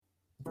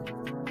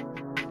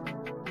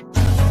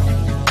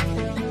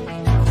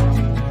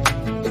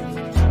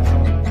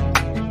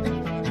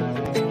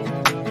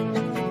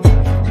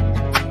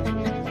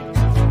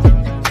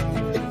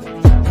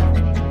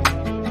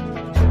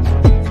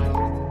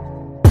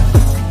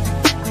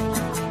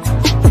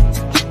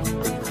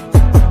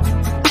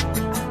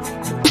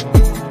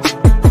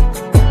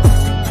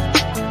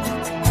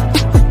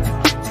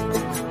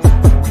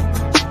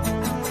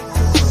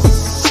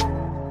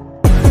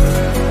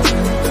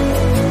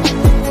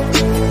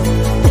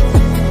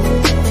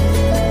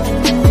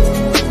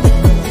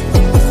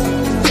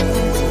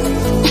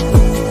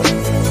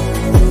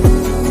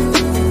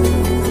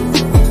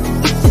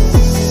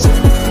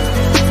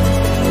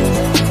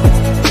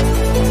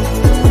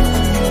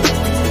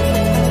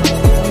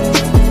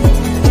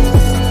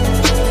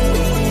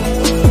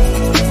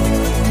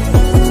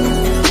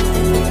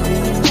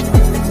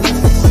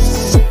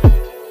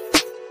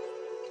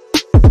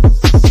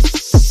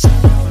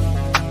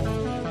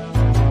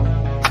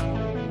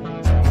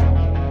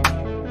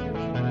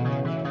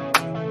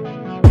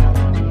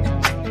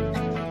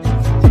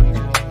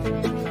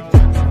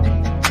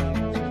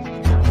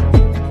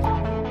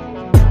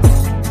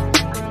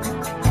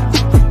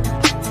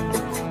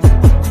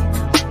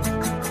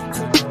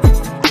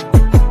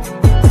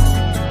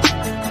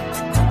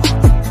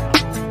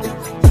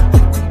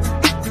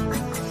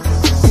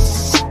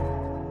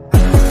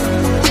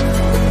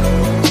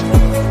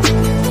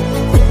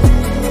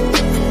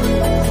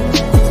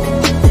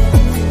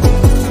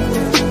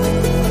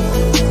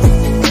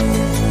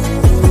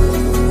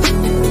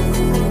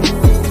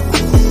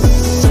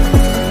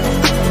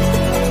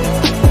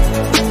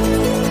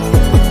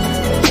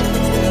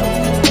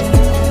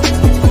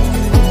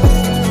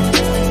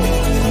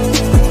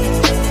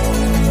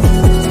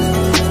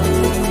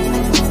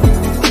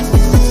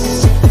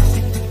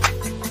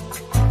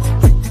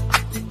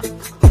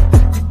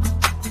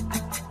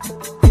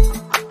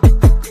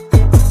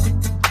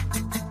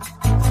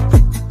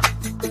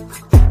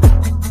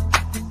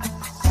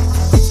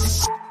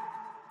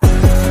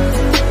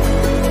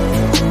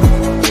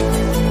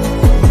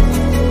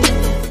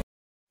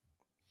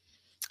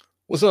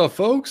What's up,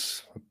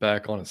 folks?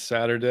 Back on a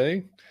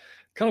Saturday,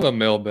 kind of a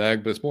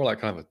mailbag, but it's more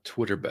like kind of a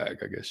Twitter bag,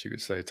 I guess you could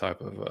say,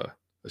 type of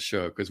a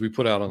show, because we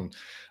put out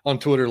on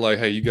Twitter like,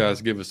 hey, you guys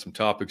give us some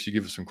topics, you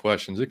give us some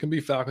questions. It can be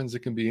Falcons, it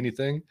can be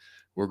anything.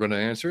 We're going to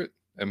answer it.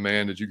 And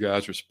man, did you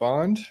guys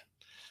respond?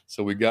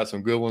 So we got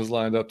some good ones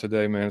lined up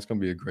today, man. It's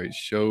going to be a great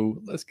show.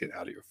 Let's get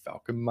out of your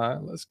Falcon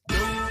mind. Let's go.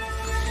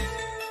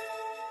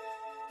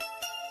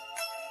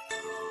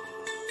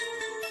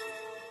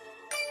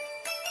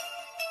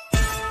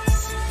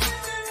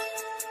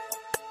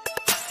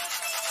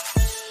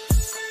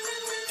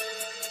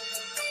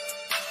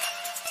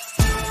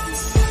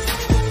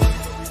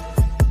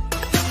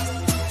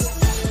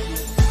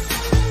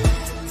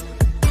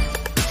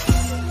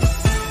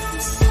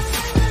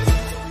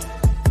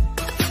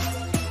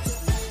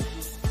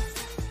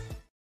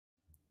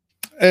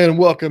 And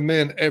welcome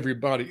in,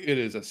 everybody. It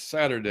is a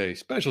Saturday,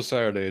 special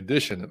Saturday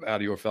edition of Out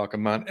of Your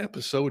Falcon Mind,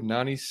 episode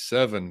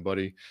 97,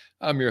 buddy.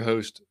 I'm your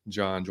host,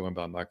 John, joined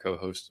by my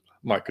co-host,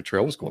 Mike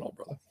Cottrell. What's going on,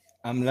 brother?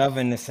 I'm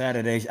loving the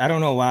Saturdays. I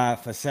don't know why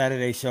for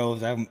Saturday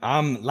shows.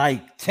 I'm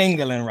like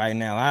tingling right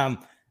now.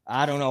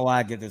 I don't know why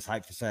I get this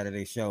hype for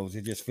Saturday shows.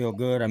 It just feel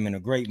good. I'm in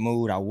a great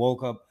mood. I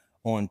woke up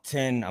on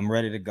 10. I'm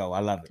ready to go. I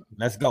love it.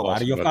 Let's go. Awesome,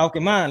 Out of Your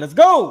Falcon Mind. Let's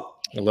go.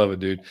 I love it,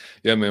 dude.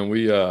 Yeah, man.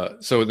 We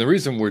so the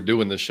reason we're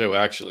doing this show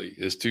actually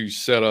is to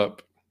set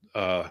up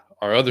our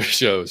other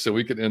show so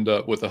we could end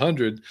up with our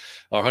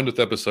 100th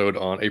episode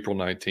on April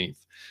 19th.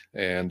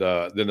 And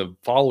then the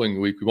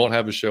following week, we won't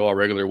have a show our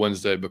regular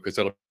Wednesday because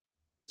that'll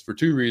for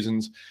two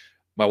reasons.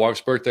 My wife's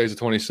birthday is the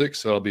 26th,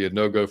 so that'll be a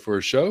no-go for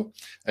a show.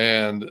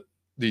 And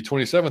the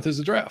 27th is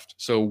the draft.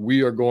 So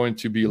we are going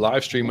to be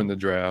live streaming the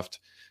draft,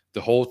 the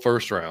whole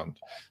first round.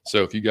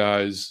 So if you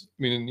guys,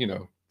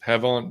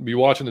 be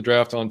watching the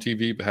draft on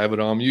TV, but have it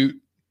on mute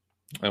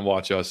and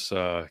watch us.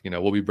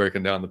 We'll be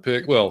breaking down the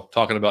pick. Well,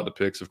 talking about the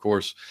picks, of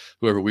course,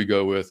 whoever we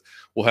go with.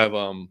 We'll have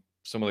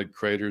some of the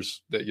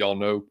creators that y'all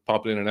know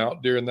popping in and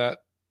out during that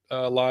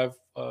live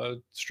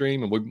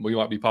stream, and we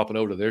might be popping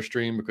over to their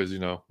stream because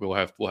we'll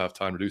have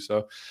time to do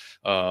so.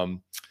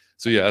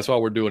 So yeah, that's why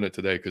we're doing it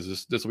today,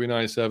 because this will be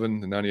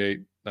 97, the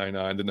 98,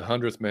 99, then the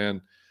 100th. Man,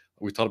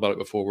 we talked about it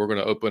before. We're going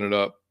to open it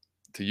up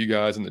to you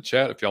guys in the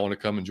chat if y'all want to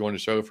come and join the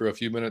show for a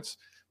few minutes.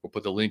 We'll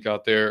put the link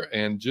out there,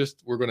 and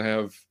we're going to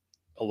have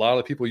a lot of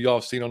the people y'all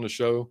have seen on the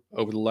show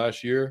over the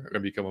last year are going to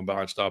be coming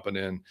by and stopping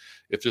in.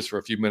 If just for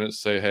a few minutes,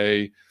 say,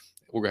 hey,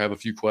 we're going to have a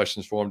few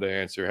questions for them to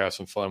answer, have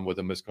some fun with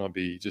them. It's going to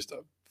be just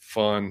a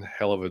fun,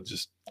 hell of a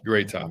just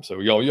great time. So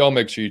y'all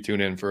make sure you tune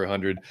in for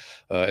 100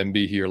 and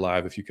be here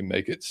live if you can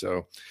make it.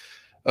 So,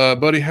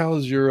 buddy,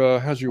 how's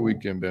your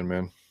weekend been,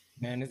 man?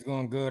 Man, it's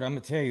going good. I'm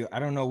going to tell you, I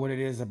don't know what it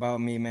is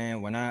about me,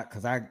 man,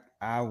 because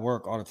I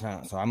work all the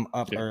time, so I'm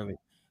up early.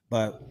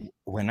 But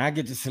when I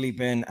get to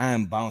sleep in, I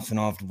am bouncing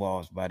off the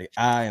walls, buddy.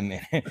 I am in.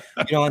 You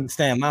don't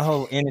understand. My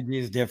whole energy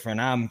is different.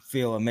 I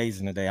feel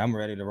amazing today. I'm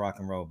ready to rock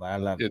and roll, but I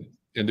love it.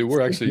 And dude,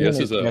 we're actually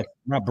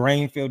my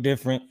brain feel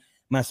different.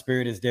 My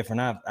spirit is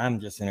different. I'm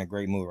just in a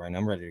great mood right now.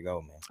 I'm ready to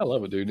go, man. I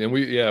love it, dude. And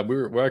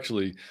we're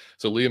actually,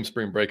 so Liam's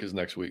spring break is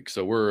next week.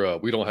 So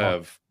we don't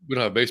have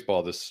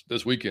baseball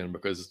this weekend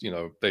because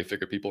they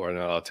figure people are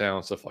out of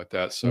town, stuff like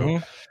that. So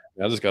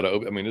I just got to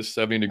open. I mean, it's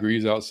 70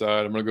 degrees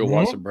outside. I'm gonna go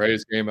watch the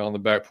Braves game out on the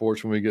back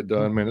porch when we get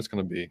done. Man, it's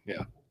gonna be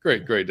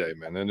great day,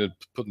 man. And then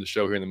putting the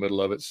show here in the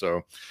middle of it.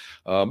 So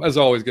as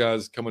always,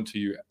 guys, coming to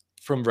you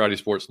from Variety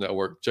Sports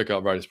Network. Check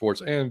out Variety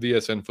Sports and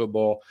VSN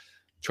Football.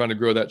 Trying to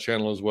grow that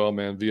channel as well,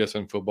 man.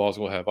 VSN Football is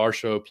going to have our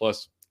show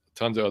plus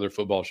tons of other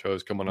football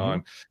shows coming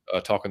on.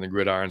 Talking the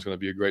Gridiron is going to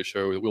be a great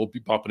show. We'll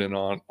be popping in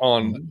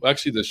on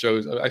actually the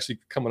shows actually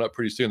coming up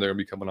pretty soon. They're going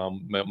to be coming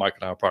on. Mike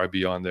and I will probably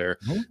be on there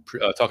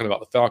talking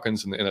about the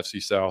Falcons and the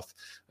NFC South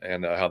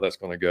and how that's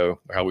going to go,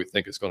 or how we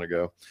think it's going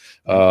to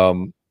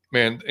go.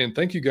 Man, and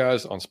thank you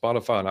guys on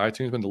Spotify and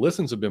iTunes. Man, the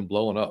listens have been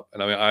blowing up.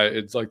 And I mean,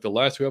 it's like the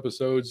last 2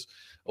 episodes.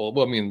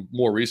 Well, I mean,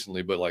 more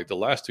recently, but like the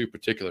last 2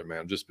 particular,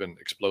 man, just been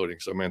exploding.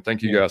 So, man,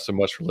 thank you guys so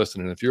much for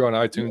listening. If you're on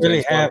iTunes,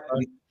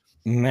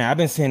 man, I've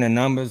been seeing the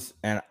numbers,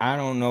 and I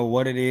don't know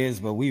what it is,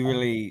 but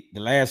the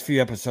last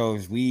few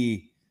episodes,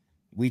 we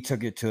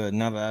took it to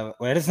another.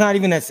 Well, it's not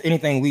even that's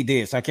anything we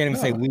did, so I can't even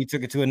say we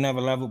took it to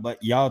another level,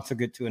 but y'all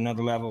took it to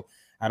another level.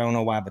 I don't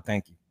know why, but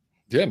thank you.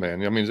 Yeah,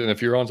 man. I mean, and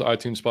if you're on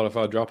iTunes,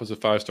 Spotify, drop us a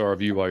 5-star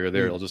review while you're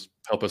there. It'll just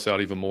help us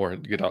out even more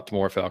and get out to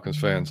more Falcons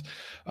fans.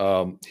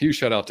 Huge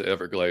shout out to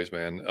Everglaze,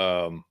 man.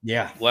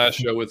 Last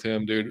show with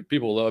him, dude.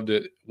 People loved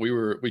it.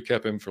 We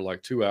kept him for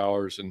like 2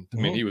 hours, and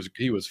I mean,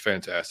 he was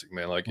fantastic,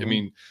 man. Like, I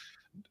mean,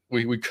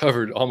 we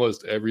covered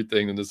almost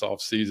everything in this off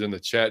season. The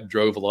chat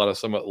drove a lot of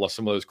some of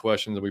those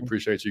questions, and we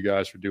appreciate you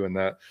guys for doing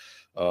that.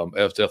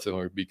 Ev's definitely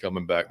going to be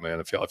coming back, man.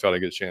 If y'all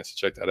get a chance to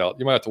check that out,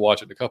 you might have to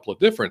watch it in a couple of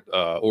different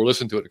or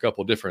listen to it in a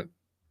couple of different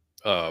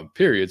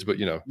periods, but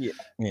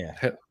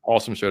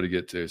awesome show to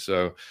get to.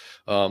 So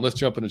let's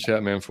jump in the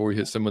chat, man, before we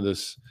hit some of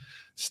this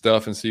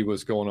stuff and see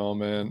what's going on,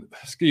 man.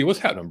 Ski, what's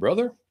happening,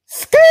 brother?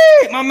 Ski,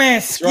 my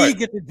man, Ski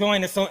get to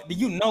join us. So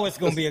it's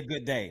going to be a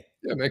good day.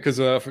 Yeah, man, because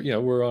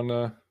we're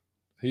on.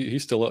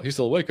 He's still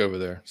awake over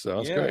there, so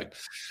that's great.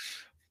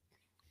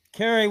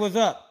 Carrie, what's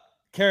up?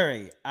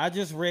 Carrie, I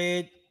just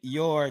read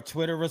your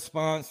Twitter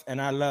response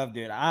and I loved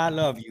it. I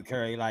love you,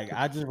 Carrie. Like,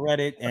 I just read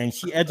it and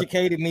she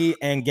educated me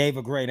and gave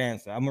a great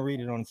answer. I'm gonna read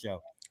it on the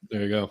show.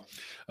 There you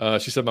go.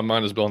 She said, my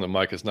mind is blown that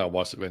Mike has not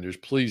watched Avengers.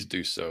 Please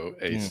do so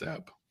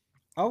ASAP.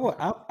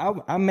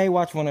 I may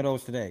watch one of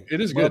those today. It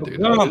is good, dude.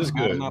 It is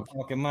good. Out of my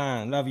fucking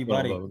mind. Love you,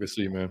 buddy. Good to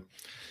see you, man.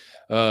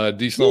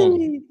 D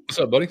Sloan, what's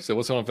up, buddy? So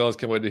what's on, fellas?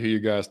 Can't wait to hear you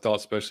guys'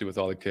 thoughts, especially with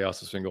all the chaos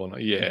that's been going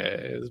on. Yeah,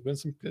 there's been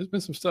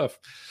some stuff.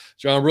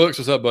 John Brooks,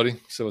 what's up, buddy?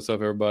 So what's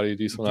up, everybody?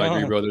 D Sloan, I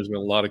agree, bro. There's been a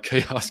lot of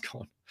chaos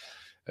going.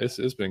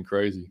 It's been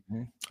crazy.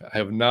 I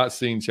have not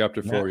seen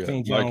Chapter 4 yet.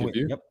 Mike, have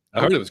you? Yep.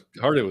 I heard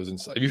it was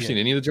inside. Have you seen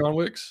any of the John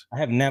Wicks? I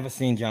have never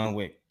seen John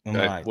Wick in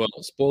my life. Well,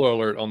 spoiler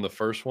alert on the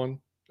first one.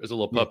 There's a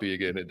little puppy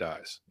again. It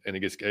dies, and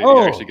it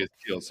actually gets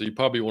killed. So you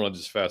probably want to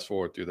just fast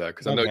forward through that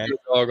because I know you're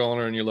a dog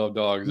owner and you love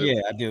dogs.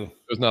 I do. It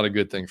was not a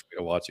good thing for me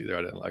to watch either.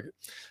 I didn't like it.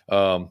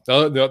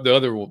 The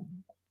other one,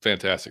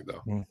 fantastic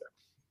though.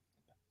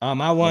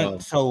 I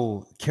want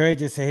so Carrie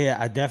just said here.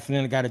 I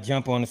definitely got to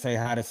jump on and say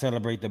how to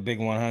celebrate the big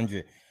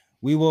 100.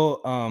 We will.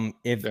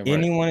 If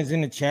anyone is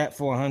in the chat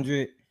for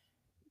 100.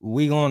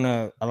 We're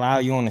gonna allow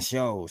you on the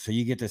show, so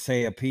you get to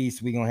say a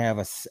piece. We're gonna have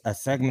a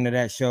segment of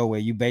that show where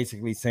you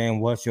basically saying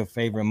what's your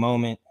favorite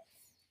moment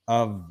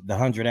of the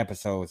 100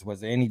 episodes. Was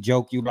there any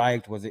joke you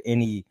liked? Was it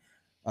any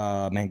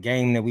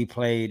game that we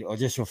played, or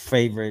just your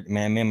favorite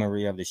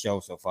memory of the show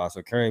so far?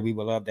 So Curry, we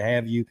would love to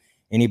have you.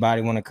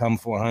 Anybody want to come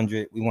for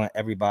 100? We want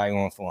everybody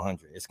on for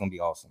 100. It's gonna be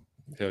awesome.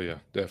 Hell yeah,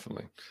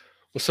 definitely.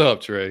 What's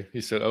up, Trey? He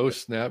said, "Oh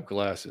snap,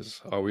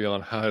 glasses. Are we on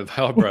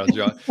highbrow,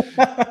 John?"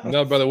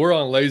 No, brother, we're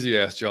on lazy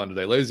ass John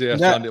today. Lazy ass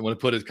John didn't want to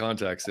put his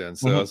contacts in,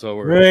 so that's why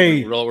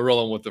we're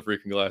rolling with the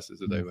freaking glasses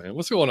today, man.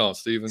 What's going on,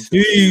 Steven?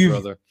 Steve,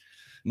 brother.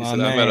 He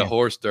said, "I'm at a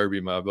horse derby.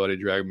 My buddy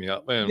dragged me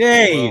out,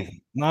 man."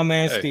 My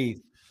man,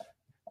 Steve.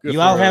 You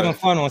out having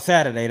fun on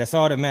Saturday. That's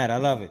all that matters. I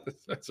love it.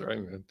 That's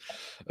right, man.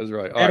 That's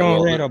right. Bet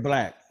on red or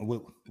black.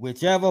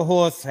 Whichever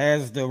horse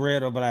has the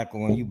red or black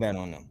one, you bet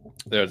on them.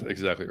 That's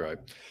exactly right.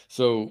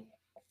 So.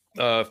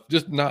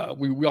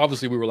 We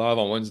obviously we were live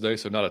on Wednesday,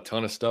 so not a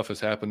ton of stuff has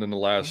happened in the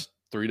last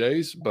 3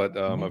 days, but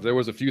if there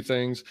was a few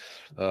things,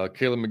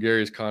 Caleb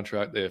McGarry's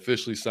contract, they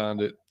officially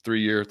signed it,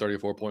 3-year,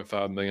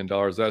 $34.5 million.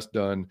 That's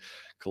done.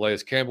 Calais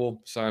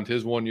Campbell signed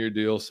his 1-year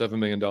deal, $7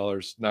 million,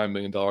 $9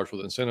 million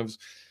with incentives.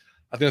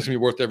 I think it's gonna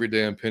be worth every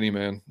damn penny,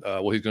 man.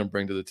 What he's gonna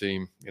bring to the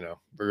team,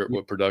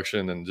 with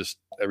production and just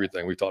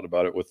everything. We talked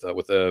about it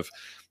with Ev,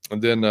 and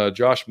then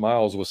Josh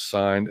Miles was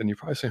signed. And you're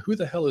probably saying, who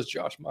the hell is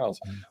Josh Miles?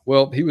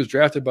 Well, he was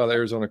drafted by the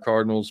Arizona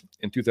Cardinals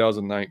in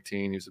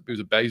 2019. He's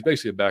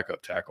basically a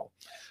backup tackle,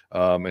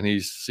 and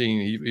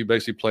he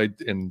basically played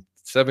in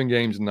 7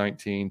 games in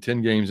 19,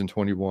 10 games in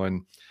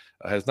 21.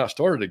 Has not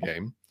started a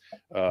game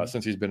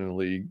since he's been in the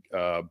league,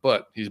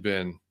 but he's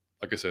been.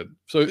 Like I said,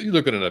 so you're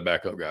looking at a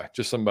backup guy,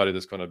 just somebody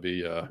that's going to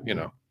be,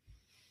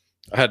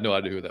 I had no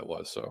idea who that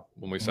was. So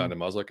when we signed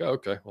him, I was like, oh,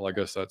 okay, well, I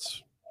guess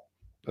that's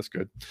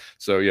good.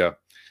 So yeah.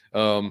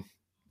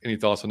 Any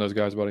thoughts on those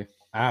guys, buddy?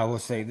 I will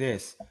say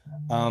this.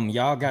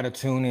 Y'all got to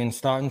tune in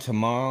starting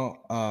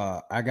tomorrow.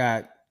 I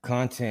got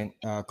content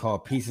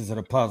called Pieces of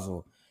the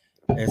Puzzle.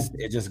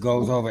 It just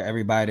goes over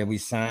everybody that we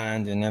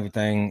signed and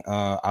everything.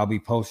 I'll be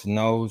posting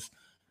those.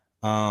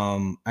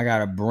 I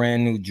got a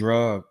brand new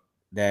drug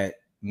that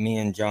me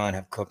and John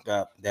have cooked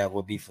up that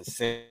will be for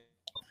sale.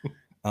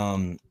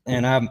 And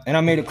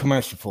I made a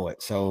commercial for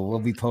it, so we'll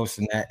be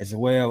posting that as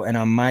well. And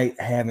I might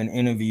have an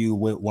interview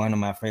with one of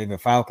my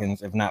favorite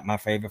Falcons, if not my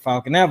favorite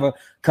Falcon ever,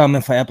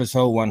 coming for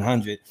episode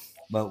 100.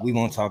 But we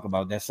won't talk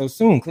about that so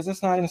soon because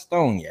it's not in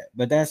stone yet.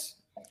 But that's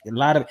a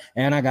lot of,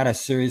 and I got a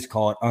series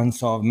called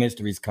Unsolved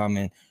Mysteries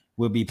coming.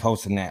 We'll be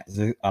posting that.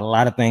 A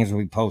lot of things will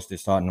be posted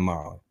starting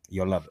tomorrow.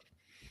 You'll love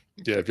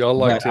it. Yeah, if y'all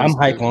like, I'm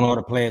hype on all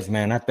the players,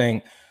 man. I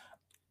think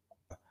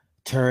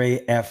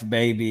Terry F.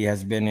 Baby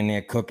has been in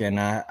there cooking.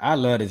 I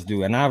love this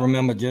dude. And I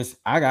remember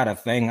I got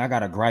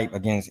a gripe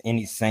against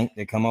any Saint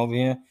that come over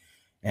here.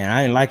 And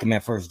I didn't like him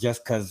at first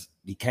just because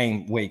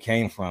where he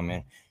came from.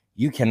 And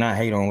you cannot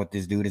hate on what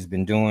this dude has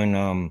been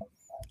doing.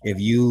 If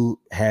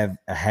you have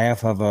a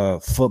half of a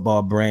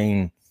football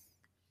brain,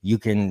 you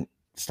can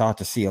start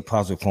to see a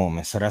puzzle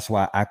forming. So that's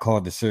why I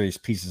called the series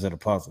Pieces of the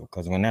Puzzle.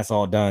 Because when that's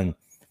all done,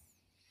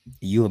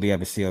 you'll be able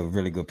to see a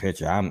really good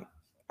picture.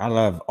 I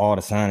love all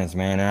the signings,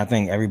 man. And I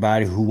think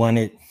everybody who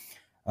wanted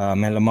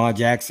man, Lamar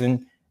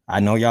Jackson, I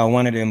know y'all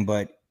wanted him,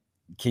 but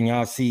can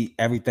y'all see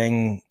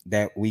everything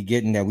that we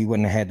getting that we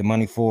wouldn't have had the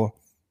money for?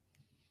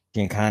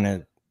 Can kind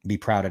of be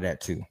proud of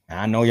that too. And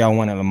I know y'all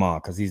wanted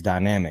Lamar because he's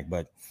dynamic,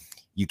 but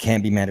you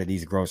can't be mad at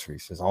these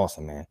groceries. It's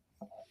awesome, man.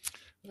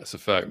 That's a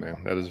fact,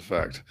 man. That is a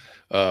fact.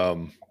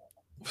 Let's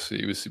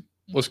see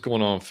what's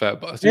going on, Fat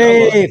Boy.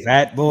 Hey,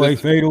 Fat Boy,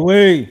 fade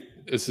away.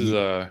 This is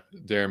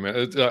Darren, man.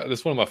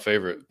 It's one of my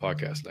favorite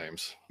podcast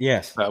names.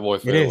 Yes, Fat Boy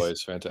Fade Away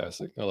is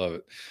fantastic. I love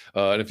it.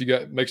 And if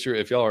you make sure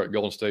if y'all are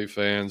Golden State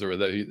fans or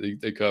that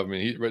they cover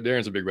me,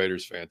 Darren's a big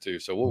Raiders fan too.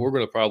 So we're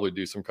going to probably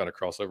do some kind of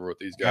crossover with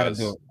these guys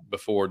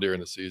during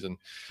the season.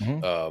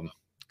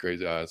 Great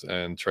guys.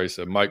 And Trey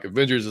said, Mike,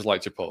 Avengers is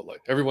like Chipotle.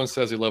 Everyone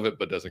says they love it,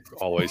 but doesn't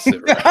always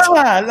sit right.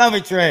 I love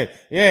it, Trey.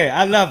 Yeah,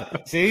 I love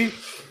it. See,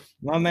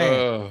 my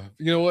man.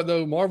 You know what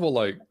though, Marvel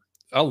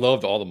I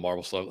loved all the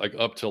Marvel stuff, like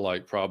up to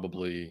like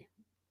probably,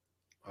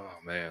 oh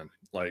man,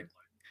 like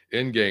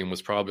Endgame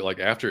was probably like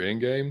after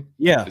Endgame.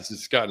 Yeah, it's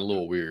just gotten a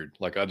little weird.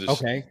 Like I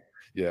just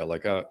yeah,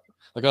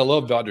 I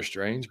love Doctor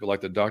Strange, but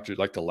like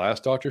the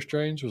last Doctor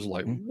Strange was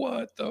like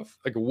what the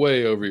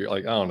way over here.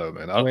 Like I don't know,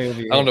 man. I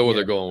don't know where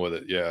they're going with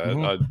it.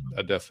 Yeah,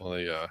 I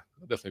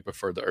definitely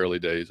prefer the early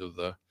days of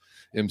the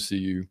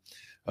MCU.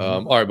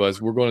 All right,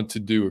 guys, we're going to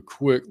do a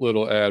quick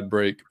little ad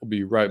break. We'll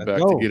be right back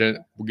to get in.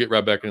 We'll get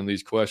right back into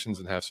these questions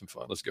and have some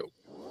fun. Let's go.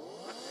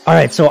 All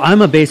right, so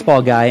I'm a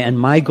baseball guy, and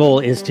my goal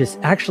is to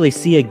actually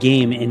see a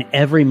game in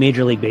every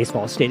Major League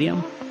Baseball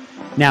stadium.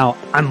 Now,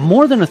 I'm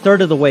more than a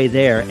third of the way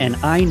there, and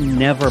I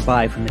never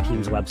buy from the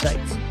team's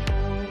websites.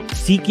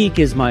 SeatGeek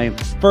is my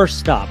first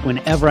stop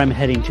whenever I'm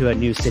heading to a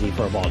new city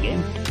for a ball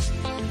game.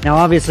 Now,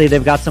 obviously,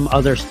 they've got some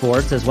other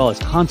sports, as well as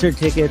concert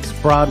tickets,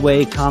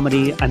 Broadway,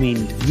 comedy, I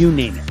mean, you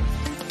name it.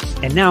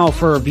 And now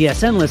for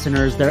BSN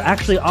listeners, they're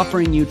actually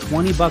offering you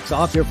 $20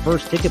 off your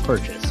first ticket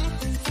purchase.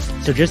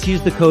 So just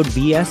use the code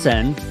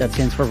BSN, that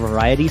stands for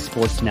Variety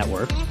Sports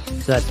Network.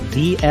 So that's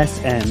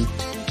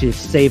BSN to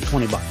save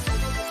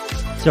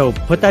 $20. So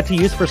put that to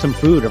use for some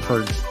food or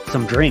for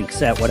some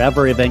drinks at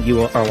whatever event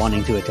you are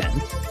wanting to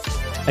attend.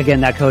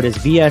 Again, that code is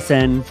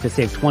BSN to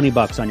save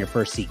 $20 on your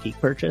first SeatGeek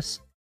purchase.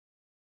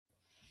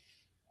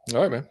 All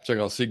right, man. Check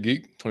out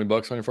SeatGeek,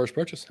 $20 on your first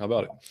purchase. How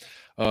about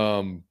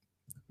it?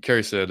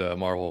 Kerry said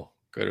Marvel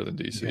greater than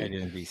DC. Greater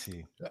than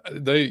DC.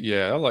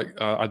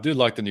 I did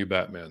like the new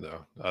Batman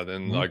though. I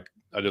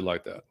did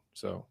like that.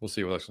 So we'll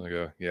see where that's going to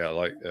go. Yeah,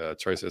 like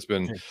Tracy, it's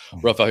been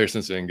rough out here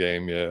since the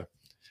Endgame. Yeah,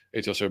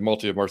 HL said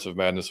Multi-Immersive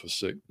Madness was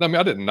sick. I mean,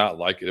 I did not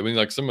like it. I mean,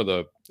 like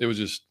it was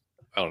just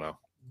I don't know.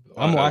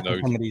 I'm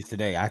watching some of these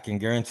today. I can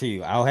guarantee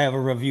you, I'll have a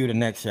review the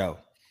next show.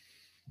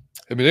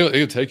 I mean, it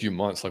would take you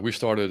months. Like we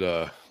started,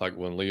 like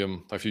when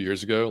Liam a few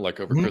years ago,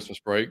 like over Christmas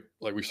break,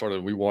 like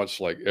we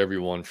watched like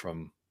everyone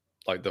from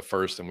like the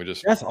first, and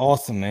that's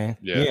awesome, man.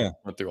 Yeah,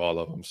 went through all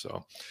of them.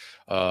 So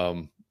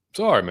all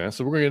right, man.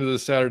 So we're gonna get into the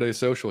Saturday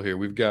social here.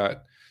 We've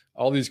got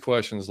all these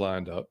questions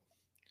lined up,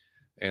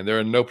 and they're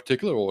in no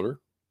particular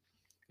order,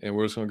 and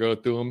we're just gonna go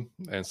through them.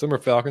 And some are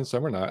Falcons,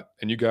 some are not.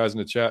 And you guys in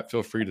the chat,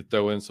 feel free to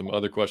throw in some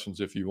other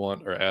questions if you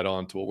want, or add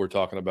on to what we're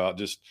talking about.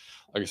 Just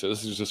like I said,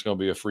 this is just gonna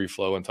be a free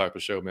flowing type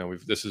of show, man. Like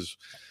I said,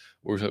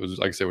 we're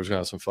just gonna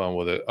have some fun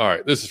with it. All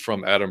right, this is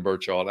from Adam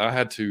Burchall, and I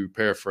had to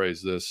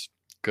paraphrase this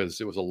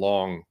because it was a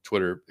long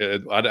Twitter.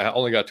 I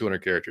only got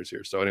 200 characters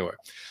here. So anyway,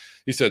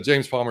 he said,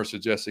 James Palmer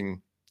suggesting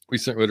we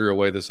sent Ritter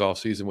away this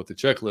offseason with the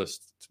checklist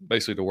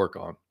basically to work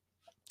on.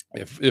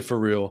 If for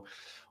real,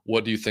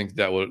 what do you think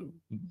that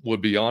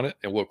would be on it?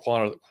 And what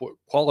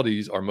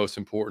qualities are most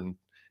important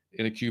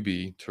in a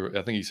QB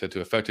I think he said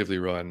to effectively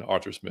run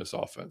Arthur Smith's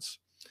offense?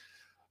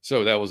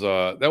 So that was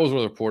one of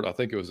the report. I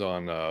think it was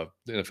on the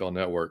NFL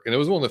Network, and it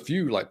was one of the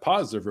few like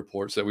positive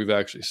reports that we've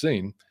actually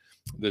seen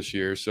this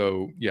year.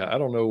 So yeah, I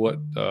don't know what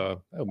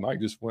Mike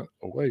just went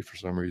away for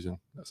some reason.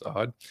 That's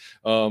odd.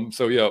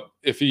 So yeah,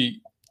 if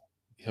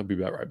he'll be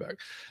right back.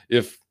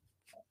 If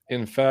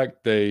in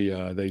fact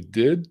they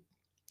did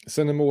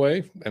send him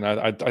away, and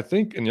I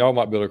think, and y'all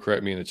might be able to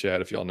correct me in the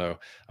chat if y'all know,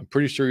 I'm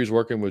pretty sure he's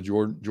working with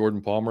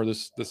Jordan Palmer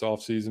this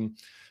offseason.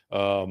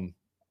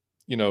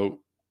 You know,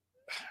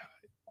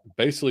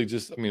 basically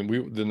just, I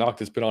mean, the knock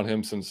that's been on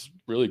him since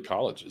really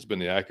college has been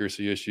the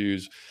accuracy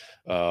issues.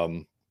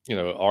 You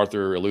know,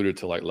 Arthur alluded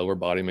to like lower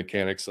body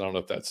mechanics. I don't know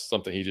if that's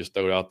something he just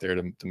threw out there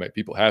to make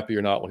people happy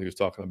or not when he was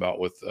talking about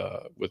with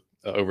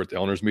over at the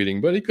owners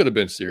meeting, but he could have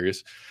been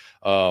serious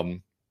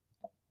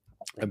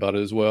about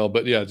it as well.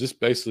 But yeah, just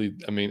basically,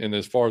 I mean, and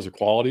as far as the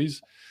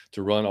qualities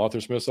to run Arthur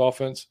Smith's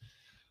offense,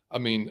 I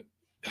mean,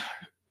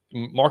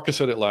 Marcus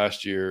said it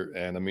last year,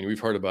 and I mean, we've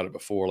heard about it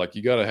before. Like,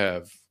 you got to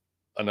have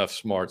enough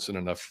smarts and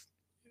enough,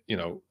 you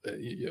know,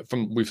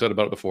 we've said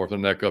about it before,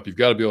 from the neck up, you've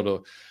got to be able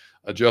to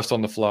adjust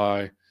on the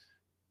fly,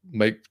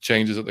 make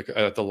changes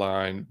at the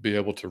line, be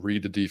able to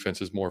read the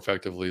defenses more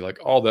effectively, like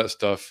all that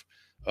stuff.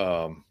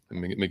 Let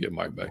me get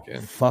Mike back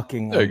in.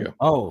 There you go.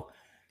 Oh,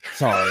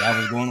 sorry, I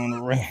was going on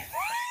a rant.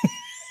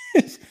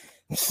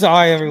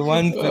 Sorry,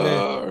 everyone.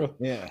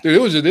 Yeah,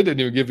 dude, it didn't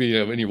even give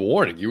you any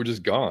warning. You were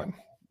just gone.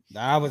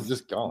 I was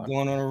just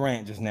going on a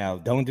rant just now.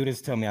 Don't do this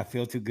to me. I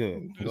feel too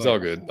good. It's all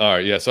good. All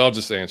right. Yeah. So I'll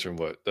just answer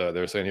what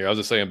they're saying here. I was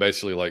just saying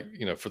basically, like,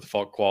 you know, for the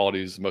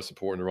qualities, the most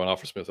important to run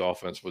Arthur Smith's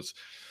offense was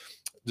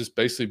just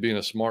basically being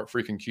a smart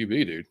freaking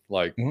QB, dude.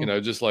 Like, you know,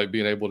 just like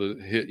being able to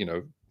hit, you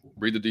know,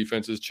 read the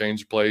defenses,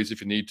 change plays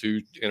if you need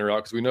to,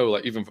 interact. Because we know,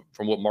 like, even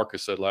from what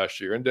Marcus said last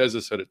year, and Dez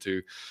has said it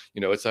too, you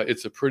know, it's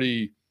a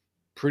pretty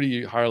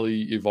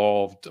highly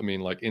evolved, I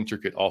mean, like,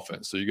 intricate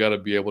offense. So you got to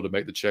be able to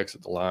make the checks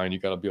at the line. You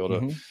got to be able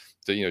to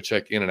you know,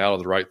 check in and out of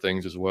the right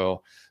things as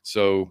well.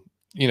 So,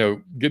 you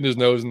know, getting his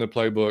nose in the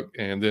playbook.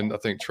 And then I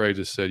think Trey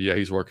just said, yeah,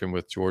 he's working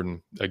with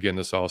Jordan again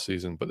this all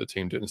season, but the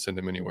team didn't send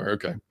him anywhere.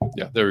 Okay.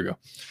 Yeah, there we go.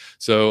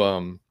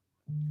 So,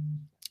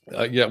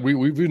 yeah,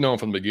 we've known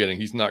from the beginning,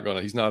 he's not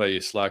a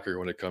slacker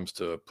when it comes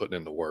to putting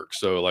in the work.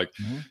 So, like,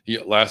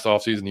 last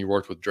offseason, he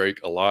worked with Drake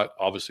a lot.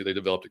 Obviously, they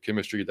developed a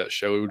chemistry that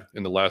showed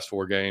in the last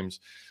 4 games.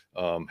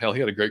 Hell, he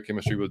had a great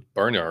chemistry with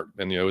Bernard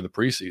and, you know, in the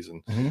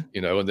preseason,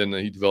 you know, and then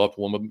he developed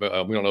one. We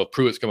don't know if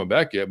Pruitt's coming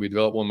back yet. We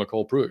developed one with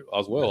Cole Pruitt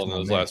as well in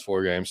those last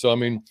 4 games. So, I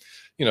mean,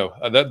 you know,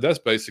 that's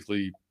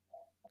basically,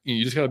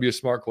 you just got to be a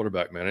smart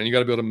quarterback, man. And you got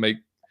to be able to make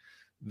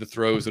the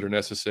throws that are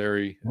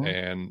necessary.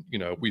 And, you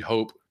know, we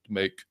hope to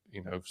make,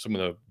 you know, some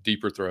of the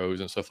deeper throws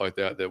and stuff like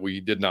that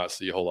we did not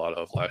see a whole lot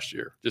of last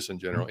year, just in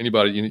general.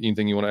 Anybody,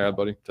 anything you want to add,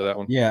 buddy, to that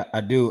one? Yeah,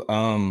 I do.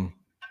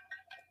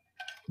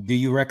 Do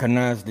you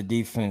recognize the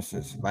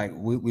defenses? Like,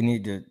 we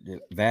need to,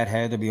 that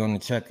had to be on the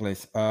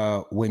checklist.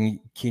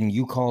 Can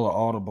you call an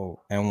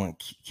audible, and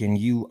can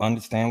you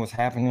understand what's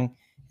happening,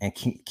 and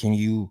can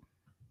you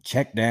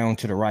check down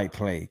to the right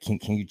play? Can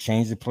you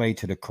change the play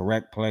to the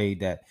correct play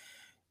that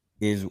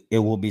it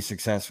will be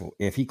successful?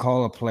 If he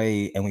call a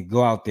play and we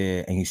go out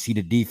there and you see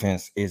the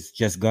defense is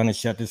just gonna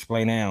shut this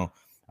play down,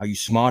 are you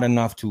smart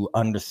enough to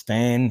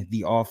understand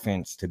the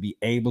offense to be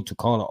able to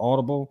call an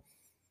audible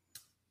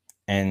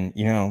and,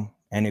 you know,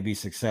 and it be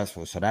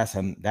successful? So that's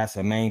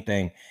a main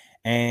thing.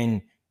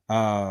 And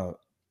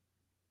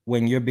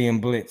when you're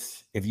being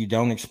blitzed, if you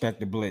don't expect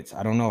the blitz,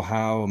 I don't know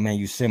how, man,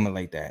 you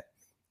simulate that.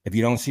 If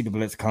you don't see the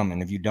blitz coming,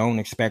 if you don't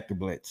expect the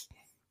blitz,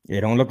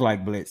 it don't look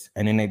like blitz,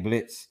 and then they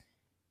blitz,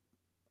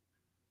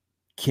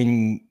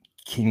 can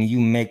you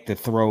make the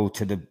throw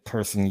to the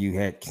person you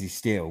had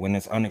still when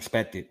it's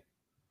unexpected?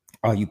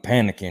 Are you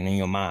panicking in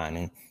your mind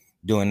and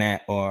doing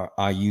that, or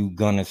are you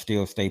gonna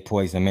still stay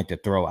poised and make the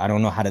throw? I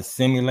don't know how to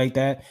simulate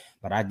that,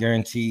 but I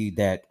guarantee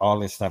that all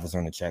this stuff is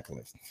on the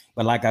checklist.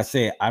 But like I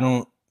said,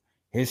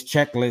 his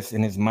checklist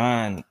in his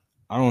mind,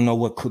 I don't know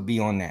what could be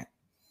on that,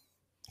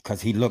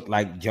 because he looked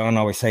like John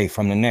always say,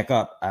 from the neck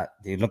up,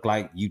 it looked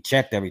like you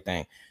checked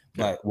everything.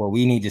 But what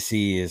we need to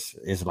see is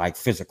like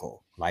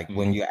physical, like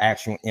when you're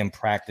actually in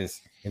practice,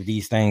 if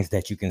these things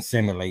that you can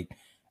simulate.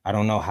 I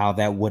don't know how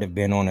that would have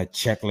been on a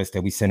checklist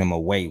that we sent him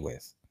away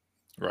with.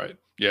 Right.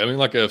 Yeah. I mean,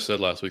 like I've said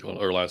last week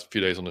or last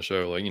few days on the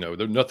show, like, you know,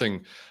 there's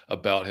nothing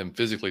about him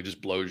physically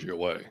just blows you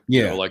away.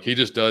 Yeah. You know, like he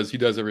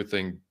does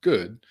everything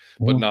good,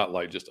 but not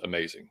like just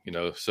amazing, you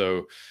know?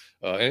 So,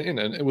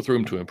 and with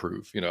room to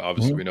improve, you know,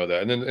 obviously we know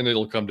that. And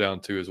it'll come down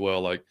to as well,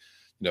 like,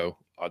 you know,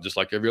 just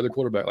like every other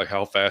quarterback, like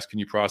how fast can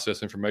you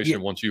process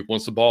information once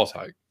the ball's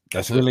hiked?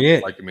 That's really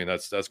it. Like, I mean,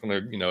 that's going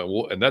to, you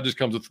know, and that just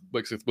comes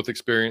with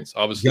experience.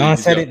 Obviously, John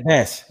said it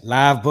best.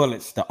 Live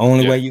bullets. The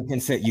only way you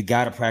can you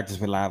got to practice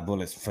with live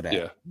bullets for that.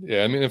 Yeah,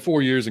 yeah. I mean, in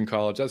 4 years in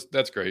college,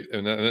 that's great,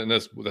 and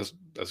that's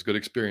good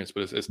experience.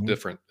 But it's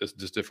different. It's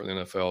just different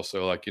than NFL.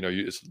 So, like, you know,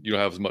 you don't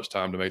have as much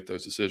time to make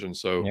those decisions.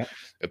 So,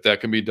 if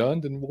that can be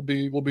done, then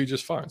we'll be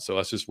just fine. So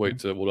let's just we'll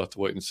have to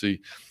wait and see.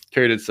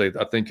 Kerry did say,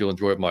 I think you'll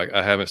enjoy it, Mike.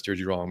 I haven't steered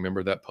you wrong.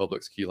 Remember that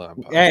Publix key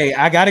lime pie? Hey,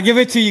 I got to give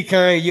it to you,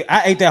 Kerry.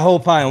 I ate that whole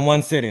pie in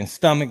one sitting. and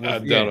stomach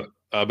was.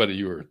 I bet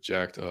you were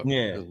jacked up.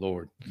 Yeah, good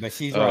Lord. But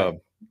she's right.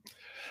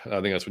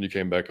 I think that's when you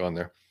came back on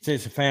there.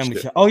 It's a family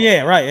show. Oh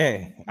yeah, right.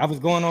 Yeah, I was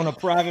going on a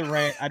private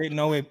rant. I didn't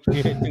know it.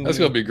 That's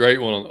gonna be a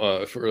great one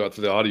for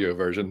the audio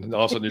version. And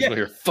all of a sudden you're gonna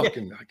hear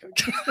fucking.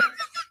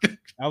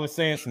 I was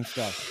saying some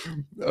stuff.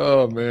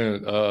 Oh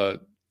man,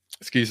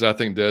 Ski said I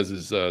think Dez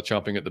is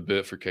chomping at the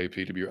bit for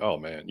KP to be. Oh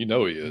man, he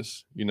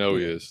is. He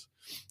is.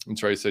 And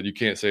Trey said you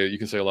can't say it. You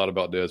can say a lot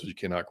about Dez, but you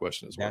cannot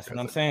question his work. That's what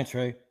I'm saying,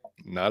 Trey.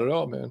 Not at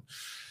all, man.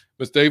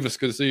 Miss Davis,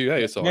 good to see you.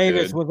 Hey, it's all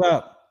Davis, good. what's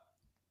up?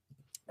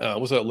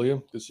 What's up,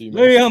 Liam? Good to see you,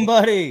 man. Liam,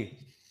 buddy.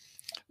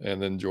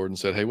 And then Jordan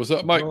said, "Hey, what's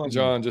up, Mike? Jordan.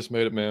 John just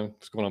made it, man.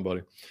 What's going on,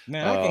 buddy?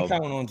 Man, I can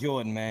count on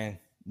Jordan, man.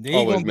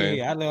 Always,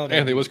 man. I love that.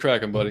 Anthony, what's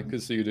cracking, buddy? Good to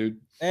see you, dude.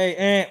 Hey,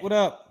 Ant, what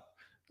up?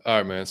 All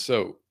right, man.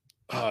 So,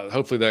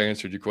 hopefully that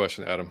answered your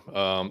question, Adam.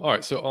 All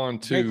right, so on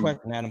to great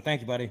question, Adam.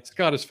 Thank you, buddy.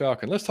 Scottish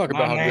Falcon. Let's talk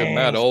about how good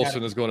Matt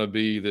Olson is going to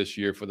be this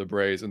year for the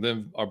Braves, and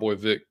then our boy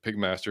Vic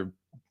Pigmaster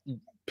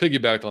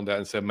piggybacked on that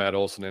and said Matt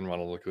Olson and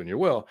Ronald Acuna.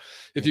 Well,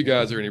 if you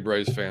guys are any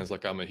Braves fans,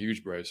 like I'm a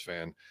huge Braves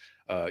fan,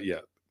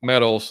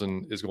 Matt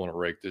Olson is going to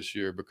rake this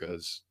year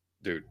because,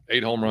 dude,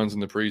 8 home runs in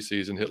the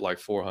preseason, hit like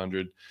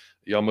 400.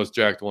 He almost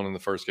jacked one in the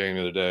first game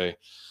the other day.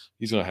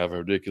 He's going to have a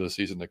ridiculous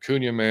season.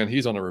 Acuna, man,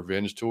 he's on a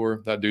revenge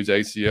tour. That dude's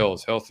ACL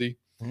is healthy.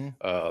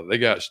 They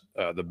got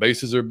the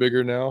bases are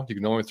bigger now. You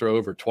can only throw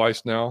over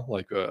twice now,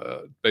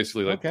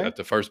 basically at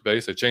the first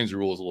base. They changed the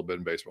rules a little bit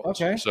in baseball.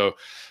 Okay. So,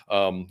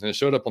 and it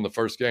showed up on the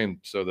first game.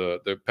 So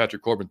the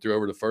Patrick Corbin threw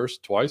over the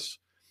first twice,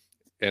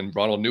 and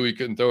Ronald knew he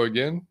couldn't throw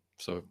again,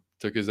 so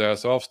took his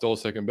ass off, stole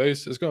second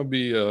base. It's going to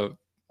be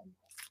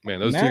man.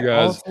 Those Matt two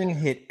guys Olson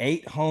hit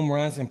 8 home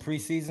runs in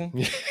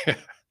preseason. Yeah.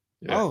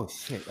 Oh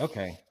shit.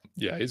 Okay.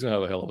 Yeah, he's gonna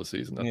have a hell of a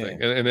season, I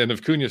think. And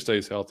if Cunha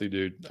stays healthy,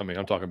 dude, I mean,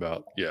 I'm talking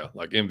about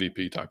like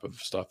MVP type of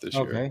stuff this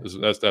year.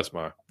 That's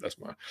my.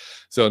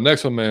 So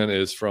next one, man,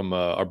 is from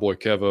our boy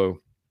Kevo.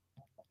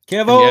 He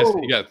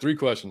got 3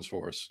 questions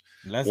for us.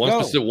 Let's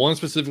go. One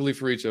specifically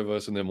for each of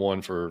us, and then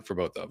one for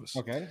both of us.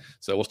 Okay.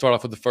 So we'll start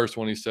off with the first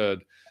one. He said,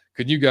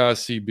 "Could you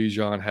guys see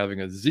Bijan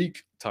having a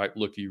Zeke type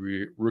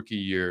rookie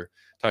year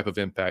type of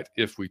impact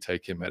if we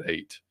take him at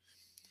 8?"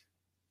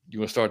 You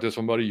want to start this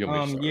one, buddy?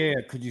 Yeah.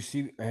 Could you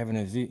see having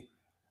a Z?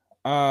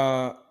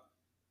 I'm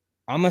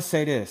gonna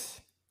say this.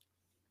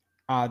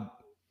 I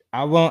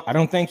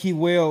don't think he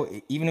will.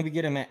 Even if we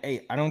get him at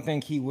 8, I don't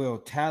think he will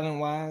talent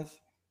wise.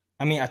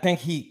 I mean, I think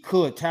he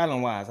could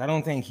talent wise. I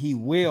don't think he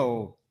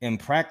will in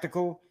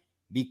practical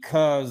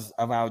because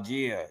of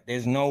Algier.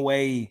 There's no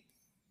way.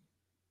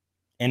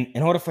 In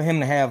order for him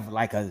to have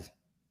like a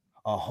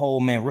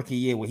whole rookie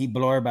year where he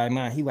blow everybody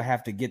mind, he would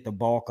have to get the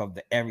bulk of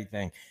the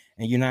everything.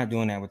 And you're not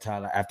doing that with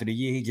Tyler. After the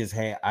year he just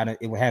had,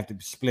 it would have to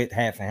split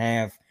half and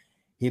half.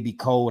 He'd be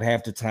cold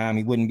half the time.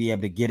 He wouldn't be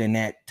able to get in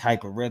that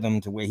type of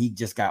rhythm to where he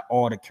just got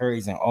all the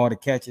carries and all the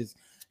catches.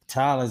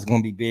 Tyler's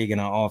going to be big in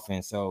our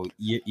offense. So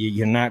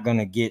you're not going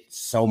to get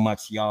so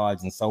much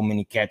yards and so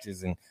many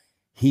catches. And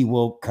he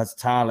will, because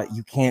Tyler,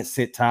 you can't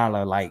sit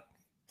Tyler like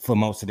for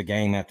most of the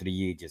game after the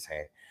year he just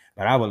had.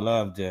 But I would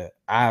love to,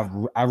 I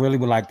really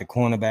would like the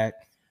cornerback.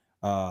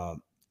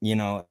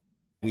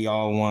 We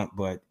all want,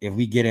 but if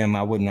we get him,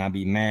 I would not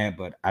be mad,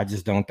 but I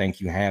just don't think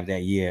you have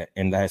that year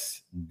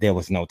unless there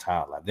was no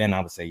Tyler. Then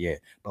I would say, yeah,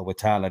 but with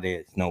Tyler,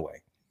 there's no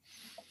way.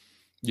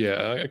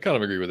 Yeah, I kind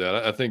of agree with that.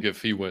 I think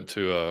if he went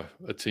to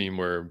a team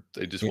where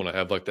they just want to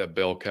have like that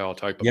bell cow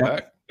type of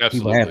back,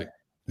 absolutely.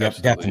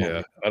 Definitely.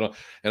 Yeah, I don't,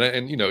 and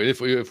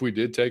if we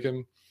did take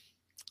him,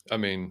 I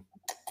mean,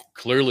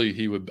 clearly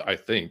I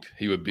think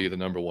he would be the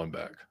number 1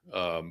 back,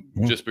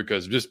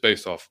 just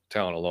based off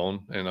talent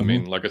alone. And I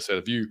mean, like I said,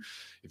 if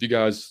you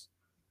guys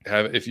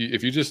have, if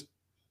you're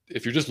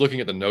just looking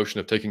at the notion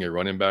of taking a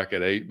running back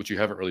at 8, but you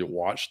haven't really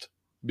watched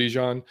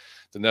Bijan,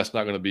 then that's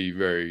not going to be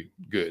very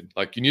good.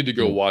 Like you need to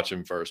go watch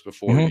him first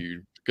before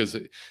because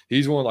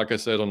he's one, like I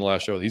said on the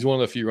last show, he's one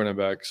of the few running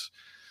backs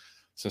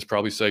since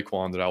probably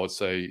Saquon that I would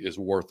say is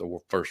worth a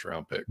first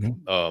round pick.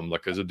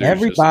 Like as a dude,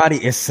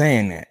 everybody is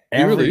saying that.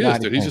 He really is,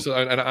 dude. He's just,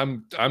 and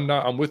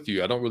I'm with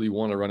you. I don't really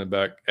want a running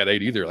back at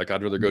 8 either. Like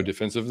I'd rather go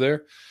defensive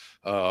there.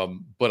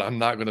 But I'm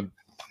not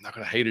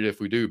gonna hate it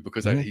if we do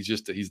because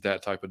he's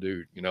that type of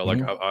dude.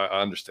 Like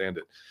I understand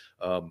it.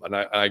 And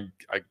I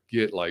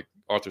get like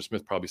Arthur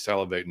Smith probably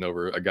salivating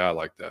over a guy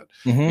like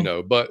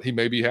that. But he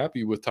may be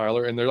happy with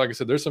Tyler. And like I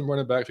said, there's some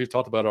running backs we've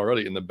talked about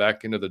already in the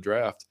back end of the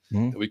draft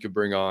that we could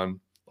bring on.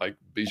 Like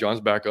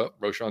Bijan's backup,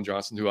 Roschon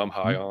Johnson, who I'm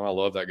high on. I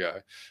love that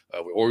guy.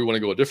 Or we want to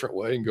go a different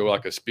way and go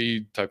like a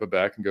speed type of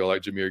back and go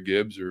like Jahmyr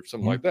Gibbs or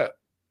something like that.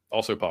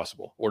 Also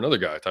possible. Or another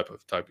guy type.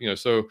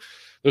 So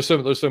there's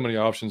so many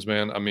options,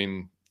 man. I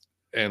mean,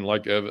 and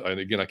like Ev,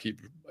 and again,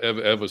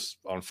 Ev was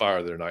on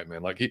fire the other night,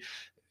 man. Like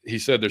he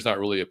said there's not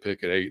really a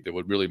pick at 8 that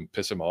would really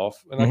piss him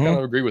off. And I kind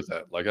of agree with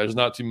that. Like there's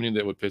not too many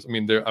that would piss. I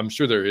mean, I'm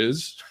sure there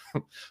is,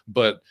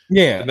 but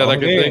that I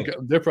can think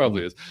there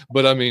probably is.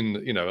 But I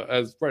mean,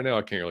 as right now,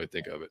 I can't really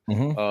think of it.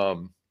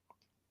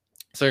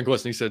 Second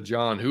question, he said,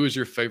 John, who is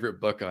your favorite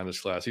Buckeye in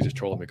this class? He's just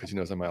trolling me because he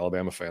knows I'm an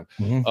Alabama fan.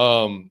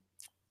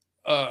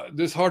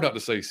 It's hard not to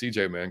say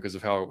CJ, man, because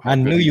of how I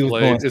good knew he you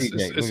was going played.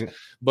 CJ.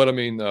 But I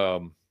mean,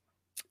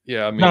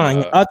 yeah, I mean,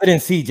 No, other than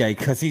CJ,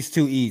 because he's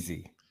too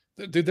easy.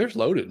 Dude, they're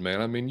loaded,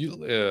 man. I mean,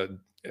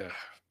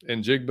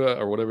 and Jigba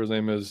or whatever his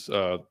name is,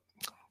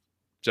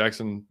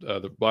 Jackson,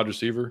 the wide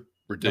receiver,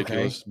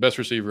 ridiculous. Okay. Best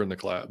receiver in the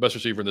class, best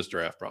receiver in this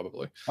draft,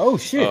 probably. Oh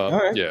shit! All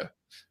right.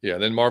 Yeah.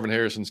 Then Marvin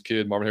Harrison's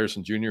kid, Marvin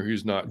Harrison Jr.,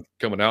 who's not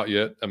coming out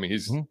yet. I mean,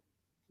 he's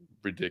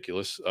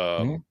ridiculous.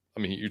 I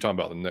mean, you're talking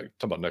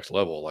about next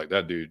level, like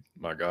that dude.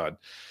 My God.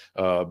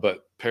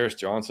 But Paris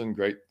Johnson,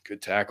 good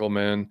tackle,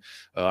 man.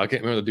 I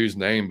can't remember the dude's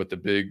name, but the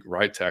big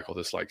right tackle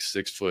that's like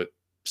 6'7".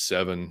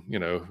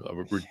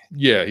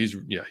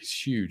 He's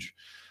huge.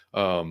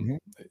 And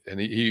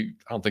he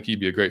I don't think he'd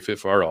be a great fit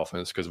for our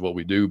offense because of what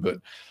we do. But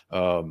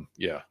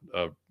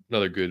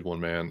another good one,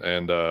 man.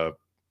 And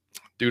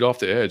dude off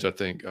the edge, I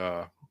think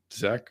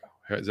Zach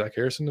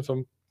Harrison, if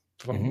I'm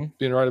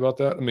being right about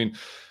that. I mean,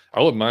 I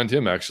wouldn't mind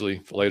him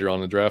actually later on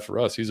in the draft for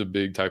us. He's a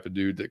big type of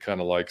dude that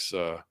kind of likes,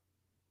 kind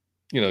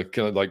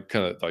of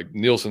like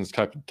Nielsen's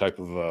type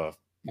of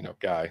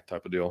guy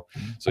type of deal.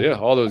 So yeah,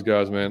 all those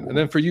guys, man. And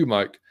then for you,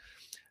 Mike,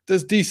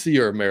 does DC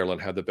or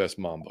Maryland have the best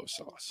mambo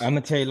sauce? I'm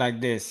gonna tell you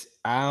like this.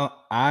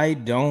 I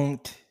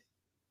don't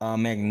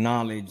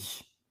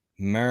acknowledge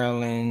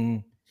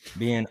Maryland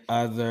being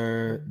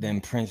other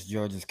than Prince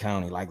George's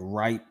County, like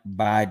right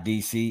by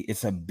DC.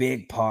 It's a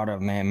big part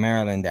of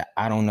Maryland that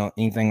I don't know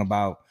anything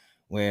about.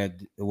 Where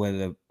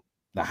the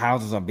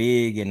houses are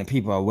big and the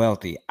people are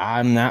wealthy.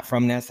 I'm not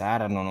from that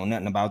side. I don't know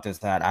nothing about this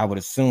side. I would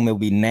assume it would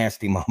be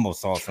nasty mambo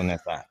sauce on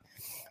that side.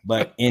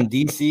 But in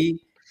DC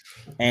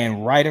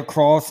and right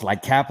across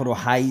like Capitol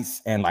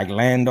Heights and like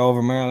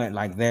Landover, Maryland,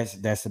 like that's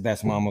the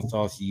best mambo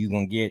sauce you're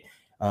gonna get.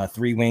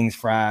 3 wings,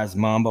 fries,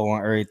 mambo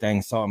on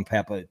everything, salt and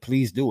pepper.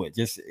 Please do it.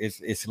 Just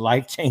it's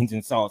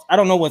life-changing sauce. I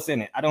don't know what's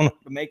in it. I don't know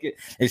how to make it.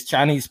 It's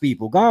Chinese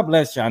people. God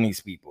bless Chinese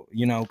people,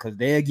 because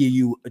they'll give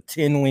you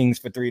 10 wings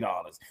for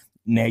 $3.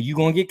 Now you're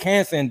gonna get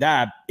cancer and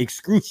die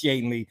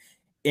excruciatingly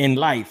in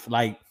life.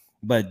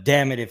 But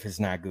damn it if it's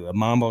not good.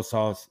 Mambo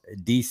sauce,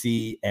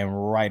 DC,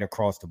 and right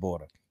across the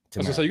border.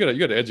 So you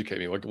gotta educate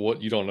me. Like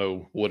what, you don't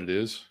know what it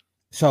is?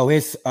 So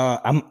it's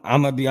I'm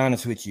gonna be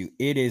honest with you.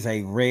 It is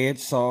a red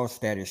sauce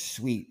that is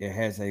sweet. It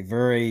has a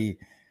very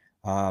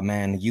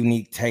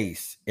unique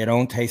taste. It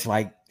don't taste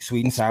like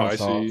sweet and sour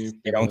sauce.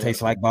 It don't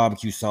taste like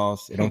barbecue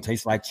sauce. It don't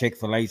taste like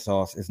Chick-fil-A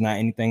sauce. It's not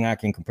anything I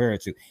can compare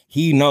it to.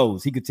 He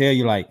knows. He could tell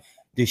you like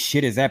this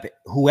shit is epic.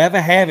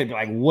 Whoever have it,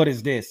 like, what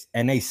is this?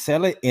 And they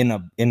sell it in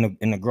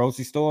the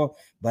grocery store,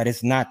 but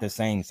it's not the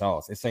same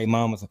sauce. It's a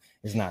mama's.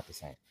 It's not the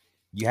same.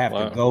 You have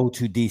to go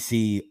to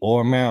DC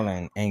or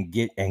Maryland and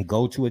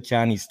go to a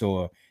Chinese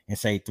store and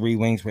say 3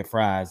 wings with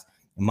fries,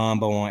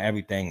 mambo on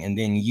everything, and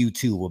then you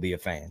too will be a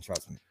fan.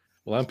 Trust me.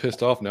 Well, I'm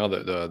pissed off now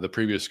that the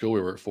previous school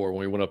we worked for, when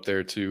we went up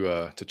there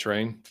to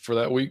train for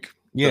that week,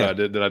 that I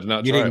did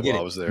not try it while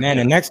I was there. Man,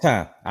 the next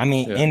time,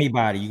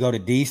 anybody, you go to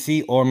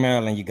DC or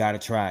Maryland, you got to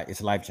try it. It's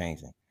life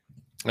changing.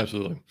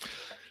 Absolutely.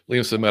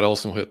 Liam said Matt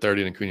Olson will hit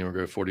 30 and Acuna will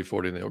go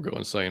 40-40 and they'll go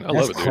insane. I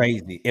love it, dude.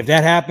 Crazy. If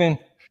that happened.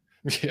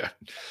 Yeah.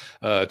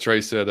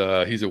 Trey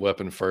said he's a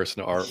weapon first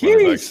and Art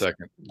running back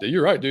second. Yeah,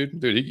 you're right, dude.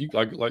 Dude, you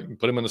like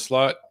put him in the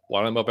slot,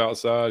 line him up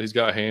outside. He's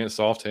got hands,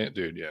 soft hand,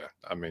 dude. Yeah,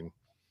 I mean,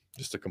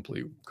 just a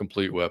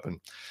complete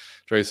weapon.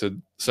 Trey said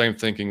same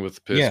thinking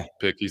with the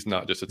pick. He's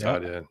not just a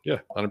tight end. Yeah,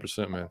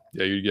 100%, man.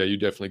 Yeah, you're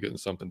definitely getting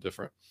something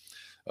different.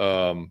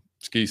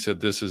 Ski said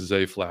this is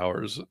Zay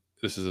Flowers.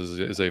 This is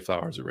a Zay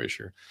Flowers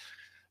erasure.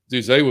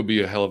 Dude, Zay would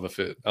be a hell of a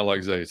fit. I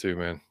like Zay too,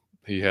 man.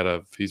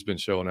 He's been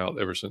showing out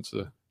ever since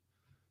the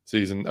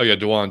season. Oh yeah,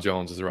 DeJuan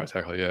Jones is the right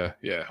tackle.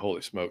 Yeah.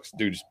 Holy smokes,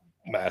 dude's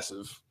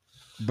massive.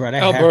 Bro,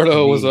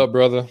 Alberto, what's up,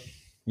 brother?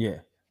 Yeah,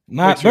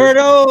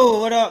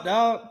 Alberto, what up,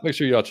 dog? Make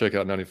sure y'all check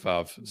out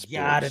 95 Sports.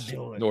 Gotta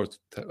do it.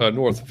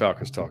 North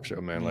Falcons talk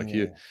show, man. Like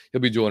he'll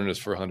be joining us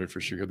for 100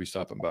 for sure. He'll be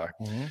stopping by.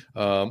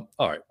 All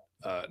right.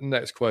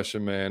 Next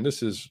question, man.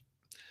 This is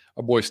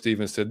our boy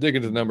Steven said, dig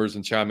into the numbers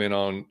and chime in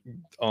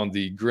on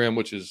the Grim,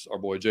 which is our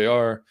boy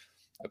JR,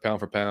 a pound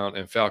for pound,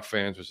 and Falcon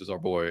fans, which is our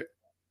boy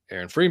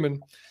Aaron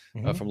Freeman.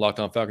 From Locked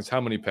On Falcons,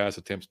 how many pass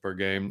attempts per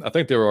game? I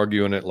think they were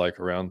arguing it like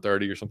around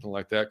 30 or something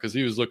like that, because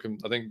he was looking.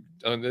 I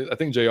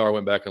think JR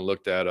went back and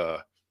looked at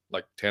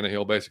like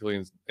Tannehill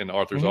basically in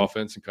Arthur's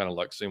offense and kind of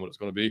like seeing what it's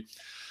going to be.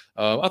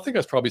 I think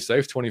that's probably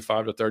safe,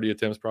 25 to 30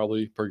 attempts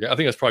probably per game. I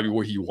think that's probably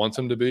where he wants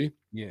him to be.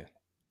 Yeah,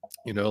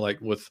 like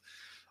with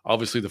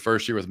obviously the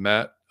first year with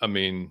Matt. I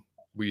mean,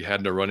 we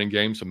had no running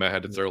game, so Matt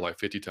had to throw like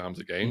 50 times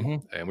a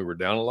game, and we were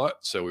down a lot,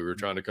 so we were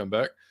trying to come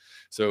back.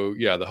 So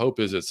yeah, the hope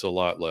is it's a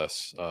lot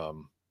less.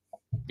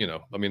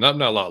 I mean, not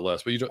a lot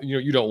less, but you don't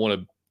want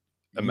to.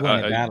 You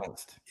want it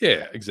balanced.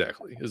 Yeah,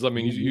 exactly. I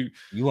mean,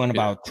 you want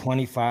about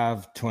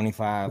 25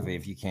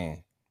 if you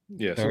can.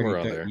 Yeah, 30, somewhere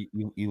around 30,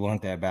 there. You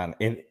want that balance.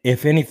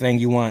 If anything,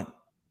 you want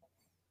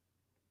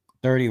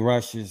 30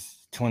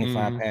 rushes,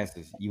 25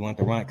 passes. You want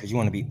to run because you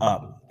want to be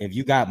up. If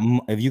you got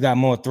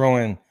more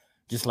throwing,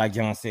 just like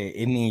John said,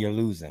 it means you're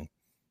losing.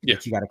 Yeah,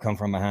 but you got to come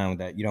from behind with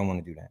that. You don't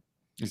want to do that.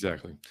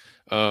 Exactly.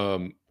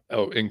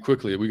 Oh, and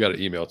quickly, we got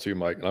an email too,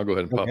 Mike, and I'll go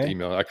ahead and pop the Okay.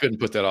 email. I couldn't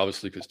put that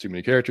obviously because too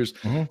many characters,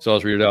 Mhm. so I'll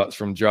just read it out. It's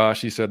from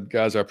Josh. He said,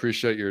 "Guys, I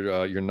appreciate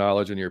your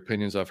knowledge and your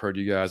opinions. I've heard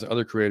you guys and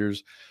other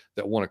creators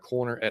that want a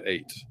corner at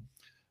 8.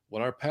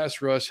 When our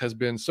pass rush has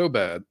been so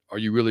bad, are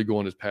you really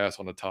going to pass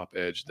on the top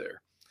edge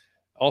there?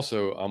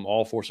 Also, I'm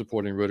all for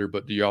supporting Ritter,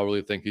 but do y'all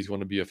really think he's going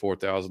to be a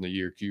 4,000 a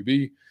year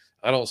QB?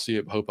 I don't see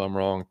it. Hope I'm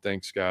wrong.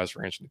 Thanks, guys,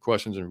 for answering the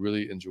questions and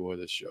really enjoy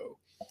this show."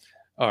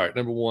 All right,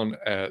 number one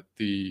at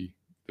the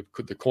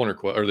corner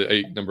or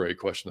the number 8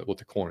 question with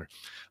the corner.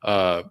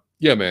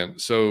 Yeah, man.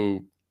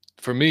 So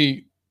for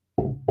me,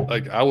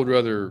 like I would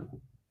rather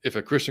if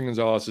a Christian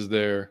Gonzalez is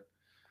there,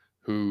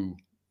 who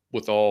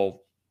with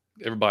all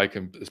everybody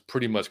is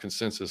pretty much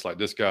consensus like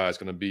this guy is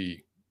going to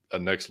be a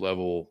next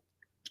level.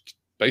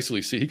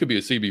 Basically, he could be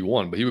a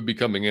CB1, but he would be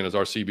coming in as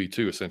our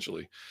CB2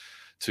 essentially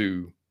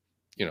to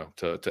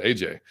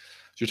AJ.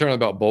 So you're talking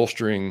about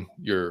bolstering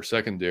your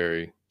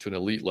secondary to an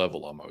elite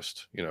level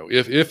almost,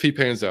 if he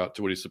pans out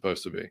to what he's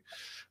supposed to be.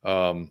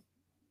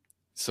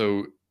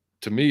 So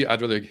to me,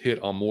 I'd rather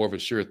hit on more of a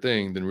sure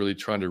thing than really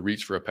trying to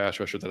reach for a pass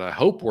rusher that I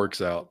hope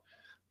works out,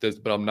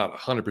 but I'm not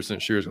 100%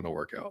 sure is going to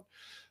work out.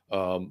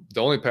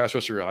 The only pass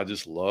rusher I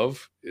just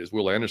love is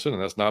Will Anderson,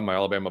 and that's not my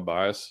Alabama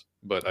bias,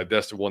 but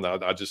that's the one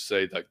that I just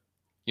say that,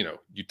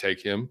 you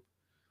take him.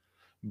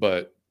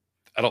 But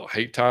I don't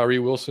hate Tyree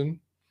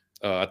Wilson.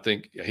 I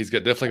think he's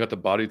definitely got the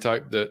body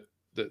type that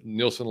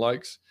Nielsen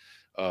likes.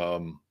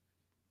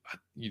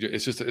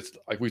 It's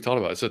like we talked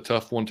about. It's a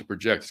tough one to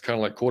project. It's kind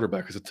of like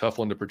quarterback. It's a tough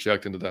one to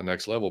project into that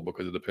next level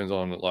because it depends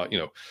on a lot.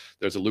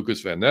 There's a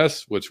Lucas Van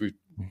Ness,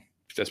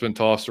 that's been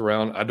tossed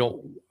around.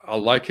 I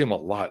like him a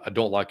lot. I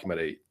don't like him at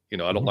 8. I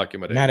don't like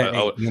him at 8. Not at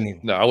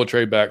 8. I would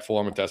trade back for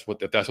him if that's what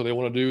they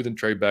want to do. Then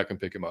trade back and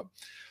pick him up.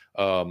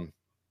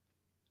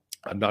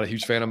 I'm not a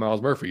huge fan of Miles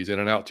Murphy. He's in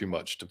and out too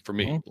much for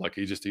me. Mm-hmm. Like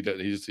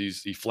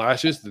he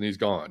flashes, then he's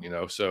gone.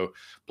 So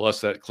plus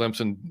that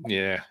Clemson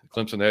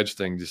edge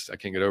thing, I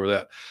can't get over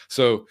that.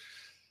 So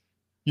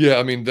yeah,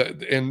 I mean,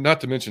 and not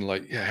to mention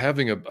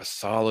having a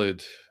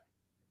solid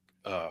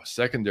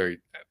secondary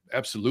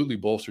absolutely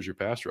bolsters your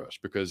pass rush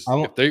because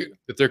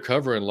if they're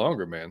covering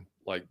longer, man,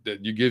 like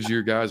that, you gives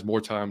your guys more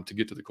time to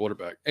get to the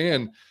quarterback.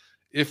 And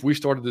if we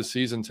started the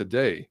season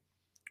today,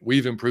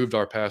 we've improved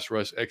our pass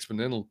rush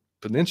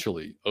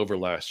exponentially over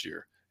last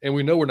year, and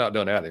we know we're not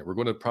done adding. We're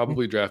going to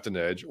probably draft an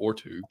edge or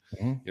two,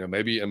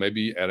 maybe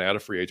add a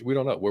free agent. We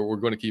don't know. We're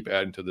going to keep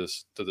adding to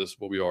this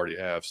what we already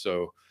have.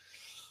 So,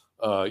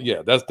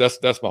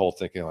 that's my whole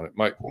thinking on it.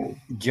 Mike,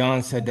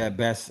 John said that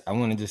best. I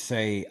wanted to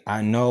say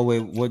I know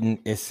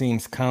it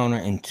seems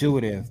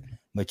counterintuitive,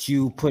 but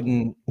you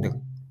putting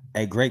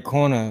a great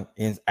corner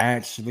is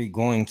actually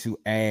going to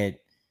add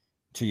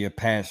to your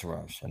pass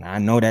rush. And I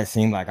know that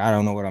seems like I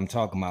don't know what I'm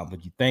talking about,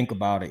 but you think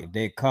about it, if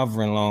they're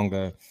covering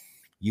longer,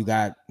 you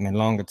got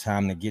longer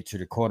time to get to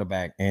the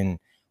quarterback. And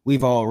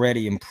we've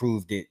already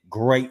improved it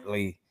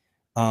greatly.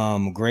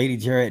 Grady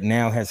Jarrett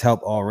now has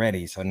help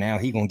already. So now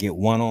he's going to get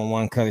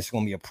one-on-one coverage. It's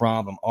going to be a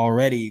problem.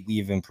 Already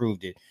we've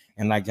improved it.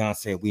 And like John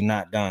said, we're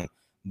not done.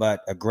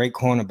 But a great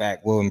cornerback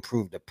will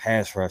improve the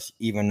pass rush,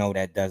 even though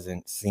that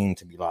doesn't seem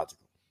to be logical.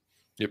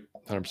 Yep,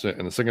 100%.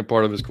 And the second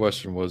part of his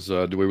question was,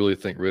 do we really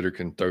think Ritter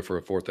can throw for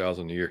a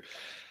 4,000 a year?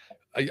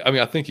 I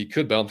mean, I think he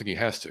could, but I don't think he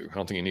has to. I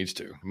don't think he needs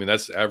to. I mean,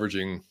 that's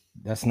averaging.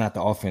 That's not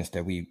the offense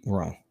that we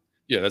run.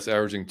 Yeah, that's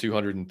averaging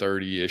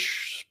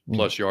 230-ish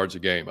plus yards a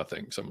game, I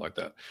think, something like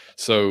that.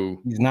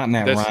 So he's not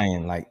Matt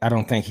Ryan. Like, I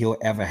don't think he'll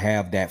ever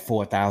have that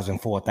 4,000.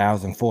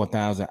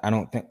 I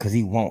don't think, because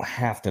he won't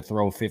have to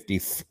throw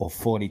 50 or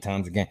 40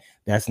 times a game.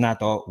 That's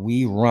not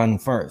we run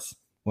first.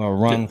 Well,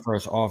 run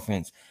first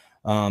offense.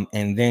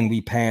 And then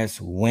we pass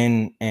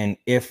when and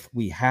if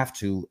we have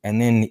to, and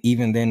then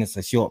even then it's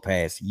a short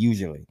pass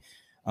usually.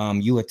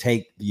 You would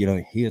take,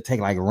 he'll take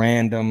like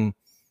random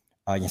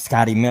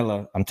Scotty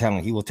Miller. I'm telling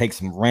you, he will take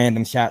some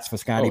random shots for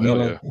Scotty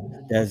Miller.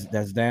 Yeah.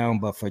 That's down,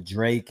 but for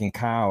Drake and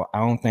Kyle, I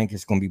don't think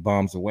it's gonna be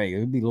bombs away.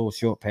 It'll be little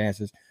short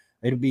passes.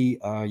 It'll be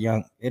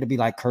it'll be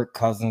like Kirk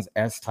Cousins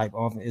S type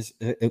offense.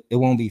 It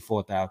won't be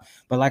 4,000.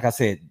 But like I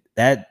said,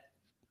 that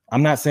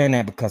I'm not saying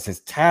that because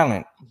his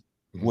talent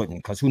wouldn't,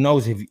 because who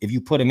knows if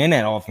you put him in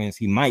that offense,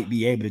 he might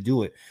be able to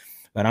do it.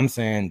 But I'm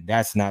saying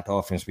that's not the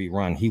offense we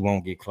run. He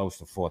won't get close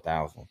to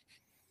 4,000.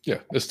 Yeah,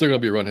 it's still going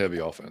to be a run heavy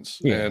offense.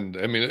 Yeah. And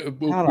I mean,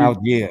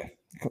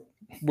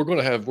 we're going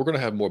to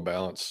have more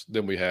balance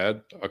than we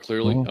had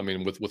clearly. I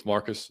mean, with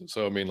Marcus.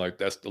 So I mean, like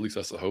that's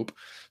the hope.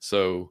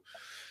 So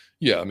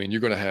yeah, I mean, you're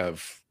going to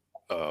have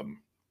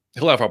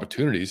he'll have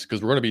opportunities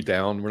because we're going to be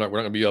down. We're not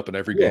going to be up in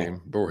every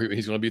game, but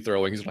he's going to be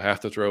throwing. He's going to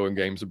have to throw in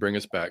games to bring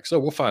us back. So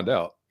we'll find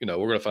out. We're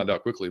going to find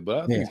out quickly.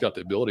 But I think he's got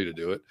the ability to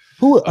do it.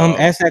 Who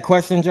asked that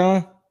question,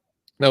 John?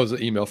 That was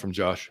an email from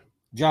Josh.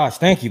 Josh,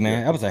 thank you, man.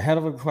 Yeah. That was a hell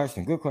of a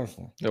question. Good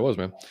question. It was,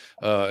 man.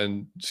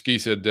 And Ski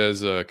said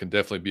Dez can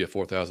definitely be a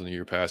 4,000 a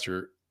year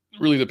passer.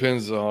 Really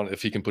depends on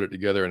if he can put it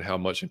together and how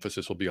much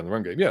emphasis will be on the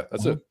run game. Yeah,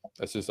 that's it.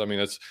 That's just. I mean,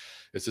 it's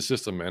the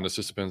system, man. It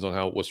just depends on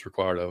what's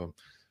required of him.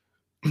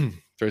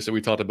 Trey said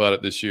we talked about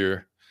it this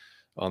year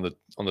on the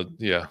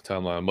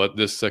timeline. But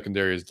this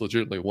secondary is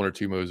legitimately 1 or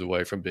 2 moves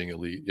away from being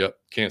elite. Yep,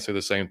 can't say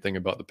the same thing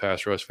about the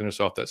pass rush.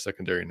 Finish off that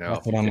secondary now.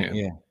 That's what I mean.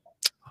 Yeah,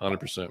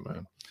 100%,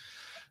 man.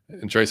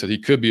 And Trey said he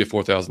could be a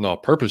 4,000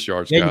 all-purpose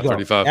yards guy,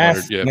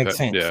 3,500. Yeah, makes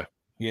sense.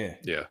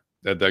 Yeah.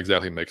 That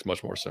exactly makes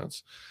much more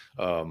sense.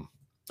 All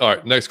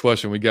right, next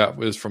question we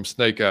got is from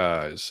Snake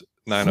Eyes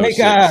 906.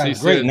 Snake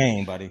Eyes, great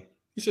name, buddy.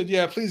 He said,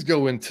 "Yeah, please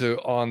go into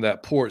on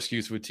that poor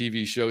excuse with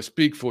TV show.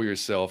 Speak for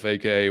yourself,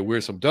 aka we're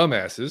some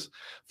dumbasses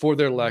for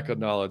their lack of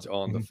knowledge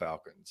on the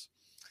Falcons."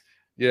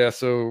 Yeah,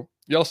 so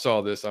y'all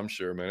saw this, I'm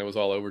sure, man. It was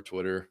all over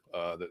Twitter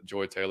that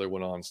Joy Taylor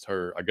went on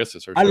her. I guess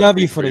it's her. I love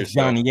you for this,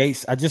 Johnny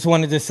Yates. I just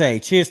wanted to say,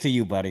 cheers to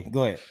you, buddy.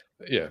 Go ahead.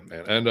 Yeah,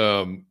 man,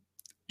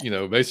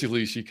 and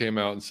basically she came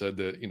out and said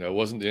that it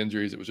wasn't the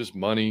injuries, it was just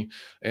money,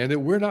 and that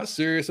we're not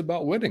serious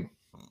about winning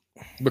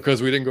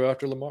because we didn't go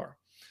after Lamar.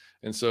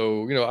 And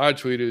so, I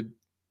tweeted.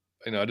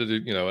 I did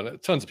it,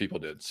 and tons of people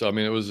did. So, I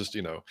mean, it was just,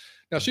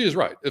 now she is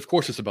right. Of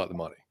course, it's about the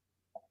money.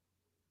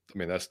 I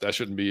mean, that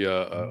shouldn't be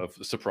a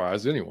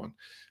surprise to anyone.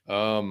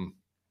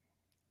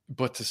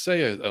 But to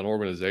say an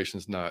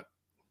organization's not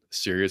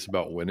serious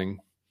about winning,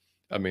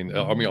 I mean,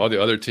 all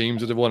the other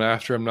teams that have won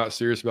after him not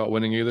serious about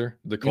winning either.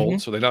 The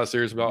Colts, so they're not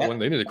serious about winning.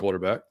 They need a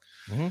quarterback.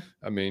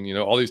 I mean,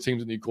 all these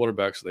teams that need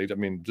quarterbacks.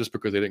 Just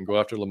because they didn't go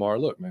after Lamar,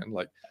 look, man,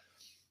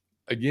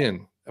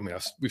 again. I mean,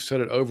 we've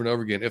said it over and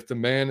over again. If the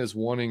man is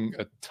wanting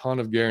a ton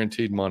of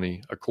guaranteed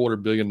money,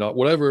 $250 million,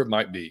 whatever it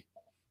might be,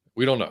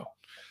 we don't know.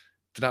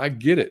 Then I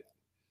get it.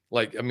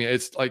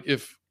 It's like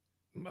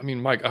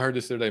Mike, I heard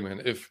this the other day,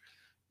 man. If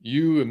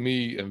you and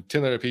me and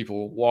 10 other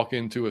people walk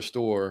into a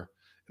store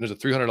and there's a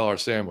 $300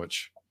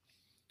 sandwich,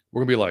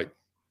 we're gonna be like,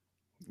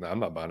 "No,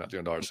 I'm not buying that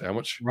 $300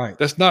 sandwich." Right.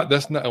 That's not.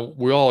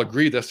 We all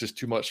agree that's just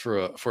too much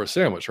for a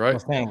sandwich, right? A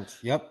sandwich.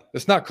 Yep.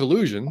 It's not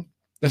collusion.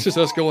 That's just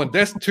us going,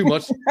 that's too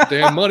much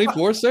damn money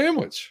for a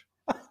sandwich.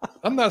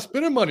 I'm not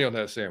spending money on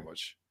that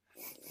sandwich.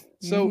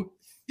 So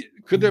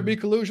could there be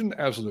collusion?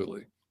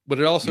 Absolutely. But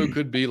it also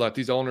could be like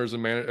these owners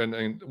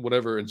and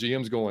whatever and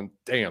GMs going,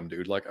 damn,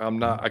 dude,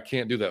 I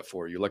can't do that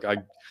for you.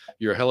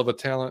 You're a hell of a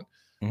talent.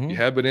 You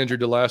have been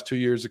injured the last 2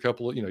 years,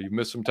 you've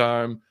missed some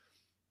time.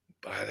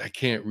 But I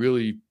can't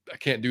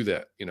do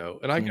that,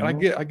 And I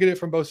get it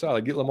from both sides.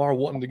 I get Lamar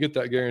wanting to get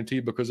that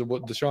guarantee because of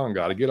what Deshaun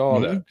got. I get all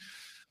that.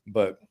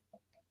 But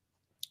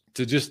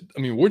we're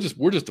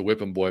just a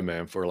whipping boy,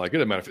 man, for it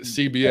doesn't matter if it's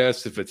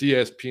CBS, if it's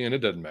ESPN, it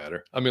doesn't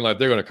matter. I mean,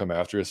 they're going to come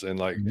after us. And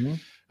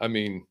I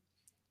mean,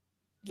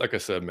 like I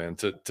said, man,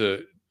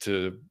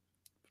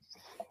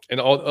 and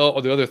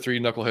all the other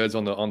 3 knuckleheads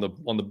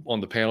on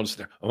the panel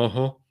just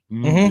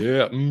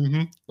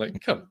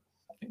come,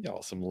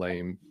 y'all some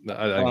lame.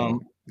 Man,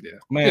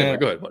 anyway,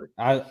 go ahead, buddy.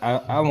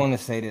 I want to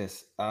say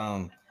this.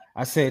 I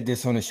said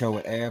this on the show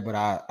with Air, but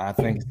I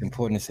think it's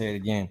important to say it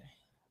again.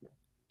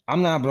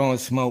 I'm not blowing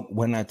smoke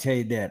when I tell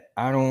you that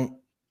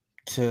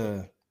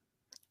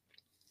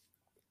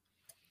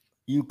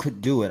you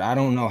could do it. I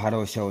don't know how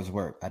those shows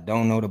work. I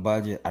don't know the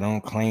budget. I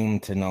don't claim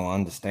to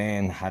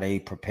understand how they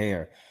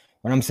prepare.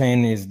 What I'm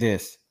saying is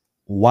this: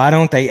 why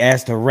don't they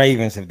ask the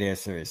Ravens if they're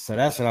serious? So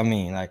that's what I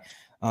mean.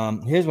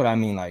 Here's what I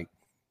mean.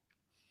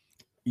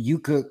 You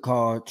could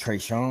call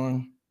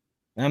Trayshawn.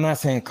 And I'm not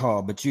saying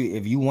call, but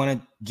if you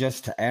wanted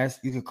just to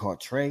ask, you could call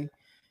Trey.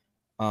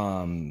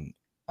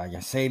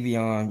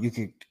 Savion, you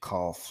could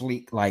call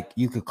Fleek,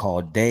 you could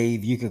call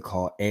Dave, you could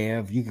call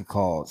Ev, you could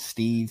call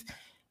Steve,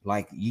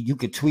 you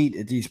could tweet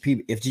at these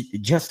people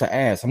just to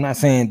ask. I'm not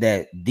saying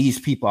that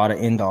these people are the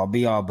end all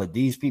be all, but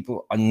these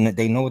people,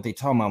 they know what they're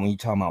talking about when you're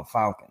talking about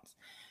Falcons.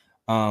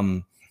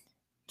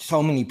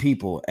 So many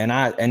people, and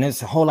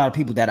there's a whole lot of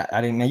people that I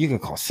didn't know. You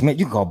could call Smith,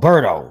 you could call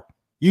Birdo,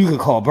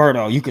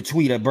 you could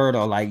tweet at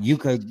Birdo, you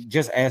could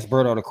just ask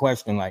Birdo the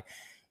question,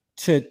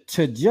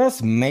 to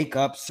just make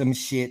up some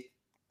shit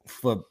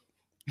for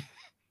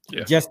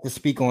just to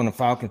speak on the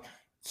Falcons.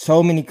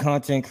 So many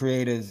content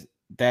creators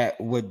that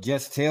would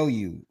just tell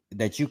you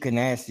that you can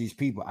ask these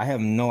people. I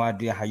have no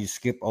idea how you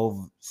skip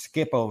over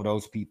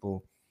those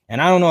people. And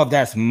I don't know if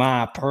that's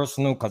my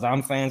personal, because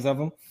I'm fans of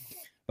them,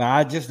 but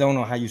I just don't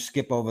know how you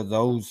skip over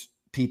those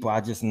people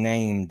I just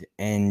named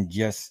and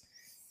just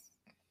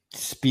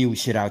spew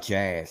shit out your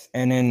ass.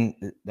 And then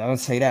I'll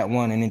say that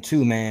one. And then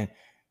 2, man,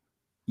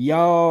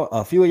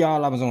 a few of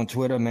y'all, I was on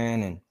Twitter,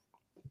 man, and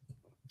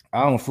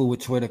I don't fool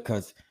with Twitter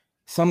because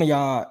some of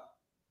y'all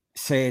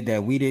said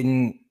that we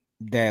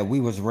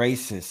was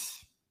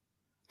racist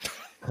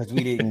because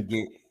we didn't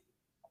get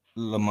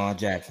Lamar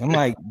Jackson. I'm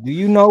like, do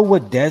you know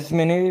what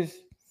Desmond is?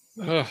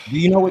 Do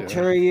you know what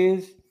Terry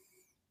is?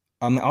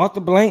 Arthur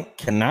Blank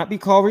cannot be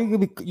called.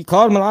 You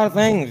called him a lot of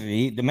things.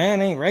 The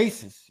man ain't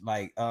racist.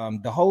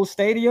 The whole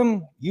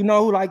stadium,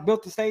 who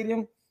built the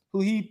stadium,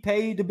 who he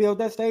paid to build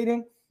that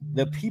stadium.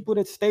 The people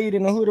that stayed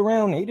in the hood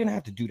around, they didn't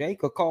have to do that. They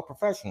could call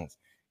professionals.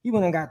 He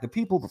went and got the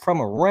people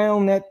from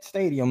around that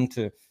stadium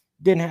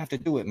didn't have to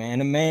do it, man.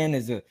 The man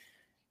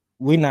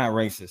we're not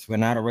racist. We're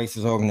not a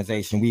racist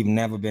organization. We've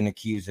never been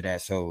accused of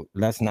that. So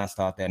let's not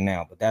start that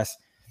now. But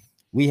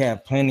we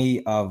have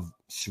plenty of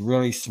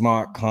really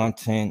smart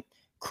content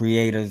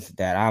creators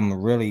that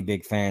I'm really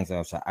big fans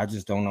of. So I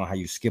just don't know how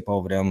you skip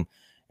over them.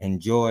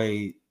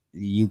 Enjoy,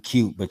 you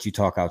cute, but you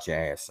talk out your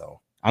ass. So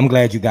I'm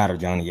glad you got her,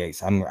 Johnny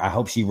Yates. I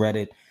hope she read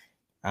it.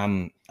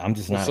 I'm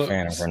just not a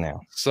fan of her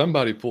now.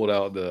 Somebody pulled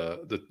out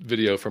the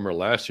video from her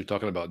last year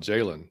talking about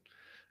Jalen.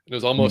 It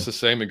was almost the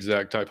same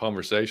exact type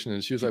conversation,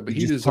 and she was like, "But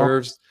he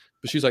deserves."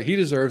 But she's like, "He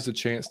deserves a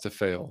chance to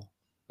fail,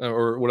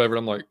 or whatever."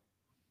 I'm like,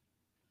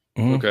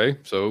 "Okay,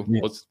 so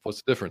what's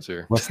the difference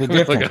here? What's the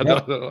difference?"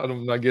 Like,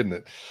 I'm not getting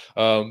it.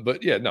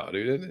 But yeah, no,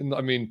 dude. And,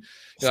 I mean,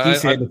 Steve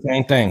said the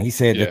same thing. He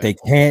said that they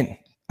can't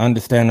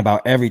understand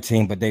about every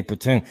team, but they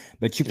pretend.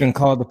 But you can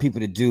call the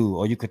people to do,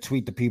 or you could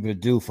tweet the people to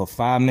do for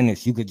 5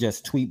 minutes. You could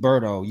just tweet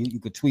Berto. You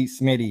could tweet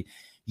Smitty.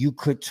 You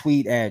could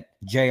tweet at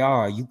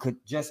JR. You could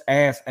just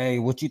ask, "Hey,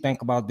 what you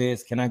think about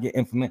this? Can I get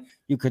information?"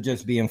 You could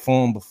just be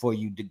informed before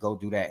you go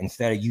do that,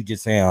 instead of you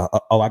just saying,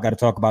 "Oh, I got to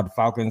talk about the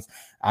Falcons.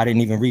 I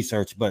didn't even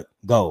research, but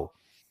go."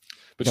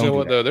 But you know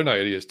what, though? They're not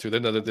idiots, too. They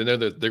know that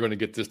they're going to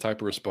get this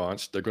type of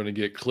response. They're going to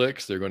get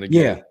clicks. They're going to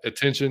get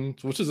attention,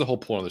 which is the whole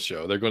point of the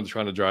show. They're going to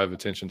try to drive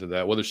attention to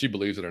that, whether she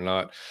believes it or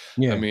not.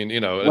 Yeah. I mean,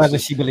 whether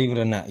she believes it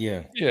or not.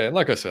 Yeah. Yeah. And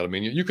like I said, I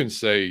mean, you can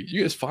say,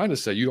 it's fine to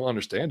say you don't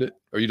understand it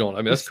or you don't.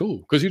 I mean, that's cool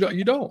because you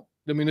don't.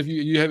 I mean, if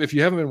you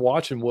haven't been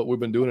watching what we've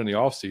been doing in the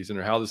off season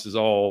or how this is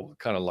all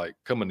kind of like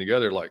coming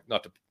together, like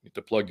not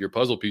to plug your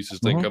puzzle pieces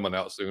thing coming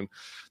out soon,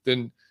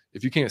 then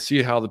if you can't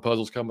see how the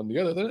puzzle's coming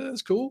together, then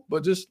it's cool.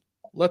 But just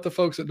let the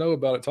folks that know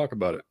about it talk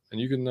about it,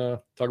 and you can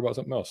talk about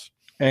something else.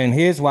 And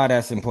here's why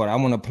that's important.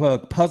 I want to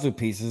plug puzzle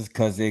pieces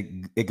because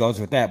it goes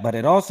with that, but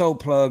it also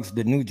plugs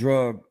the new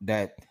drug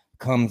that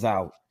comes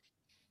out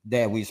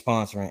that we're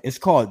sponsoring. It's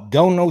called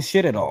Don't Know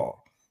Shit at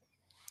All.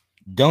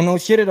 Don't Know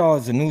Shit at All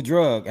is a new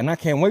drug, and I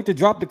can't wait to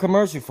drop the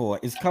commercial for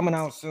it. It's coming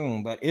out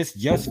soon, but it's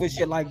just for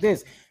shit like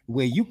this,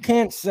 where you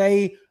can't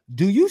say,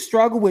 "Do you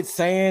struggle with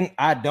saying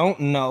I don't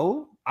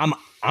know?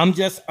 I'm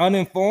just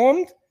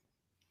uninformed"?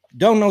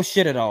 Don't Know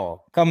Shit at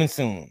All. Coming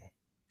soon.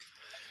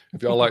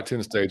 If y'all like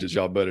 10 stages,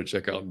 y'all better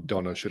check out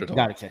Don't Know Shit at All.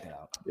 Gotta check it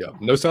out. Yeah.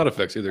 No side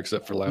effects either,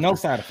 except for laughter. No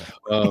side effects.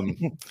 All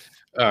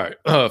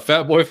right.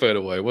 Fat Boy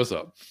Fadeaway, what's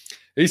up?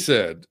 He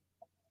said,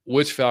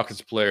 "Which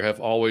Falcons player have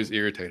always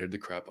irritated the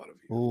crap out of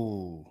you?"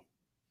 Ooh.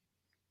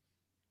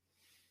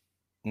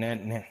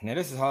 Now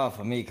this is hard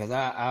for me because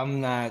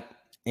I'm not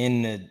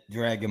in the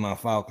dragging my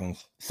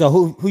Falcons. So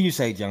who you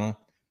say, John?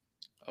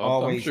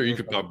 I'm sure you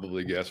could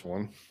probably guess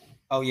one.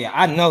 Oh yeah,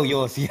 I know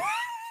yours.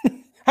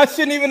 I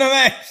shouldn't even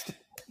have asked.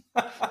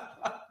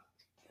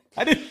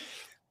 I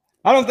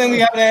don't think we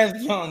have to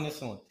ask John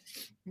this one.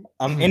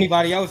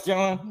 Anybody else,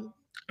 John?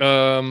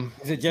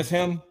 Is it just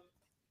him?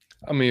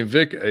 I mean,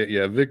 Vic.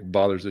 Vic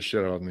bothers the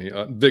shit out of me.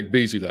 Vic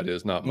Beasley, that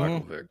is, not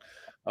Michael Vick.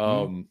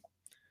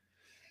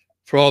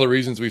 For all the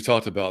reasons we've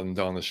talked about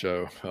on the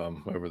show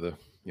over the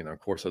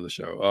course of the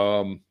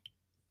show,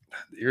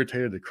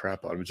 irritated the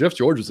crap out of me. Jeff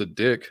George was a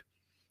dick.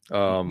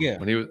 When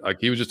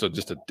he was just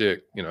a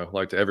dick,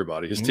 like to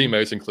everybody, his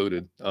teammates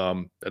included.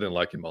 I didn't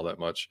like him all that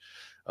much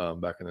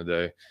back in the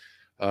day.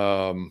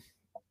 I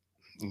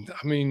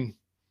mean,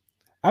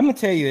 I'm gonna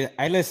tell you,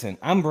 listen,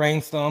 I'm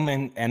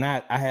brainstorming and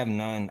I have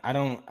none.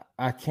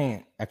 I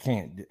can't.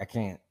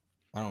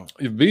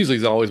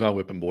 Beasley's always my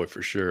whipping boy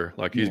for sure.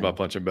 Like he's my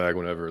punching bag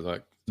whenever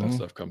like that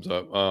stuff comes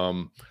up.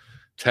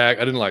 Tack,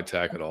 I didn't like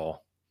Tack at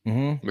all.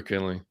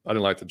 McKinley, I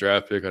didn't like the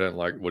draft pick. I didn't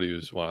like what he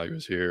was while he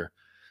was here.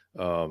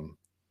 I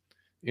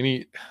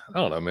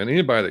don't know, man.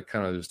 Anybody that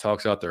kind of just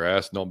talks out their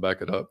ass and don't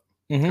back it up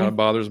kind of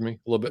bothers me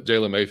a little bit.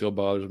 Jalen Mayfield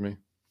bothers me.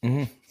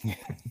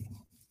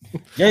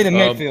 Jalen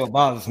Mayfield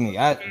bothers me.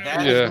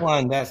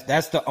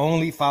 That's the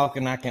only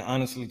Falcon I can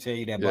honestly tell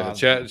you that bothers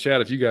me.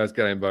 Chat, if you guys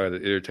got anybody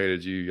that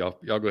irritated you,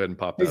 y'all go ahead and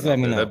pop that. Let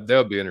me know. That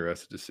would be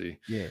interested to see.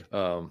 Yeah.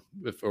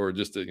 Or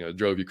just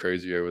drove you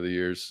crazy over the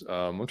years.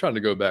 I'm trying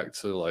to go back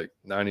to like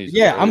 90s.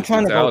 Yeah, I'm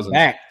trying to go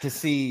back to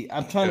see.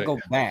 I'm trying to go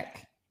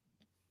back.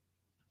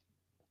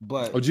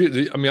 But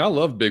I mean, I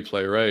love Big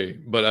Play Ray,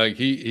 but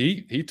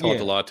he talked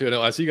a lot too. I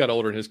know as he got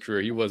older in his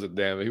career, he wasn't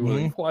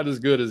quite as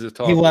good as his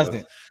talk. He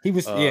wasn't. He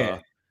was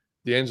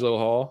D'Angelo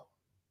Hall.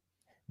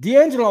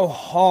 D'Angelo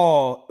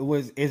Hall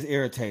is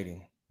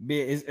irritating.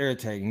 It's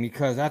irritating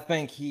because I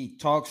think he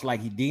talks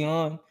like he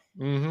Dion,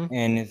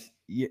 and it's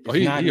he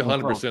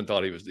 100%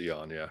 thought he was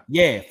Dion.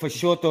 Yeah, for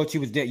sure thought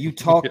you was there. You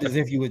talked as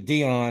if you were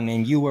Dion,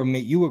 and you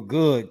were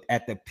good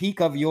at the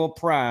peak of your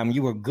prime.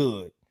 You were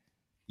good.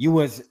 You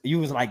was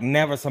like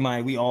never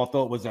somebody we all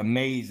thought was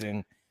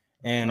amazing.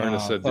 And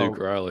Ernest said Duke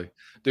Riley.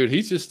 Dude,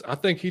 I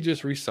think he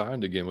just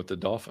re-signed again with the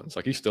Dolphins.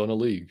 Like he's still in the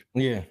league.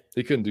 Yeah.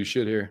 He couldn't do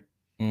shit here.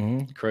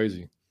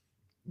 Crazy.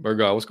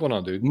 Murgaugh, what's going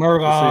on, dude?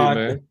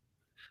 Murgaugh.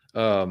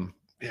 Man.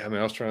 I mean,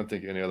 I was trying to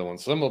think of any other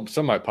ones.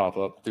 Some might pop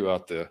up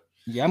throughout the.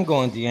 Yeah, I'm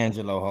going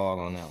D'Angelo Hall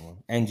on that one,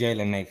 and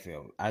Jalen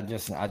Mayfield. I do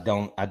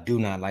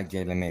not like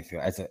Jalen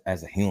Mayfield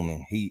as a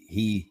human.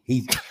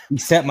 He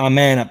set my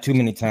man up too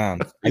many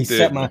times.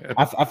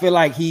 I feel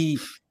like he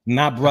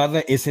My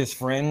brother is his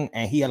friend,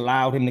 and he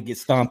allowed him to get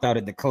stomped out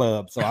at the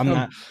club. So I'm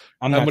not.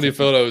 How many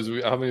photos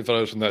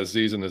from that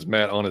season is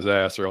Matt on his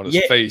ass or on his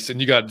face,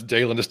 and you got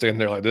Jalen to stand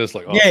there like this,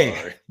 like, oh,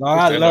 sorry. No,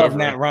 I love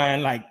Matt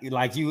Ryan, like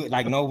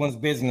no one's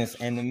business.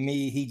 And to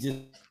me, he just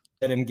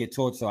let him get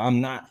torched. So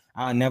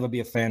I'll never be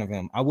a fan of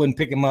him. I wouldn't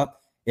pick him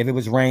up if it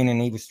was raining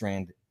and he was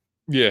stranded.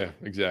 Yeah,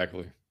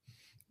 exactly.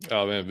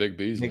 Oh man, Vic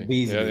Beasley.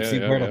 Yeah.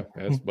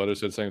 That's Butter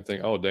said the same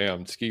thing. Oh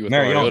damn, ski with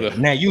Mariota.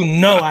 Now you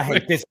know I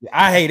hate this.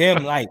 I hate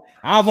him. Like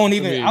I won't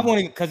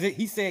even because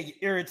he said you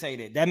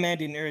irritated. That man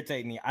didn't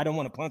irritate me. I don't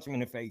want to punch him in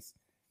the face.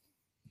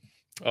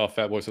 Oh,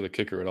 Fat Boy said the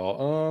kicker at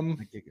all.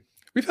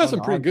 We've had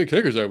some pretty good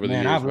kickers over the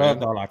years. I've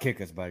loved all our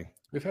kickers, buddy.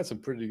 We've had some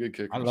pretty good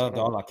kickers. I loved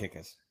all our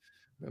kickers.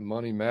 And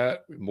Money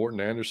Matt,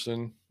 Morton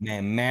Anderson.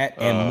 Man, Matt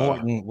and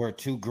Morton were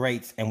two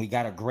greats, and we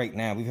got a great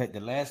now. We've had the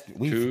last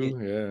We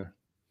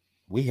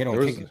hit on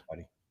kickers,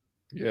 buddy.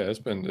 Yeah, it's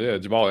been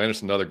Jamal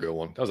Anderson, another good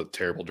one. That was a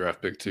terrible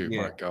draft pick too.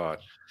 Yeah. My God.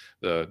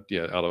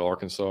 Out of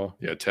Arkansas.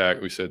 Yeah,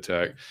 Tack. We said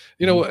Tack.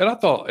 You know, and I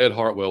thought Ed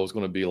Hartwell was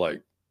going to be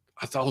like,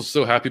 I was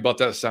so happy about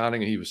that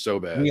signing, and he was so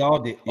bad. We all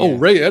did. Yeah. Oh,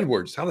 Ray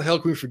Edwards. How the hell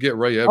can we forget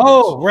Ray Edwards?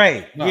 Oh,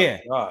 Ray.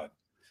 God.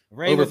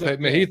 Ray overpaid.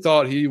 Man, he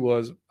thought he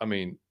was,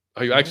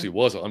 he actually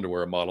was an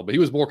underwear model, but he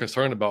was more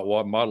concerned about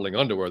modeling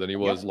underwear than he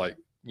was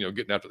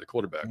getting after the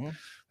quarterback.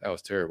 That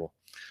was terrible.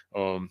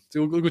 See,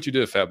 look what you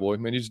did, Fat Boy.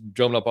 Man, you just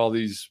drumming up all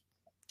these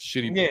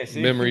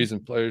shitty memories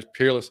and players.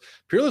 Peerless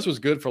was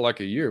good for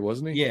like a year,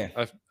 wasn't he?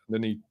 Yeah.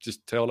 Then he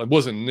just it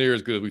wasn't near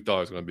as good as we thought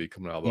it was going to be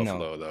coming out of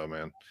Buffalo, though,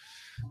 man.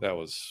 That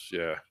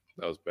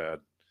was bad.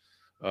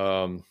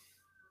 I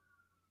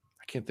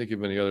can't think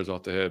of any others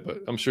off the head, but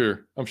I'm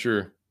sure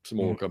some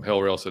more will come.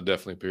 Hellrail said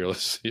definitely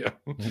Peerless.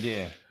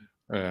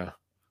 Yeah,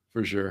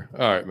 for sure.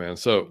 All right, man.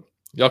 So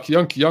y'all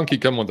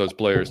keep coming with those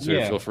players too.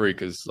 Feel free,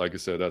 because like I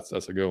said, that's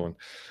a good one.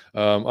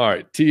 All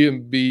right,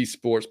 TMB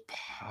Sports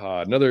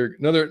Pod, another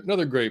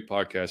great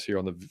podcast here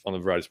on the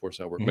Variety Sports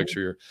Network. Make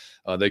sure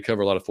they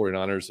cover a lot of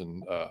 49ers,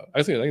 and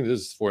I think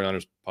this is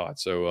 49ers pod.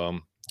 So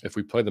if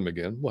we play them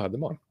again, we'll have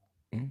them on.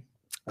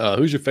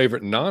 Who's your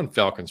favorite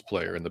non-Falcons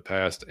player in the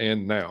past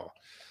and now?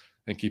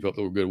 And keep up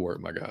the good work,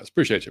 my guys.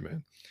 Appreciate you,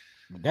 man.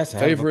 That's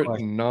favorite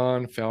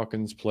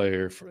non-Falcons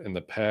player in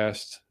the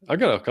past. I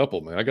got a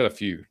couple, man. I got a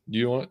few. Do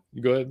you want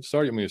to go ahead and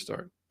start? You want me to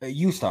start?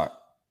 You start.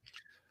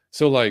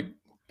 So like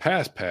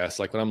past,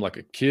 like when I'm like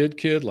a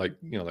kid, like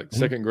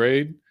second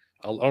grade.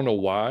 I don't know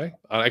why.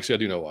 I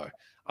do know why.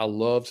 I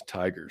loved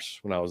tigers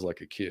when I was like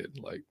a kid.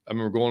 Like I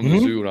remember going to the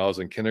zoo when I was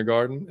in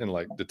kindergarten, and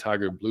like the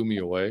tiger blew me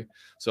away.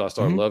 So I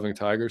started loving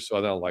tigers. So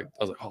I was like,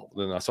 oh.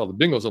 Then I saw the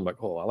Bengals. I'm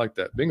like, oh, I like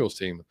that Bengals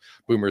team.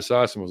 Boomer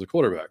Esiason was a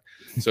quarterback.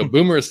 So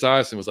Boomer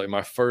Esiason was like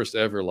my first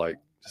ever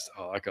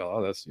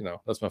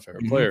that's my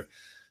favorite player.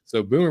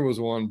 So Boomer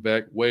was one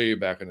way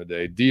back in the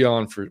day.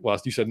 Dion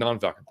you said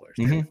non-Falcon players.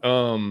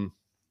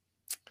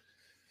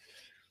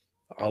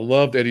 I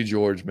loved Eddie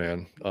George,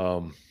 man.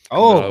 Good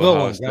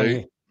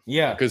one.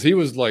 Yeah, because he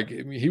was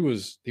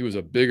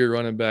a bigger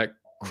running back,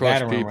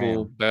 crushed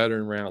people,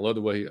 battering around. I love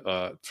the way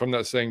from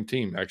that same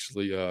team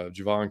actually,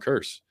 Javon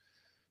Curse.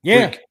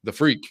 Yeah, the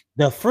freak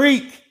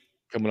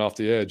coming off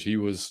the edge. He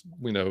was,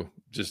 we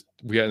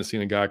hadn't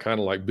seen a guy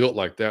kind of like built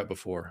like that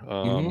before.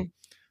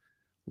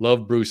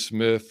 Love Bruce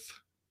Smith.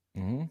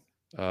 Man,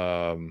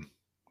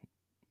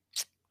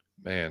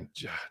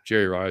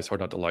 Jerry Rice. Hard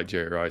not to like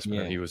Jerry Rice,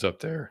 man. He was up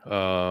there.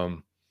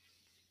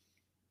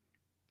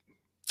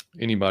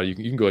 Anybody, you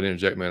can go ahead and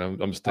interject, man.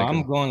 I'm just thinking.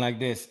 I'm going like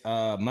this.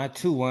 My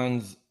two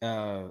ones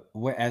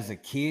were as a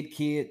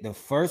kid. The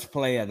first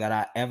player that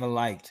I ever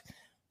liked,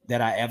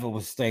 that I ever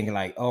was thinking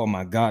like, oh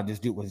my God, this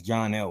dude was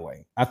John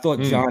Elway. I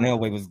thought John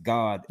Elway was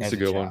God. That's a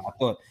good one. I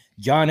thought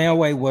John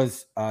Elway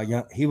was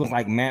he was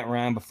like Matt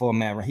Ryan before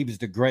Matt Ryan. He was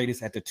the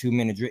greatest at the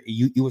 2-minute drill.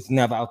 You was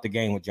never out the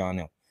game with John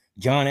Elway.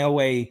 John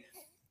Elway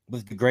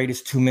was the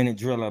greatest 2-minute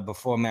driller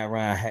before Matt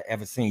Ryan had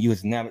ever seen.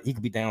 He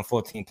could be down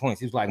 14 points.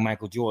 He was like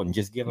Michael Jordan.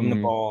 Just give him the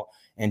ball.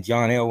 And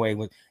John Elway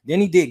was. Then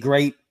he did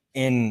great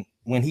when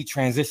he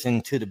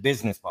transitioned to the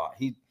business part.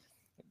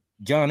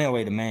 John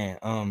Elway, the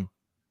man.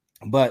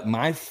 But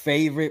my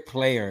favorite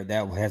player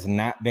that has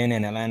not been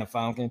an Atlanta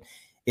Falcon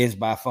is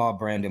by far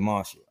Brandon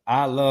Marshall.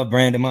 I love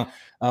Brandon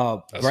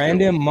Marshall.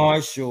 Brandon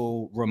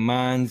Marshall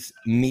reminds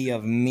me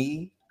of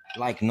me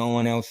like no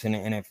one else in the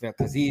NFL,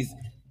 because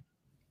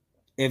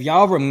if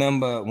y'all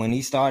remember when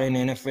he started in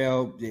the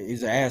NFL,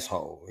 he's an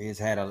asshole. He's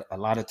had a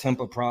lot of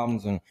temper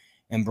problems,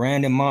 and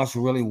Brandon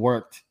Marshall really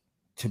worked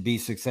to be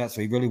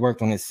successful. He really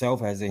worked on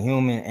himself as a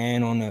human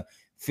and on the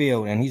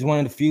field. And he's one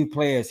of the few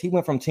players. He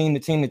went from team to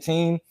team to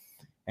team.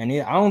 And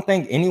I don't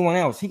think anyone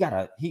else. He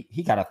got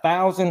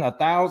 1,000.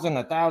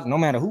 No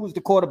matter who was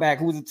the quarterback,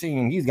 who was the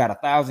team, he's got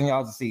 1,000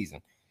 yards a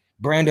season.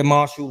 Brandon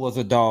Marshall was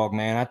a dog,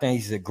 man. I think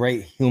he's a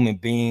great human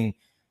being.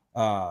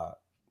 I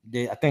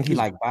think he's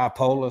like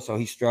bipolar, so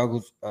he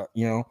struggles.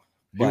 He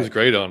was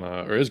great on,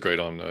 or is great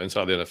on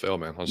Inside the NFL,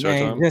 man. On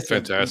Showtime,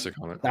 fantastic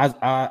on it.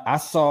 I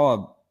saw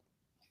a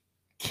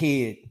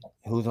kid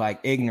who's like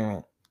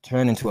ignorant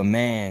turn into a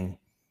man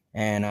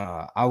And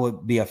I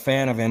would be a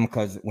fan of him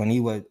because when he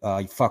would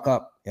fuck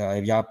up,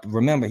 if y'all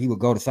remember, he would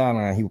go to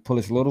sideline, he would pull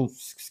his little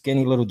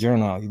skinny little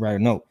journal out, he write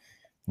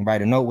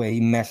a note where he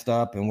messed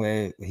up and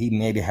where he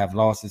maybe have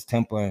lost his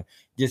temper and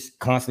just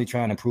constantly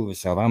trying to prove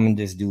himself. I'm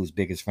this dude's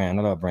biggest fan.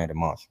 I love Brandon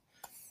Marshall.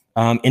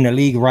 In the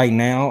league right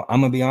now,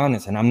 I'm gonna be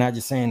honest, and I'm not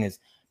just saying this.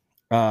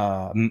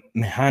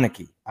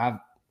 Haneke,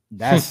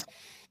 that's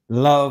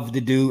love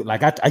the dude.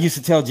 Like I used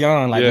to tell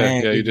John, like,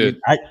 man, you did.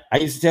 I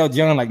used to tell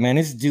John, like, man,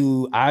 this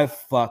dude, I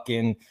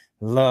fucking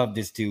love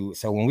this dude.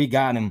 So when we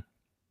got him,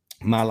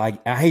 I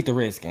hate the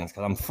Redskins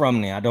because I'm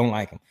from there. I don't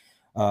like him.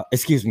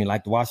 Excuse me,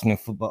 like the Washington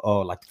football,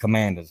 or like the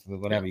Commanders,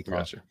 whatever you call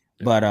it. Yeah.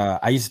 But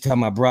I used to tell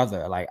my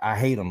brother, like, I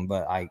hate him,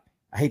 but I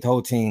hate the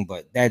whole team.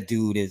 But that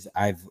dude is,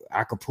 I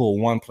could pull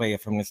one player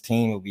from this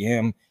team, it would be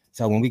him.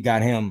 So when we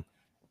got him,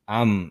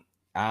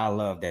 I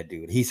love that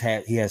dude. He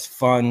has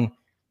fun.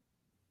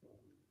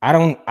 I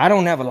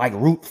don't ever like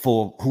root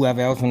for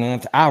whoever else.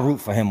 I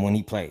root for him when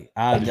he played.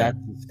 I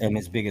am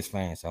his biggest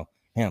fan. So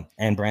him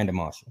and Brandon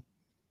Marshall.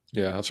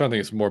 Yeah, I was trying to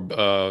think of some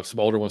more some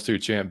older ones too.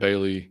 Champ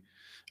Bailey,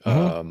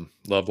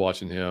 loved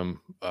watching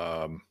him.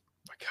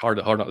 Hard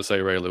not to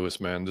say Ray Lewis,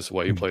 man. Just the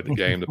way he played the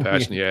game, the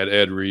passion he had.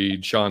 Ed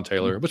Reed, Sean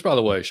Taylor. Which, by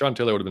the way, Sean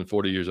Taylor would have been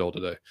 40 years old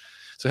today.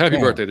 So happy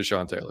birthday to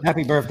Sean Taylor.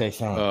 Happy birthday,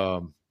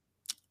 Sean.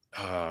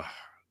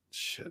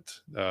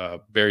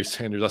 Barry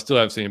Sanders. I still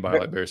haven't seen anybody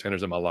like Barry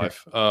Sanders in my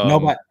life.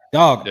 Nobody,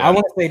 dog. Yeah. I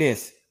want to say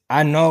this.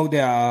 I know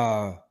there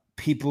are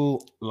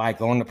people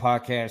like on the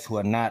podcast who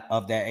are not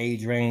of that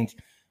age range,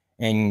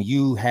 and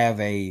you have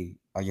a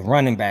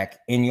running back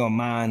in your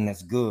mind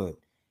that's good.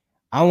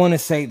 I want to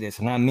say this,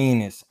 and I mean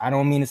this. I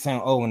don't mean to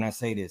sound old when I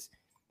say this.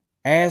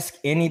 Ask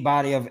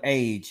anybody of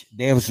age.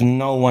 There's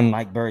no one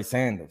like Barry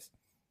Sanders.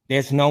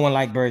 There's no one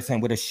like Barry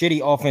Sanders with a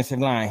shitty offensive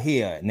line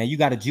here. Now you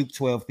got to juke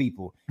 12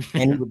 people,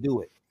 and he would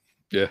do it.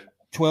 Yeah.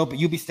 12,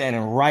 you be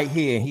standing right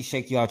here and he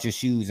shake you out your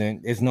shoes,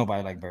 and there's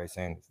nobody like Barry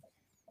Sanders.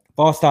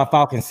 Four-star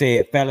Falcon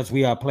said, fellas,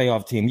 we are a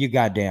playoff team. You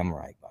goddamn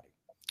right, buddy.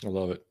 I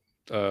love it.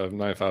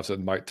 95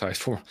 said Mike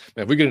Tyson. Man,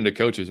 if we get into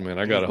coaches, man,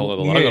 I got a whole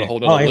other list.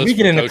 If we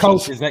get into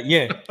coaches,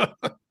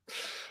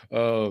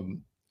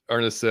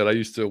 Ernest said, I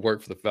used to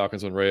work for the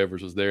Falcons when Ray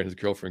Evers was there, and his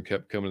girlfriend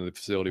kept coming to the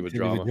facility with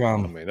drama.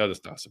 I mean, that does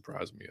not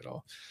surprise me at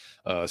all.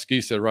 Ski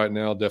said, right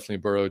now, definitely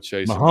Burrow,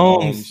 Chase,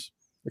 Mahomes.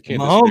 I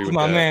can't Mahomes is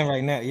my man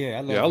right now. Yeah,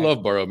 I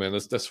love Burrow, man.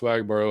 That's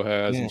swag Burrow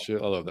has and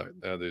shit. I love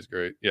that. That is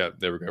great. Yeah,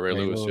 there we go. Ray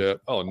Lewis. Yeah.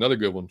 Oh, another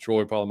good one.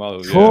 Troy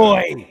Polamalu.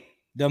 Troy,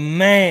 the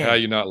man. How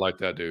you not like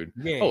that dude?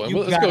 Yeah. Oh, and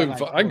let's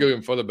go. I can go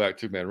even further back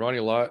too, man. Ronnie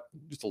Lott.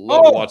 Just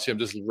love to watch him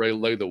just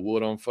lay the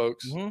wood on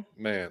folks.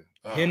 Mm-hmm. Man.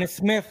 Dennis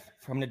Smith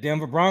from the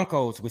Denver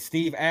Broncos with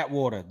Steve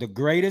Atwater, the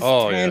greatest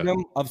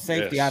tandem of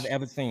safety I've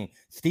ever seen.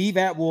 Steve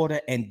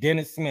Atwater and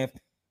Dennis Smith.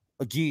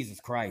 Oh, Jesus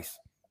Christ.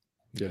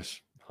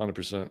 Yes,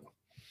 100%.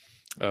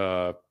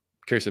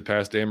 Casey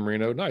passed Dan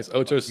Marino. Nice.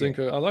 Ocho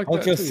Cinco. I like that.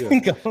 Ocho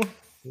Cinco.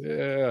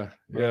 Yeah.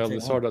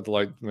 It's hard not to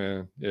like,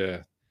 man.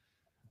 Yeah.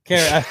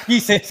 He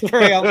said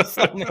Curry.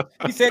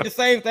 He said the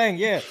same thing.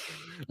 Yeah.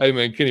 Hey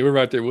man, Kenny, we're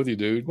right there with you,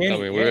 dude.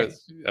 Barry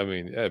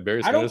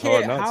Sanders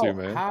hard not to,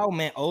 man. How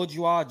man old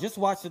you are? Just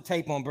watch the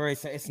tape on Barry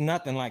Sanders. It's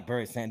nothing like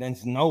Barry Sanders.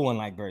 There's no one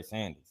like Barry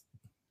Sanders.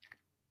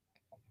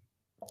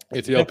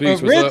 ATL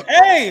Peace, what's up?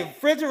 Hey,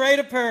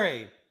 Refrigerator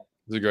Perry.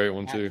 It's a great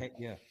one too.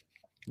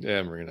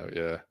 Yeah, Marino.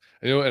 Yeah.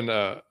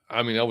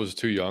 I was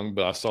too young,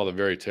 but I saw the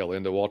very tail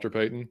end of Walter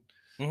Payton.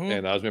 Mm-hmm.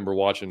 And I remember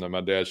watching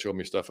my dad showed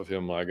me stuff of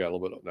him. I got a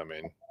little bit,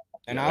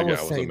 I would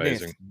say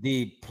this,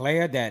 the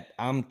player that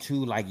I'm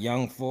too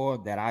young for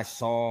that I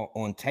saw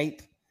on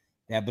tape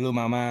that blew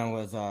my mind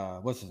was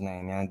what's his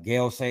name,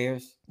 Gale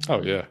Sayers.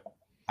 Oh yeah.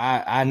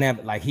 I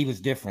never he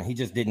was different. He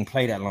just didn't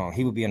play that long.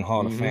 He would be in the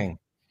Hall of Fame.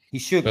 He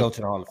should go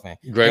to the Hall of Fame.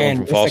 Great one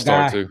from Fall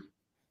Star too.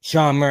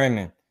 Sean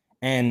Merriman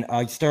and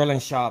Sterling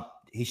Sharp.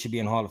 He should be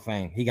in the Hall of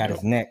Fame. He got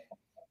his neck.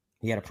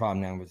 He had a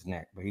problem now with his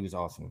neck, but he was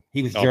awesome.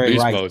 He was Jerry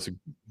Rice.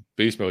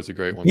 Beast Mode's a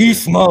great one.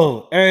 Beast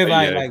Mode.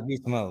 Everybody like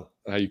Beast Mode.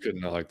 How you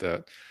couldn't not like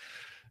that?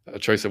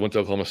 Tracy went to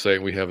Oklahoma State,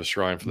 and we have a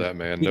shrine for that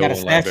man. No one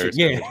like Barry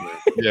Sanders.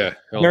 Yeah.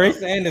 Barry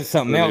Sanders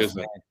something really else,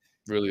 man.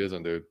 Really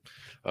isn't, dude.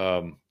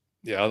 I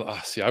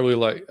really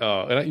like,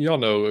 and y'all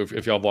know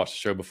if y'all watched the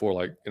show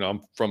before,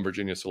 I'm from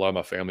Virginia, so a lot of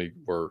my family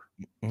were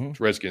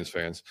Redskins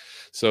fans.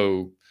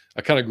 So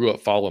I kind of grew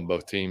up following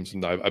both teams,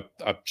 and I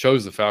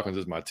chose the Falcons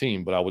as my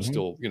team, but I would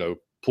still,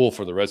 pull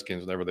for the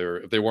Redskins whenever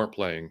if they weren't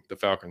playing the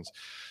Falcons.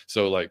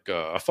 So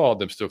I followed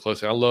them still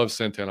closely. I loved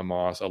Santana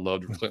Moss. I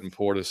loved Clinton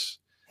Portis.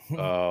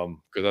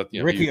 Because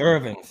Ricky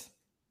Irvins.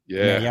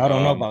 Yeah, y'all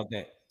don't know about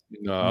that.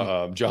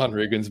 John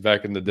Riggins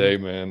back in the day,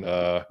 man.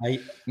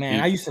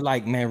 I used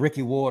to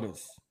Ricky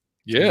Waters.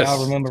 Yes,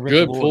 y'all remember Ricky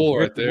good Waters. pull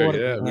right Ricky there.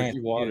 Waters,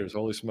 Ricky Waters.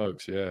 Holy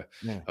smokes, yeah.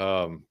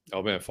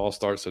 Oh man, false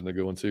starts in the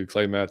good one too.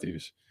 Clay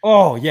Matthews.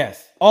 Oh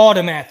yes, all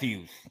the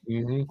Matthews.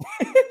 Mm-hmm.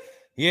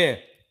 Yeah,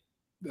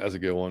 that's a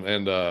good one.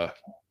 And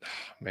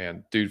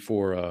man, dude,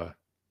 for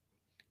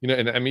You know,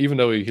 and I mean, even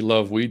though he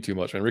loved weed too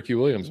much, man, Ricky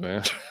Williams,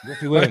 man.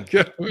 Ricky Williams.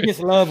 He just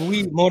loved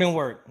weed more than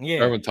work. Yeah.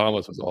 Thurman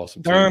Thomas was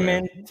awesome.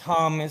 Thurman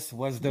Thomas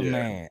was the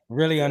man.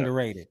 Really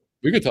underrated.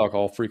 We could talk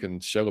all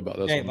freaking show about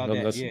this one.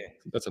 About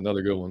that's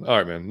another good one. All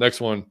right, man.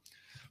 Next one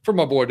from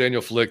my boy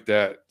Daniel Flick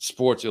at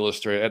Sports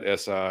Illustrated at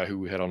SI, who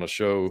we had on the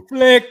show.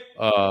 Flick.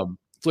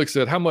 Flick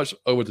said, how much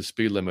over the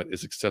speed limit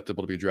is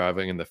acceptable to be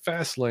driving in the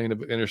fast lane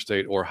of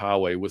interstate or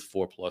highway with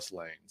 4+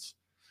 lanes?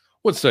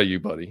 What say you,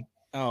 buddy?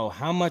 Oh,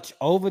 how much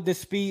over the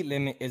speed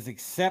limit is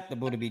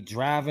acceptable to be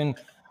driving?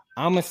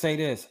 I'm going to say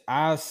this.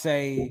 I'll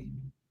say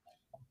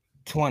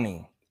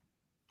 20.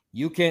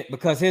 You can,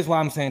 because here's why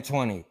I'm saying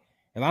 20.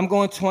 If I'm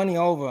going 20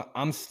 over,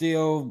 I'm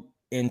still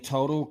in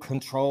total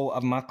control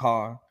of my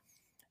car.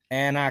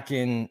 And I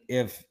can,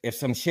 if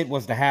some shit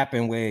was to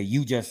happen where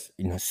you just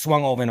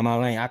swung over into my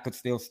lane, I could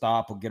still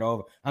stop or get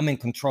over. I'm in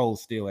control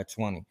still at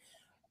 20.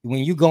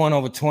 When you're going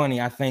over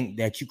 20, I think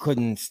that you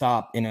couldn't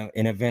stop in an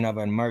event of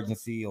an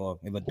emergency, or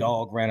if a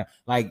dog ran,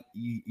 like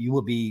you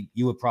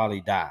would probably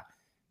die.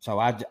 So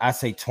I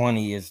say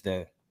 20 is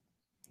the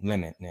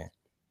limit, man.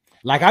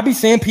 Like I be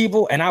seeing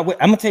people, and I'm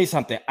gonna tell you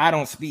something. I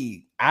don't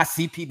speed. I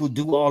see people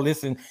do all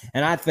this, and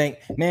I think,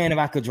 man, if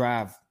I could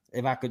drive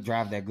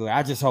that good,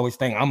 I just always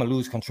think I'm gonna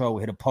lose control,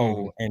 hit a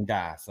pole, and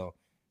die. So,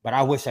 but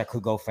I wish I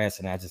could go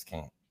faster, and I just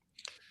can't.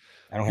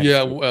 I don't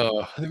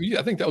have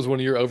I think that was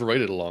when you were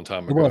overrated a long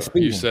time ago.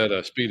 You said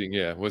speeding,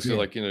 was it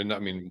like, I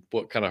mean,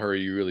 what kind of hurry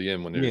are you really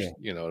in when there's,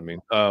 you know what I mean?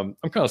 I'm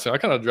kind of saying I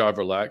kind of drive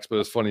relaxed, but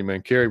it's funny,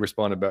 man. Carrie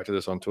responded back to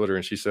this on Twitter,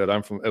 and she said,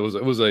 it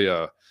was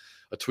a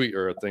tweet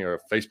or a thing or a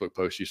Facebook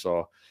post she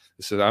saw.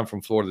 It said, I'm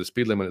from Florida. The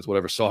speed limit is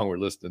whatever song we're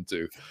listening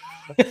to.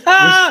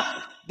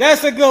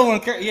 That's a good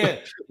one. Yeah.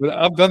 But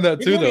I've done that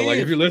too, though. Like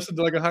if you listen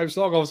to like a hype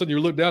song, all of a sudden you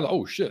look down,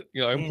 oh shit,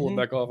 I'm pulling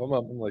back off. I'm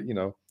up. I'm like,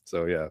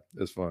 so yeah,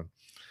 it's fun.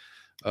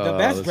 The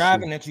best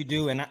driving that you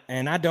do,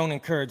 and I don't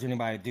encourage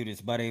anybody to do this,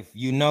 but if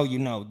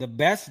the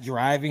best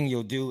driving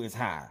you'll do is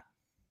high.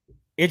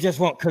 It just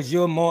won't, because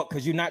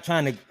you're not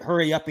trying to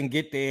hurry up and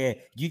get there.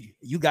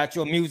 You got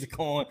your music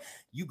on,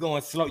 you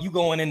going slow, you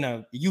going in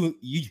the you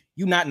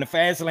not in the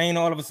fast lane,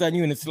 all of a sudden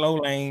you in the slow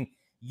lane,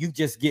 you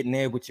just getting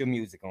there with your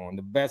music on.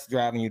 The best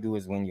driving you do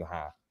is when you're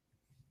high.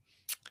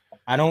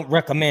 I don't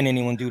recommend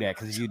anyone do that,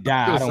 because if you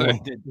die, I don't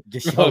want to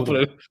show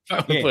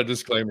I'll put a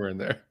disclaimer in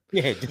there.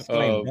 Yeah,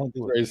 disclaimer. Don't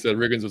do it. Ray said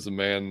Riggins was a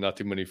man, not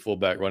too many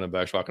fullback running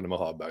backs rocking the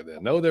Mohawk back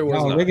then. No, there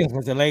was not. Riggins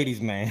was a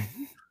ladies' man.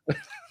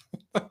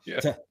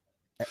 Yeah.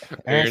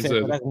 Aaron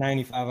said, that's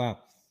 95 out.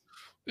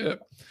 Yeah.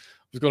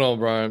 What's going on,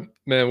 Brian?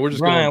 Man, we're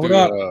just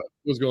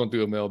going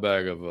through a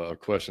mailbag of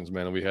questions,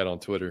 man, that we had on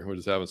Twitter. We're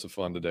just having some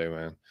fun today,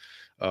 man.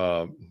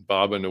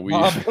 Bob and the Weave.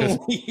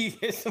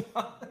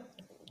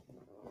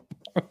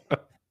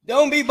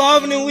 Don't be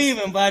bobbing and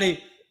weaving,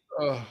 buddy.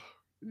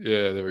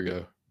 Yeah, there we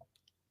go.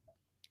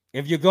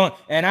 If you're going,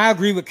 and I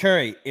agree with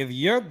Curry, if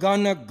you're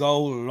gonna go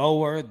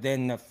lower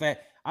than the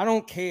I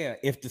don't care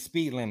if the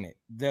speed limit,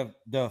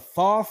 the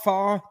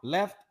far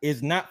left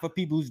is not for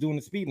people who's doing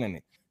the speed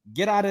limit.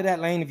 Get out of that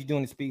lane if you're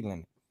doing the speed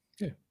limit.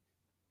 Yeah.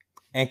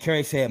 And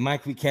Curry said,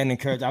 Mike, we can't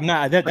encourage. I'm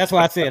not. That's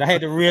why I said I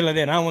had to reel it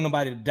in. I don't want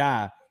nobody to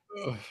die.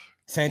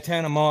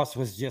 Santana Moss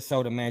was just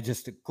so the man,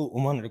 just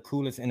one of the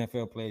coolest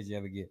NFL players you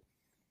ever get.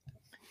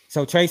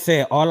 So Trey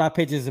said, all our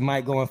pitches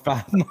might go in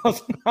 5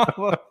 miles an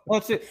hour.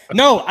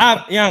 No,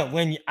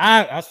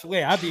 I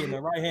swear I'll be in the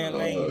right hand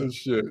lane. Oh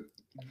shit!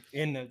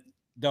 In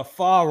the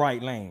far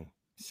right lane,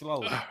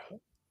 slowly.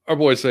 Our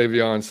boy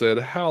Savion said,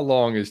 "How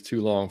long is too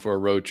long for a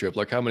road trip?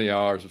 Like how many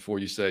hours before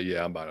you say,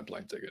 yeah, I'm buying a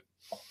plane ticket?"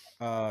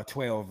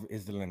 12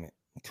 is the limit.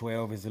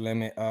 12 is the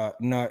limit.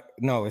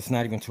 No, it's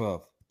not even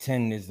 12.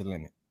 10 is the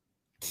limit.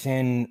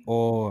 10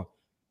 or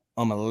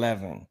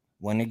 11.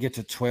 When it gets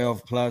to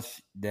 12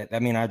 plus, I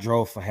mean, I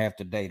drove for half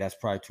the day. That's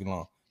probably too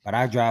long. But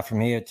I drive from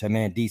here to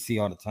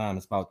DC all the time.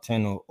 It's about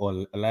 10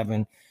 or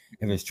 11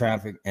 if it's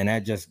traffic, and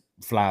that just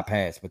fly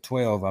past. But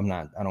 12, I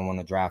don't want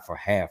to drive for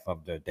half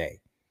of the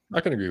day.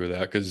 I can agree with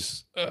that,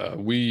 because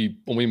when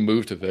we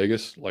moved to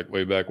Vegas, like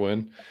way back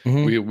when,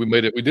 we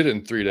did it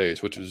in 3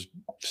 days, which was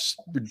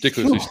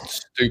ridiculously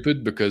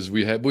stupid, because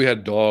we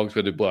had dogs.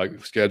 We had to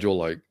like schedule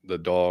like the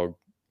dog.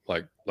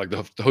 Like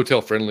the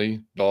hotel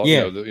friendly dog,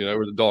 or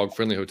the dog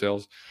friendly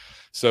hotels.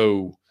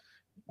 So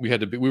we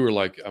were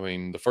like, I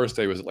mean, the first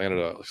day was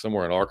landed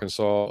somewhere in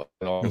Arkansas,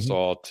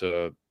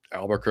 to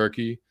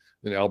Albuquerque,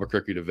 then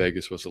Albuquerque to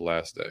Vegas was the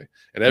last day.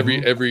 And and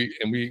we,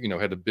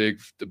 had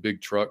the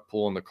big truck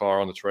pulling the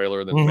car on the trailer.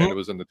 And then Amanda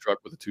was in the truck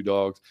with the 2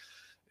 dogs.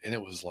 And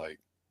it was like,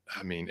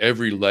 I mean,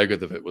 every leg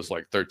of it was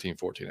like 13,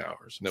 14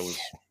 hours. And it was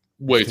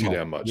way too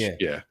damn much.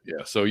 Yeah.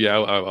 So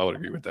I would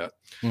agree with that.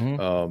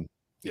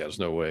 Yeah, there's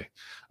no way.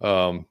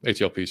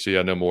 HLPC,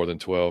 I know more than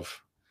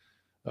 12.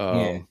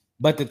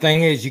 But the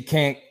thing is, you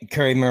can't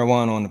carry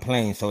marijuana on the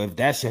plane. So if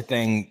that's your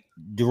thing,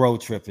 the road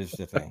trip is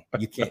the thing.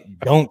 You can't.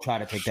 Don't try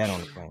to take that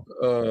on the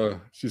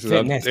plane. She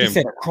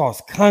said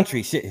across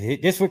country.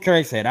 Shit, this is what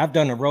Curry said. I've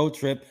done a road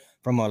trip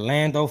from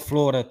Orlando,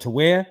 Florida to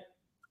where?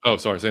 Oh,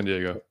 sorry, San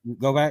Diego.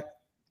 Go back.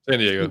 San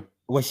Diego.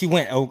 Well, she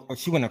went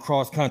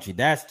across country.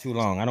 That's too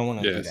long. I don't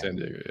want to do that. San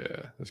Diego.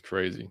 Yeah, that's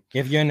crazy.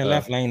 If you're in the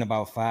left lane,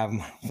 about 5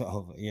 miles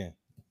over. Yeah.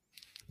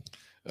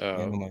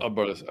 I'll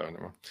borrow this. Oh,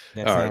 never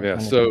mind. All right. Yeah.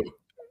 So,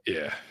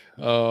 yeah.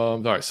 All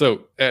right.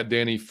 So at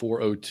Danny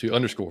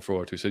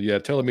 402_402 said, yeah,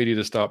 tell the media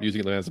to stop using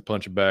Atlanta as a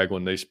punch bag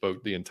when they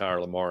spoke the entire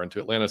Lamar into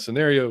Atlanta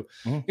scenario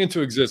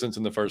into existence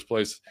in the first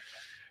place.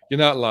 You're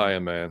not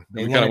lying, man.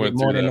 They kind of went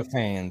more than the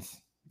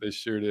fans. They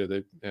sure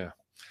did.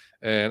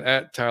 And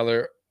at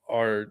Tyler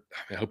I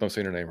hope I'm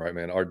saying her name right,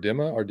 man.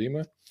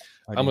 Ardema.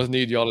 I must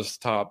need y'all to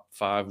top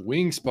 5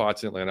 wing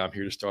spots in Atlanta. I'm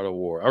here to start a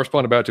war. I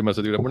responded back to him. I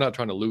said, dude, we're not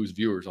trying to lose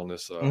viewers on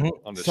this. On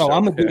this. So show.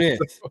 I'm gonna do this.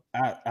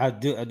 I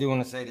do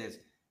want to say this.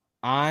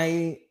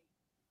 I'm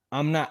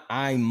not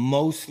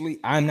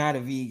a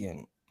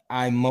vegan.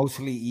 I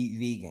mostly eat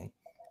vegan.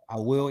 I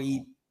will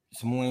eat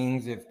some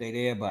wings if they're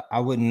there, but I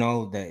wouldn't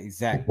know the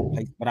exact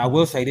place. But I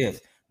will say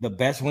this: the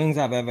best wings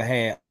I've ever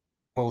had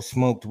are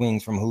smoked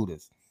wings from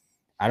Hooters.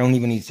 I don't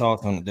even eat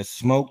sauce on it. The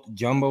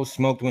jumbo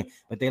smoked wing,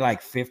 but they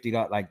like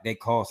 $50. Like they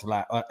cost a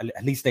lot.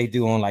 At least they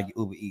do on like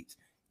Uber Eats.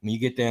 When you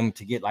get them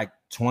to get like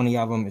 20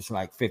 of them, it's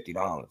like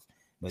 $50.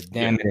 But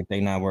damn it if they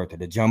not worth it.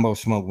 The jumbo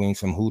smoked wings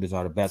from Hooters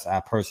are the best I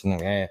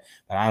personally had,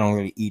 but I don't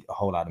really eat a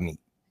whole lot of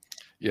meat.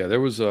 Yeah, there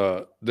was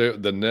the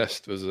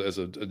Nest was as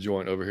a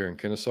joint over here in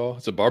Kennesaw.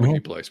 It's a barbecue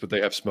place, but they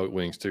have smoked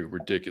wings too,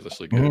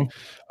 ridiculously good.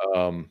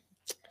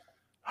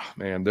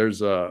 Man,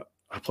 there's a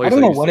place. I don't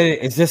know what it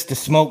is. It's just the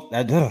smoke.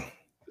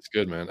 It's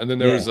good, man. And then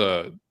there was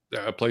a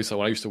place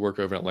when I used to work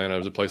over in Atlanta. There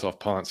was a place off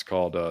Ponce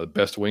called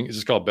Best Wings. It's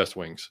just called Best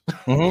Wings,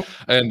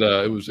 and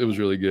it was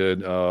really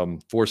good.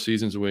 Four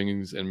Seasons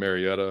Wings in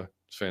Marietta.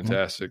 It's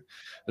fantastic.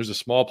 There's a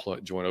small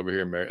joint over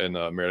here in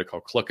Marietta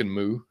called Cluck and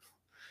Moo.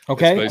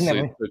 Okay, it's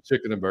basically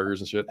chicken and burgers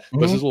and shit.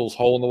 But it's this little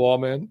hole in the wall,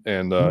 man,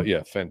 and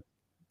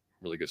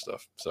really good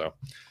stuff. So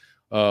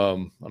I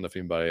don't know if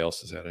anybody else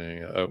has had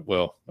any.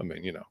 Well, I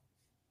mean, you know.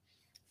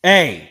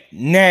 Hey,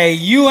 nay,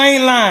 you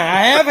ain't lying.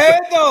 I have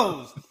had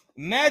those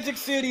Magic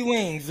City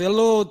wings. A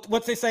little,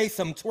 what's they say?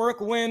 Some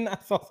twerk win. I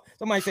saw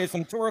somebody say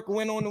some twerk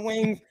win on the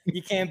wings.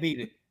 You can't beat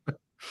it.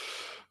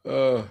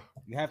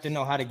 You have to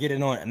know how to get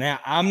it on it. Now,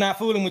 I'm not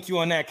fooling with you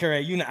on that, Curry.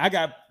 You know, I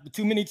got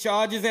too many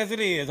charges as it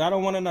is. I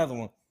don't want another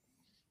one.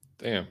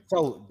 Damn.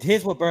 So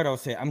here's what Berto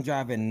said. I'm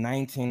driving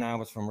 19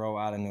 hours from Rhode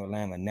Island to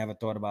Atlanta. Never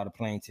thought about a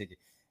plane ticket.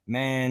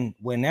 Man,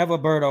 whenever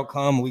Berto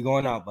come, we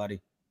going out, buddy.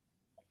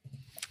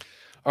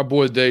 Our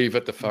boy Dave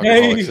at the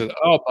Falcon said,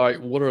 "Oh,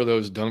 what are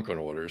those Dunkin'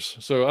 orders?"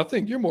 So I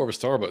think you're more of a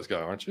Starbucks guy,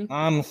 aren't you?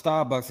 I'm a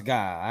Starbucks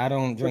guy. I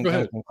don't drink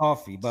Dunkin'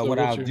 coffee, but what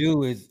I'll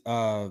do is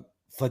for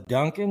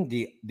Dunkin',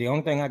 the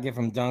only thing I get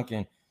from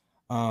Dunkin',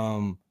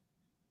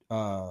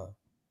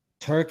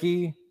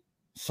 turkey,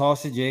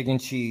 sausage, egg, and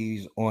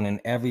cheese on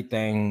an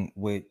everything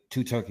with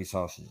 2 turkey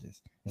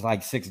sausages. It's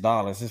like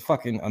 $6. It's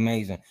fucking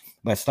amazing.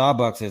 But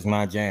Starbucks is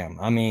my jam.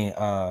 I mean,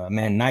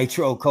 man,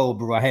 Nitro Cold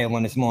Brew. I had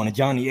one this morning.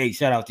 Johnny 8,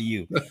 shout out to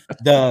you.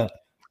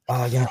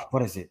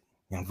 What is it?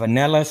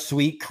 Vanilla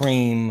sweet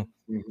cream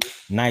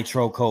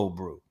Nitro Cold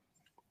Brew.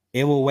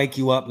 It will wake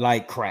you up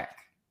like crack.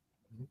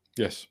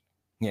 Yes.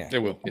 Yeah. It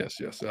will.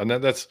 Yes. And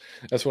that's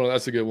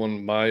a good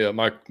one.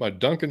 My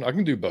Dunkin', I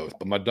can do both,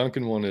 but my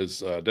Dunkin' one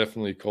is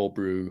definitely cold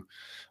brew.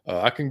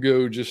 I can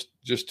go just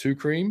 2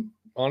 cream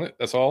on it.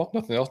 That's all.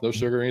 Nothing else. No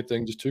sugar or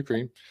anything. Just 2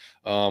 cream.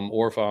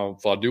 Or if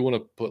I do want to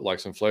put like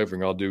some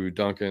flavoring, I'll do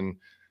Dunkin',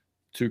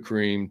 2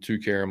 cream, 2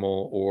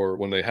 caramel. Or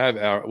when they have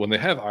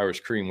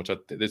Irish cream, which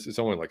it's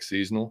only like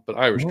seasonal, but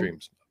Irish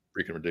cream's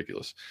freaking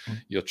ridiculous.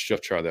 You'll have to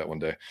try that one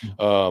day.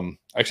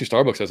 Actually,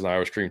 Starbucks has an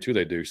Irish cream too.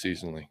 They do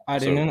seasonally. I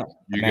didn't know.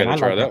 You got to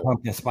try that one.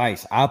 Pumpkin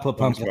spice. I'll put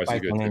pumpkin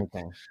spice on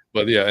anything.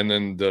 But yeah, and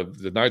then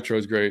the Nitro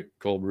is great.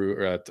 Cold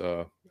brew at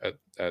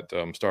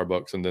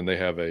Starbucks, and then they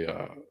have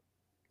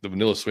the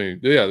vanilla sweet.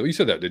 Yeah, you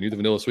said that, didn't you? The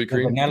vanilla sweet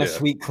cream. Vanilla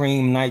sweet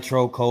cream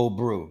Nitro Cold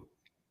Brew.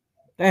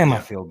 Damn, I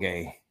feel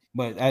gay.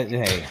 But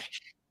hey,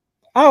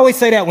 I always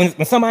say that when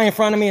somebody in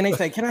front of me and they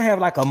say, "Can I have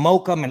like a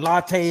mocha and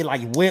latte,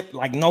 like whipped,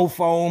 like no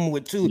foam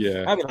with 2?"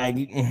 Yeah. I'll be like,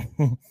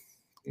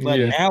 but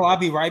now I'll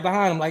be right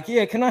behind them, like,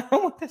 "Yeah, can I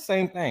want the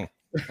same thing?"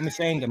 I'm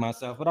ashamed of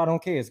myself, but I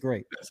don't care. It's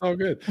great. It's all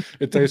good.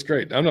 It tastes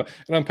great. I'm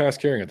past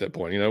caring at that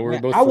point. You know, we're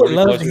both. I would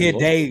love to hear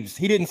Dave's.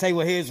 He didn't say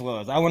what his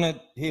was. I want to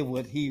hear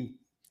what his.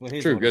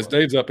 True, because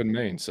Dave's up in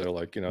Maine, so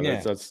like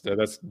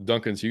that's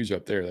Dunkin's huge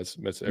up there.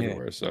 That's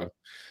everywhere. So,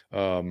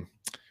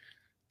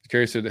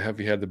 Carrie said, "Have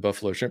you had the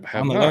buffalo shrimp?"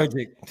 I'm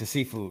allergic to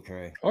seafood,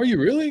 Carrie. Are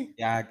you really?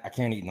 Yeah, I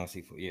can't eat no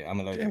seafood. Yeah,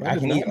 I'm allergic. Damn, I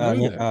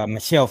can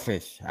eat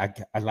shellfish. I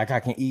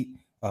can eat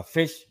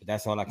fish, but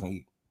that's all I can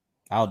eat.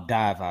 I'll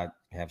die if I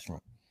have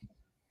shrimp.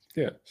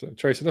 Yeah. So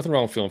Tracy, nothing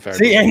wrong with feeling fat.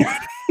 See,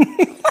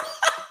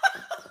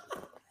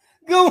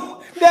 good.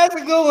 That's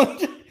a good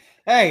one.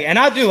 Hey, and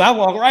I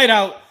walk right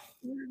out.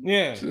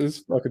 Yeah, it's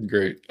fucking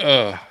great.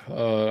 All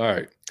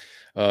right.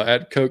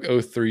 At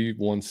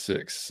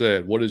Coke0316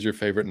 said, "What is your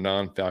favorite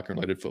non-Falcon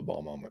related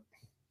football moment?"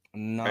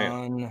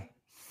 Non-Falcon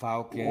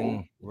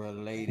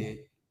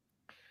related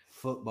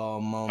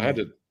football moment. I had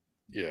to,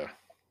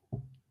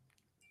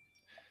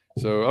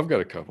 So I've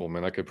got a couple,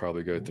 man. I could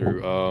probably go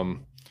through.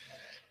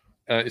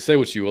 say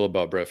what you will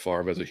about Brett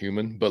Favre as a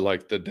human, but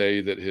like the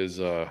day that his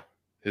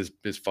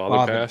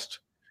father passed,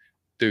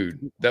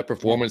 dude, that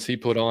performance he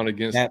put on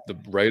against the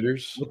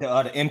Raiders with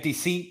the empty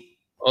seat,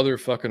 other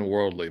fucking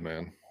worldly,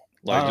 man.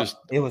 Like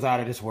it was out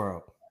of this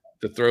world.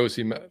 The throws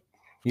he made,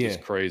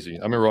 just crazy.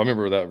 I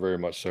remember that very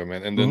much so,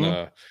 man. And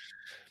then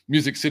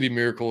Music City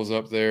Miracle is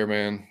up there,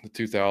 man. The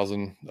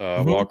 2000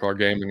 wild card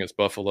game against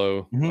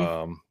Buffalo,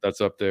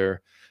 that's up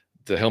there.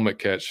 The helmet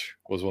catch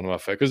was one of my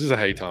favorites because it's a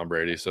hey Tom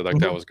Brady, so like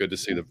that was good to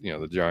see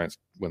the Giants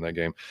win that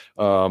game.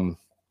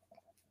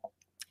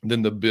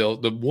 Then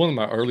one of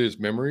my earliest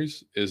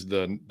memories is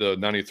the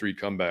 93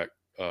 comeback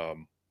of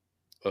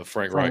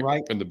Frank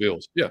Reich and the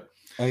Bills. Yeah.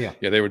 Oh yeah.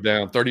 Yeah, they were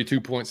down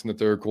 32 points in the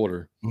third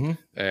quarter,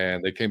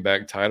 and they came back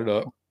and tied it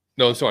up.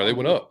 No, sorry, they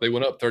went up. They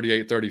went up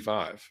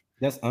 38-35.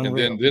 That's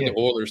unreal. And then the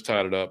Oilers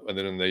tied it up, and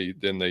then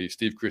they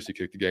Steve Christie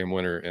kicked the game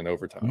winner in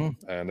overtime,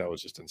 and that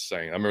was just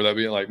insane. I remember that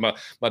being like my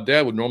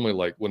dad would normally,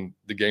 like, when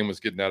the game was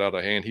getting out of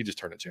hand, he just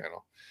turned the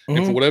channel,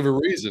 and for whatever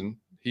reason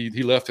he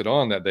left it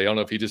on that day. I don't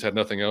know if he just had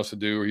nothing else to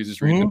do or he's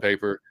just reading the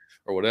paper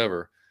or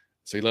whatever.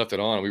 So he left it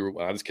on.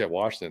 I just kept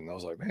watching it, and I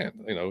was like, man,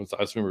 I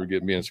just remember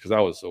getting beans because I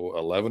was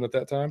 11 at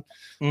that time.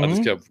 I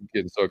just kept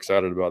getting so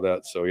excited about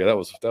that. So yeah, that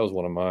was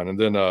one of mine. And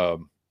then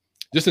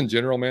just in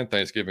general, man,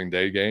 Thanksgiving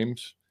Day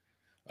games.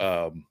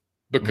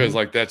 Because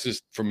like that's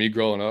just, for me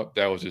growing up,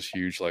 that was just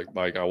huge. Like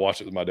I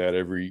watched it with my dad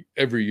every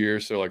year.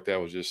 So like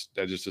that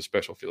just a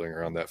special feeling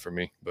around that for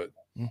me. But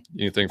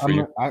anything for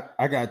you?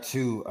 I got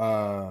two.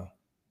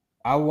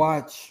 I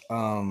watch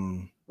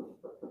my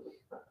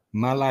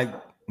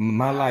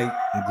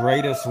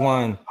greatest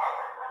one,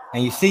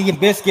 and you see your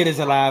biscuit is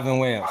alive and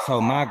well. So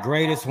my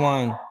greatest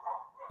one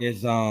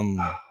is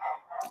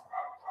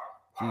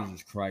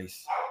Jesus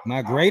Christ.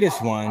 My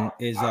greatest one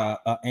is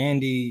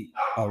Andy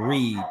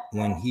Reid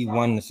when he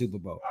won the Super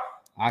Bowl.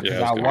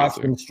 Because I watched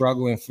him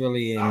struggle in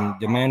Philly, and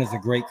the man is a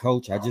great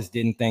coach. I just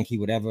didn't think he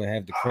would ever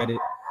have the credit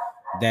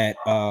that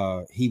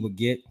he would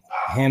get.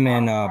 Him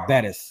and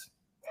Bettis.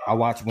 I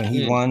watched when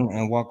he won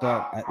and walked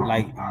up.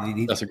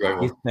 That's a great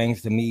one. These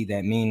things to me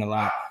that mean a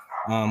lot,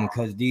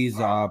 because these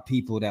are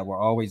people that were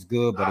always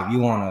good. But if you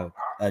want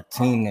a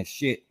team that's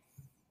shit,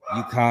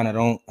 you kind of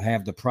don't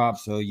have the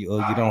props, or you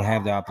don't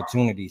have the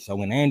opportunity. So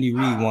when Andy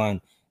Reid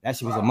won, that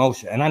shit was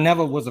emotional. And I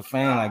never was a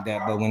fan like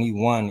that, but when he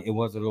won, it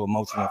was a little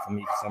emotional for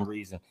me for some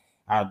reason.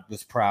 I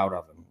was proud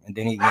of him. And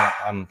then he went,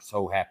 I'm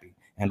so happy.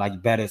 And like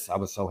Bettis, I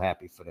was so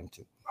happy for them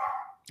too.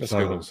 That's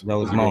so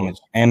those moments.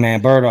 And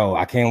man, Berto,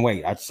 I can't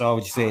wait. I saw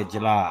what you said,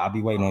 July. I'll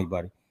be waiting on you,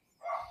 buddy.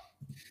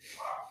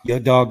 Your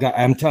dog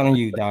I'm telling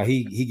you, dog,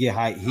 he get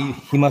hype.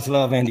 He must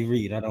love Andy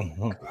Reid. I don't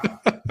know.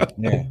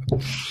 Yeah.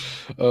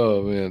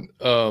 Oh man.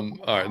 All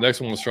right.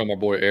 Next one was from my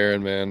boy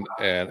Aaron, man.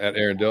 And at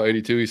Aaron Dell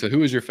 82, he said,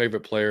 who is your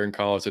favorite player in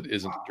college that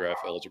isn't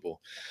draft eligible?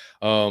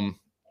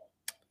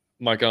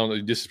 Mike, I don't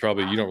know. This is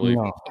probably, you don't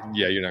really,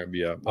 yeah, you're not gonna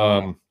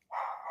be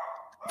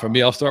for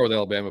me, I'll start with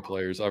Alabama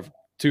players. I've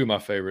two of my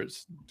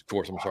favorites. Of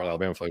course, I'm sorry,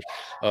 Alabama players.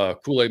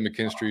 Kool-Aid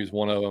McKinstry is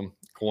one of them.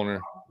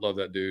 Corner, love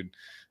that dude.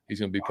 He's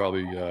gonna be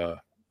probably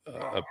a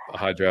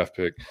high draft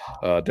pick.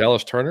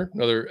 Dallas Turner,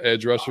 another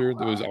edge rusher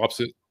that was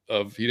opposite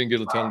of, he didn't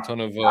get a ton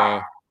of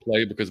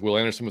play because Will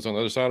Anderson was on the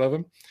other side of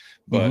him,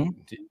 but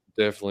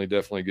definitely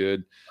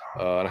good.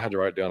 And I had to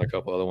write down a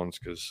couple other ones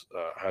because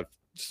I had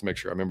just to make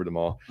sure I remembered them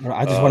all.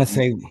 I just want to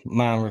say,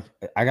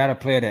 I got a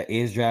player that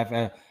is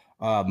drafted.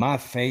 My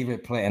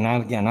favorite player, and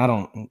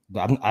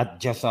I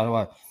just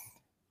saw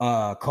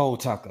Cole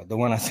Tucker, the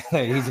one I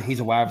said he's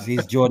a wide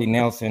receiver. He's Jordy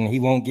Nelson. He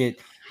won't get.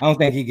 I don't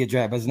think he get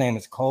drafted. But his name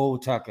is Cole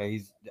Tucker.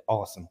 He's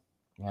awesome.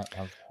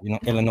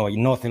 Illinois,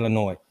 North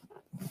Illinois.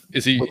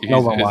 Is he?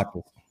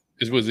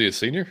 Was he a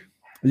senior?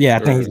 Yeah, I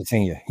think he's a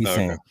senior. He's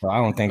senior. So I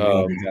don't think.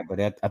 But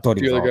I thought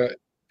he was.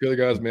 The other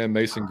guys, man,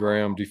 Mason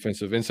Graham,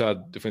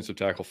 inside defensive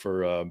tackle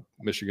for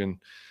Michigan.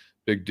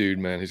 Big dude,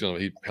 man. He's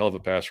hell of a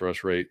pass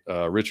rush rate.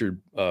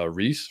 Richard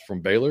Reese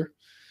from Baylor,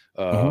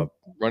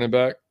 running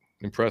back,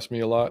 impressed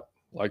me a lot.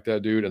 Like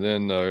that dude. And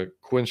then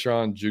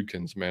Quinshawn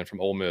Judkins, man, from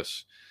Ole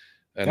Miss.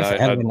 And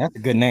that's a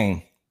good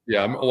name.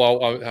 Yeah, I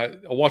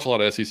watch a lot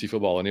of SEC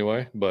football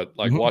anyway, but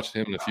like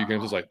watching him in a few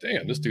games, I was like,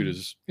 damn, this dude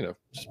is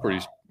just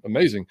pretty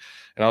amazing.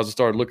 And I just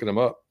started looking him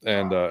up,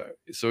 and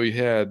so he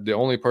had the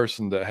only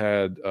person that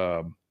had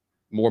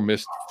more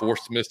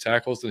forced missed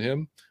tackles than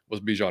him was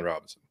Bijan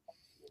Robinson.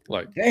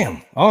 Like,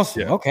 damn,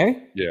 awesome. Yeah.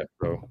 Okay. Yeah.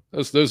 So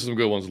those are some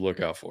good ones to look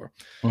out for.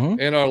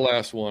 And our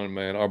last one,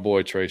 man, our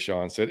boy Trey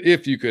Sean said,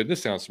 if you could,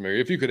 this sounds familiar,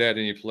 if you could add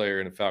any player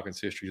in the Falcons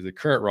history to the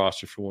current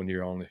roster for 1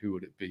 year only, who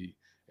would it be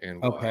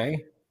and why?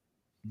 Okay.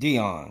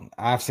 Dion.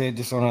 I've said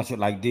this on our shit,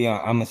 like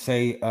Dion. I'm gonna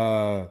say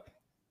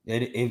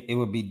it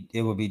would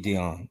be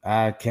Dion.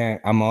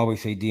 I'm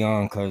always say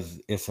Dion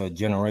because it's a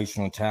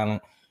generational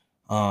talent.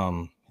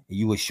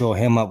 You would shore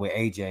him up with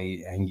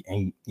AJ,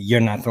 and you're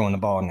not throwing the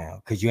ball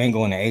now because you ain't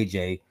going to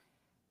AJ,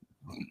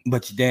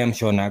 but you're damn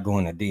sure not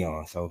going to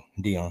Dion. So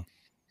Dion,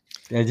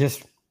 they're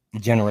just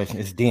generation.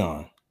 It's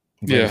Dion.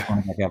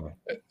 Yeah,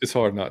 it's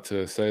hard not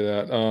to say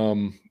that.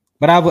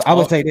 But I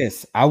would say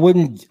this. I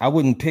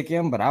wouldn't pick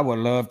him, but I would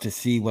love to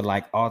see what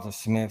like Arthur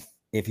Smith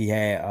if he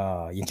had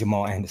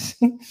Jamal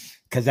Anderson.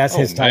 Because that's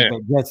his type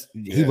of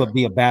he would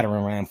be a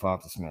battering ram for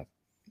Arthur Smith.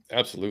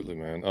 Absolutely,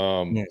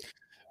 man.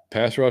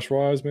 Pass rush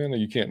wise, man,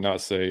 you can't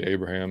not say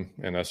Abraham,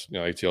 and that's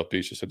ATL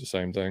Peach just said the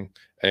same thing.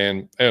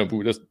 And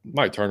just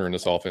Mike Turner in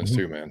this offense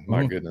too, man.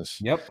 My goodness.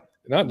 Yep.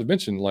 Not to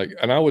mention,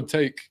 and I would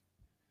take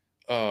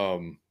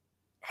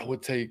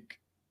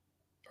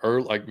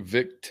early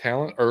Vic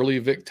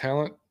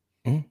talent,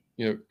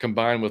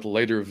 combined with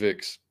later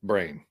Vic's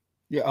brain.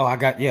 Yeah. Oh, I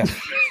got you know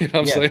what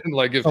I'm saying?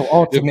 Like if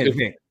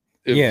Vic.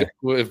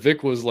 If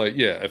Vic was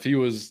if he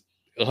was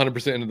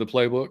 100% into the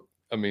playbook,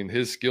 I mean,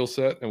 his skill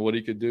set and what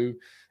he could do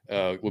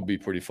would be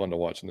pretty fun to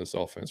watch in this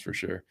offense for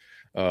sure.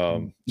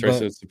 Trey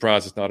said,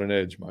 "Surprise, it's not an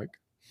edge, Mike."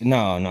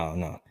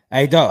 No.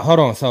 Hey, Doug, hold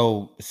on.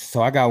 So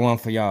I got one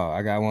for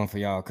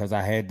y'all. Because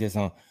I had this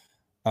on.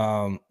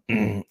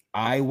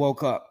 I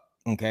woke up.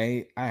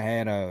 Okay, I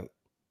had a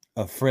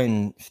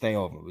friend stay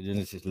over.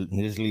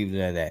 Just leave it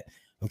at that.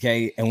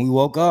 Okay, and we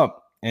woke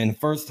up, and the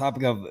first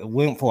topic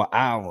went for an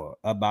hour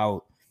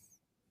about.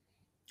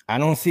 I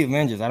don't see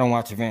Avengers. I don't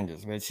watch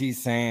Avengers, but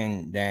she's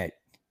saying that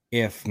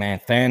if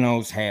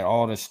Thanos had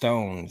all the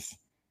stones,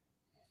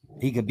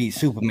 he could beat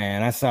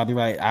Superman. I said, I'll be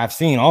right. I've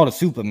seen all the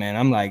Superman.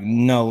 I'm like,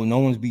 no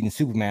one's beating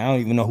Superman. I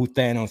don't even know who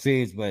Thanos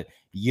is, but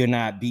you're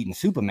not beating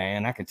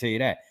Superman. I can tell you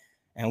that.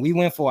 And we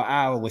went for an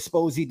hour where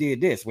suppose he did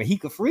this, where he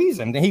could freeze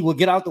him, then he would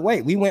get out the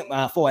way. We went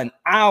for an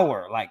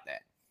hour like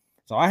that.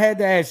 So I had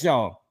to ask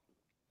y'all,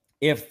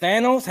 if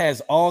Thanos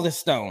has all the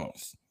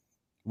stones,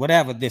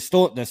 whatever, the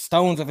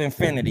stones of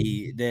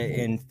infinity,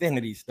 the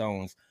infinity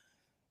stones,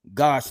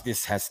 gosh,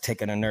 this has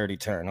taken a nerdy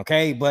turn,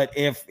 okay? But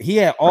if he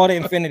had all the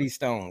infinity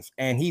stones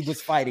and he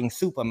was fighting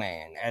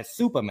Superman as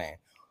Superman,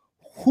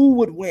 who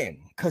would win?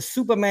 Because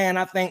Superman,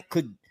 I think,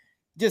 could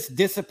just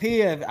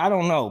disappear. I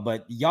don't know,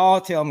 but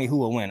y'all tell me who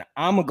will win.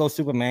 I'm gonna go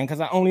Superman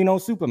because I only know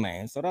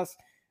Superman. So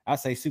I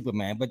say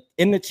Superman. But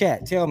in the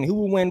chat, tell me who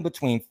will win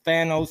between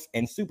Thanos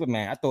and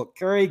Superman. I thought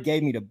Curry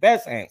gave me the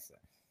best answer.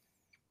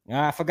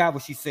 I forgot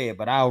what she said,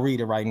 but I'll read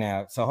it right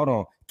now. So hold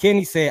on.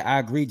 Kenny said, I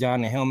agree,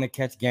 John. The helmet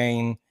catch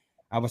game.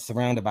 I was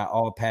surrounded by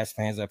all Pats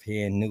fans up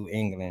here in New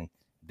England.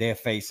 Their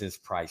face is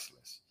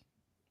priceless.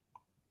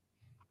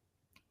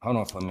 Hold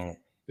on for a minute.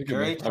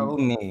 Curry told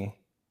me.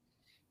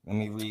 Let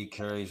me read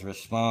Curry's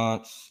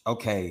response.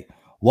 Okay.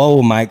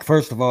 Whoa, Mike.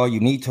 First of all, you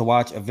need to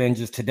watch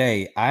Avengers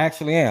today. I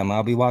actually am.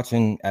 I'll be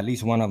watching at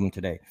least one of them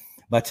today.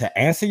 But to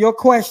answer your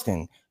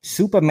question,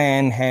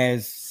 Superman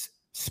has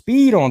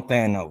speed on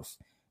Thanos.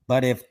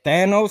 But if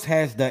Thanos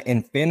has the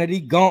Infinity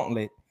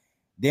Gauntlet,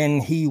 then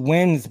he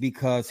wins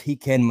because he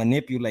can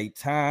manipulate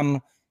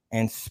time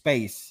and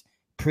space.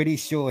 Pretty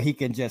sure he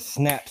can just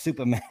snap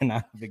Superman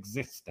out of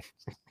existence.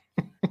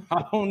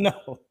 I don't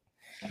know.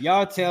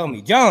 Y'all tell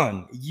me.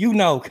 John, you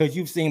know, because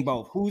you've seen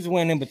both. Who's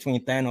winning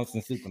between Thanos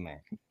and Superman?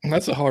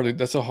 That's a hard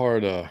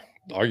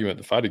argument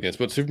to fight against.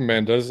 But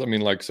Superman does,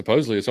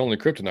 supposedly it's only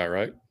kryptonite,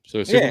 right?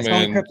 So Superman, it's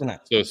only kryptonite.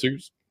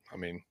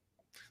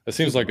 It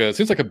seems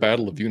like a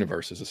battle of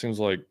universes. It seems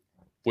like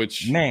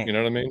you know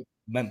what I mean?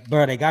 But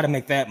bro, they got to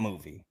make that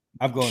movie.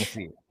 I'm going to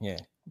see it. Yeah.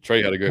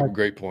 Trey had a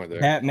great point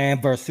there.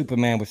 Batman versus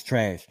Superman was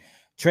trash.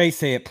 Trey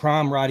said,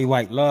 "Prime Roddy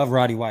White, love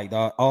Roddy White,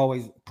 dog.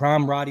 Always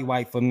prime Roddy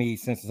White for me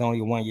since it's only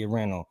a 1-year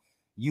rental.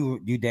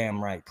 You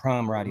damn right.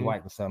 Prime Roddy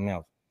White was something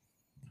else."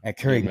 At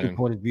Curry,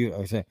 Newport is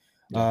beautiful. He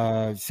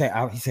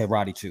said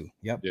Roddy too.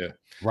 Yep. Yeah.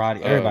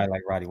 Roddy. Everybody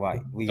like Roddy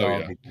White.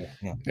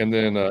 And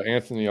then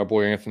Anthony, our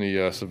boy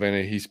Anthony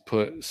Savannah, he's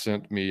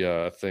sent me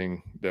a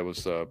thing that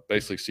was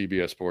basically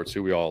CBS Sports,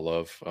 who we all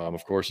love,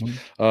 of course.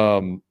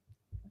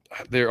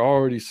 They're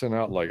already sent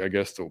out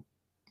the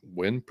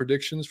win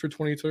predictions for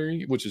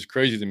 2023, which is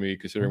crazy to me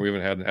considering we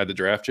haven't had the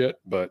draft yet.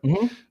 But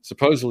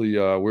supposedly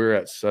we're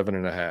at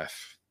 7.5,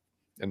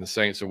 and the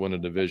Saints are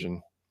winning the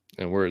division,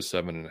 and we're at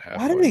 7.5.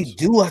 Why do they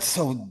do us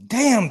so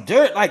damn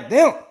dirt like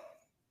them?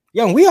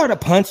 Yo, we are the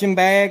punching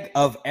bag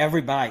of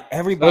everybody.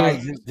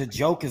 The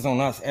joke is on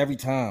us every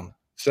time.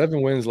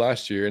 7 wins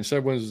last year, and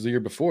 7 wins the year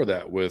before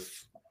that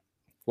with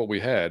what we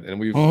had, and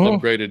we've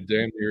upgraded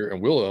damn near,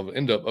 and we'll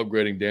end up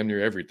upgrading damn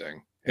near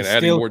everything, and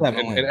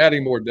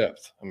adding more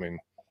depth. I mean,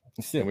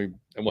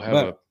 we'll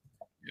have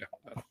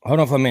Hold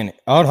on for a minute.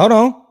 Hold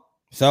on.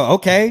 So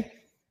okay,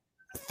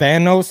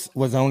 Thanos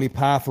was only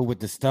powerful with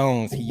the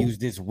stones. He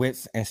used his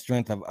wits and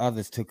strength of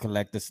others to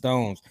collect the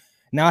stones.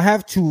 Now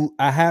this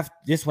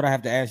is what I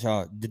have to ask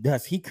y'all.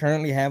 Does he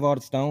currently have all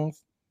the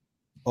stones?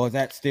 Or is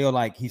that still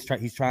he's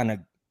trying to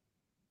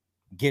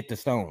get the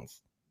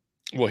stones?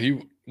 Well,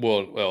 in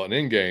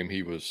Endgame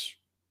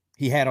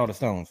he had all the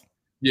stones.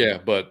 Yeah,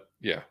 but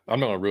I'm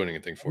not gonna ruin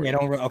anything for you.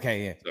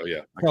 Okay,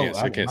 yeah. So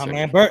I can't say.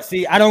 Man, Bert,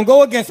 see, I don't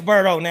go against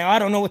Birdo now. I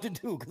don't know what to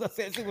do because I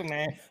said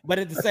Superman, but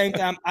at the same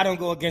time, I don't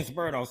go against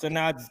Birdo. So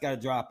now I just gotta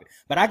drop it.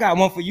 But I got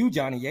one for you,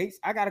 Johnny Yates.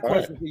 I got a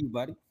question for you,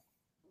 buddy.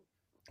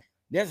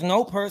 There's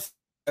no person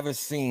I've ever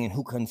seen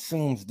who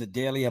consumes the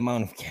daily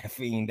amount of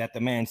caffeine that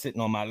the man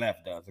sitting on my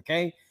left does.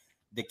 Okay,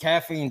 the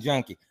caffeine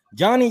junkie.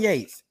 Johnny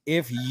Yates,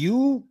 if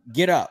you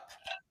get up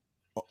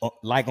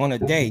like on a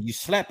day you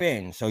slept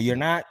in, so you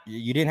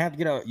didn't have to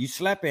get up, you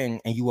slept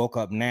in and you woke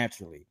up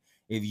naturally.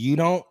 If you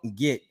don't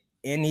get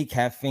any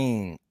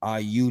caffeine, are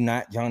you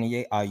not Johnny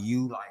Yates? Are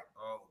you like,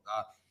 oh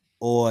God?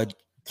 Or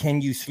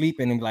can you sleep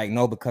in and be like,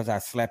 no, because I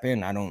slept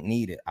in, I don't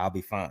need it, I'll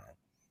be fine?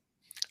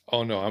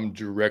 Oh no, I'm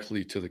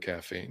directly to the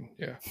caffeine.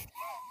 Yeah.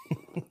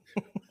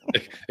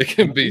 It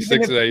can be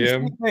 6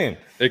 a.m.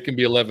 It can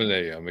be 11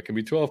 a.m. It can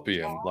be 12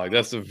 p.m. Like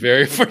that's the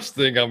very first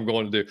thing I'm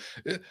going to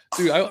do.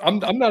 Dude, I'm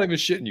not even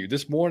shitting you.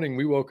 This morning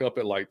we woke up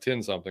at like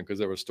 10 something because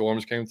there were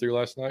storms came through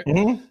last night.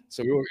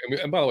 So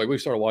and by the way, we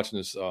started watching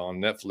this on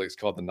Netflix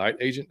called The Night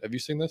Agent. Have you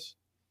seen this?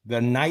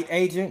 The Night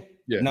Agent?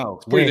 Yeah, no,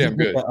 it's pretty damn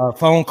good. A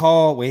phone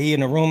call where he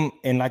in the room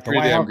in like the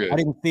White House. I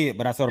didn't see it,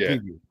 but I saw the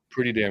preview.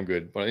 Pretty damn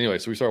good. But anyway,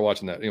 so we started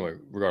watching that. Anyway,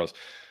 regardless,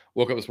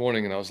 woke up this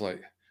morning and I was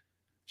like,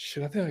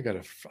 shit, I think I got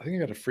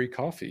a free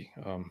coffee.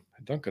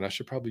 Duncan, I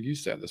should probably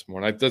use that this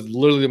morning. That's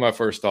literally my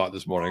first thought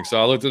this morning. So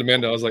I looked at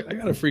Amanda. I was like, I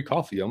got a free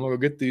coffee. I'm gonna go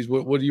get these.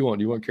 What do you want?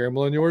 Do you want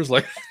caramel in yours?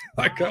 Like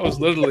I was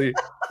literally.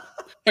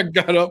 I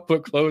got up,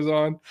 put clothes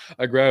on.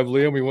 I grabbed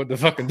Liam. We went to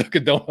fucking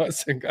Dunkin'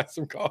 Donuts and got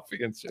some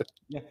coffee and shit.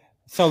 Yeah.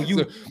 So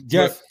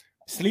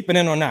sleeping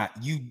in or not,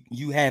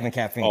 you having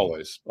caffeine?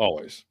 Always.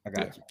 I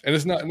got you. And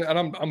it's not. And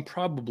I'm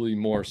probably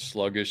more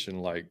sluggish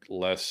and like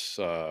less.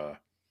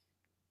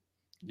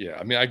 Yeah,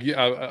 I mean,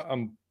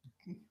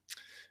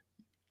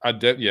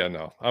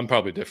 I'm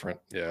probably different.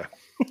 Yeah,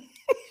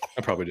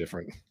 I'm probably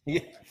different. Yeah,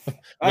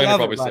 I'd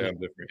probably say I'm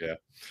different. Yeah.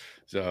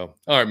 So,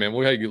 all right, man.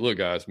 Well, hey, look,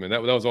 guys, man,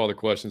 that was all the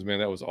questions, man.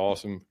 That was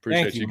awesome.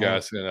 Appreciate you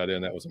guys sending that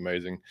in. That was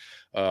amazing.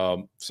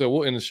 So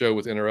we'll end the show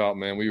with in or out,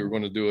 man. We were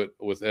going to do it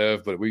with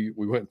Ev, but we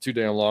went too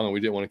damn long and we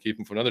didn't want to keep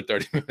him for another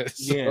 30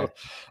 minutes. Yeah.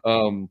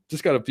 So,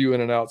 just got a few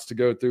in and outs to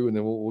go through, and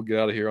then we'll get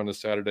out of here on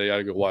this Saturday. I got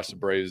to go watch the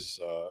Braves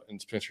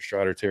and Spencer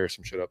Strider tear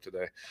some shit up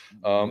today.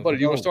 But do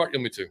you want to start?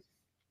 Me too.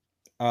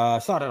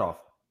 Start it off.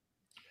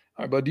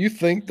 All right, but do you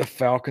think the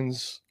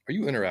Falcons, are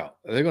you in or out?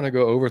 Are they going to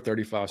go over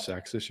 35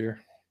 sacks this year?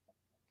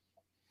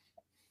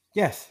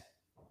 Yes,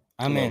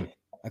 I'm in,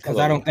 because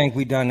I don't think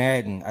we've done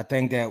that, and I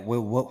think that with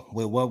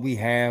what we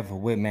have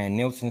with Man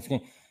Nielsen's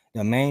game,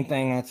 the main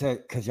thing I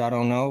said, because y'all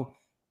don't know,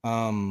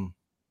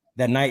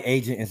 The Night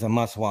Agent is a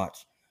must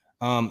watch.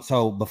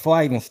 So before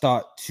I even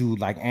start to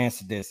like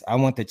answer this, I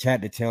want the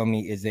chat to tell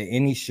me, is there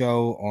any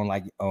show on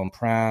like on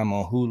Prime,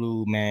 on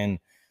Hulu, man,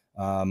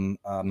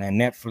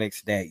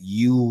 Netflix that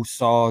you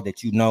saw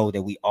that you know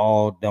that we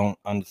all don't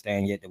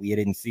understand yet, that we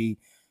didn't see?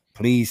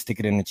 Please stick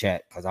it in the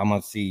chat, because I'm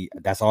gonna see.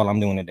 That's all I'm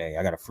doing today.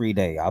 I got a free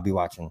day. I'll be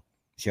watching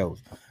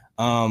shows.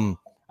 I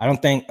don't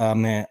think,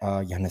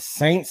 the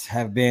Saints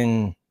have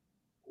been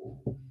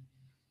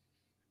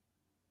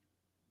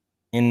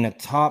in the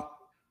top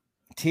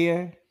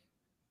tier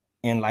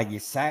in like your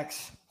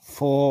sacks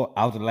 4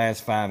 out of the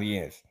last 5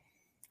 years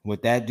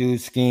with that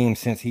dude's scheme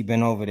since he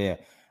been over there.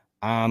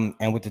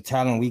 And with the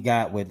talent we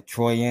got with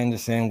Troy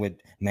Anderson, with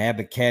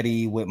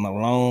Mabiketti, with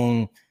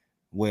Malone.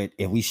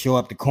 If we show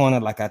up the corner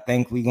like I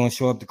think we're gonna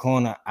show up the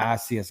corner, I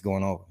see us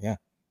going over. Yeah,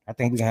 I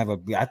think we can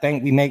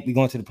we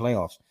going to the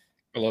playoffs.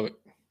 I love it.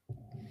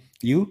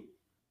 You?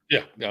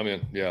 Yeah, I'm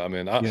in. Yeah, I'm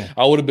in.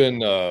 I would have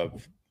been.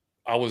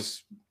 I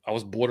was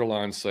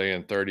borderline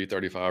saying 30,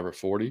 35, or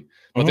 40.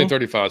 I think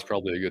 35 is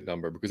probably a good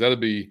number, because that'd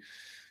be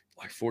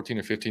like 14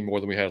 or 15 more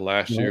than we had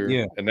last year.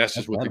 Yeah. And that's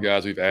just with the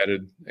guys we've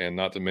added, and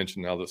not to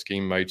mention how the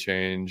scheme may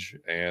change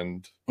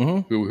and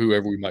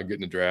whoever we might get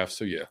in the draft.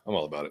 So yeah, I'm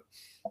all about it.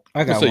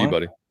 I got one. You,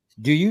 buddy.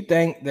 Do you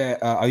think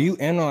that are you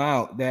in or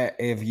out that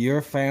if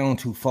you're found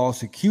to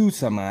false accuse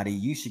somebody,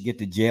 you should get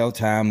the jail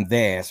time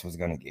their ass was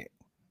gonna get?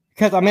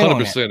 Because I'm in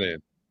 100%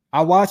 in.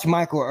 I watched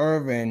Michael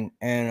Irvin,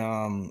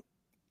 and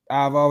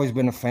I've always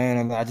been a fan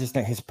of him. I just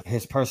think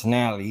his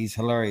personality, he's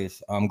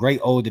hilarious. Great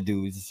older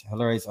dude, he's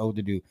hilarious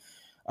older dude.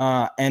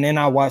 And then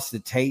I watched the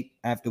tape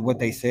after what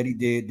they said he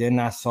did. Then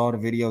I saw the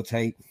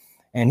videotape.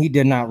 And he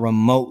did not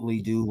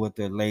remotely do what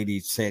the lady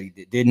said he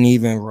did. Didn't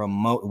even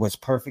was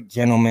perfect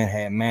gentleman,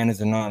 had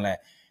manners and all that.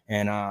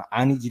 And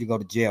I need you to go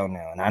to jail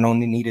now. And I don't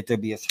need it to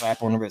be a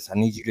slap on the wrist. I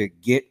need you to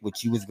get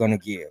what you was going to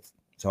give.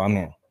 So I'm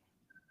in.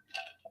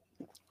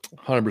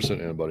 100%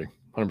 in, buddy.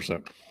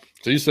 100%.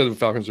 So you said the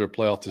Falcons are a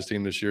playoff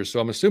team this year. So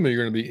I'm assuming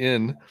you're going to be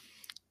in.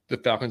 The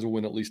Falcons will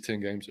win at least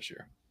 10 games this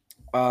year.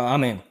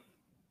 I'm in.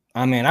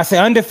 I say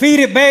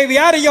undefeated, baby.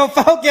 Out of your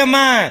fucking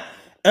mind.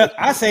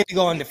 I say to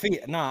go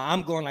undefeated. Nah,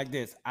 I'm going like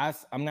this.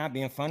 I'm not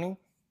being funny.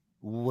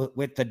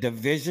 With the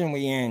division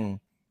we in,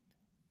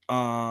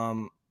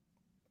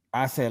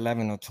 I say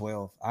 11 or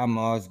 12. I'm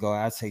always go.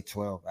 I say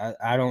 12.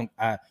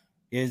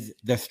 Is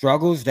the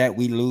struggles that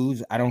we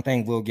lose. I don't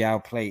think we'll get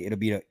outplayed.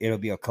 It'll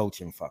be a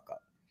coaching fuck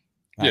up.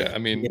 Yeah, I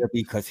mean, it'll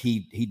be because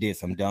he did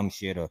some dumb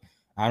shit. Or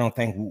I don't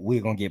think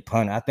we're gonna get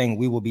punted. I think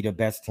we will be the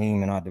best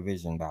team in our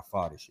division by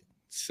far this year.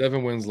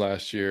 7 wins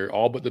last year,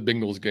 all but the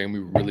Bengals game. We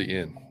were really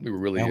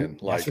in.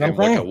 Like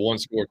a one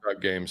score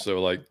type game.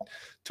 So like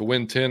to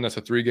win 10, that's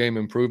a 3-game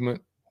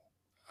improvement.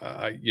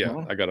 I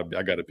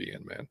gotta be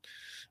in, man.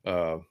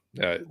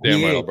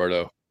 Damn right,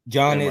 Alberto.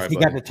 John Damn is right, he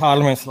got buddy. the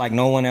tolerance like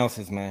no one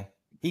else's, man.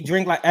 He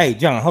drink like, hey,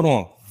 John, hold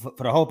on.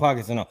 For the whole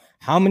podcast to know,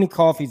 how many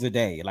coffees a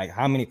day? Like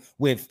how many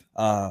with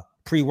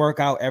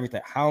pre-workout,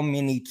 everything? How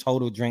many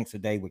total drinks a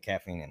day with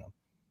caffeine in them?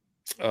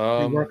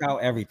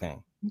 Pre-workout,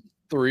 everything.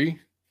 3.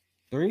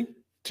 3?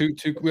 2.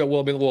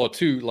 Well,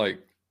 2. Like,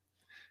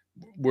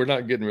 we're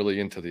not getting really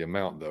into the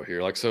amount though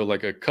here. Like, so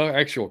like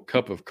actual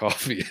cup of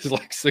coffee is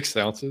like 6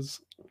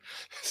 ounces.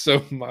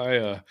 So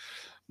my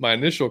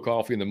initial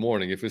coffee in the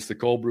morning, if it's the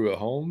cold brew at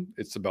home,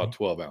 it's about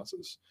 12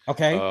 ounces.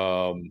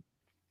 Okay.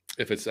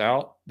 If it's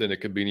out, then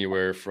it could be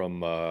anywhere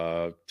from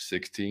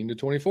 16 to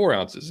 24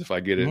 ounces if I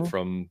get it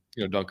from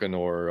Dunkin'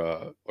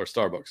 or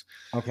Starbucks.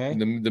 Okay.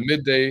 The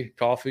midday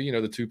coffee,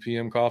 the 2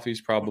 p.m. coffee is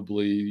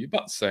probably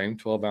about the same,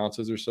 12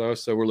 ounces or so.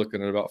 So we're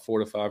looking at about 4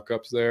 to 5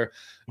 cups there.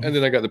 And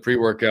then I got the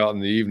pre-workout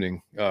in the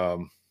evening,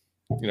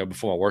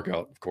 before my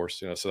workout, of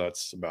course. So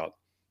that's about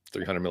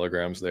 300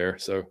 milligrams there.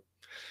 So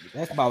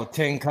that's about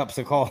 10 cups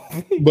of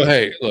coffee. But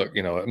hey, look,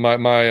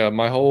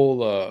 my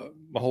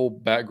whole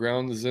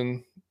background is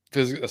in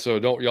physics, so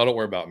y'all don't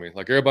worry about me.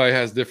 Like, everybody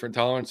has different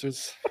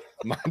tolerances.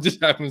 Mine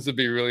just happens to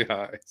be really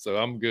high, so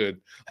I'm good.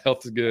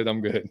 Health is good.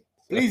 I'm good.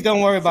 Please don't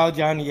worry about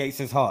Johnny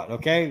Yates' heart,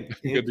 okay?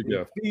 Good to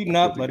go. Feeding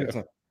up, but it's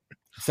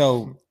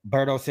so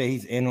Berto said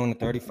he's in on the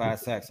 35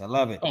 sacks. I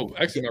love it. Oh,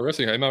 actually,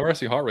 my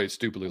resting heart rate is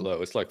stupidly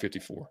low. It's like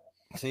 54.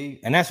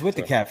 See, and that's with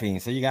the caffeine,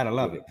 so you gotta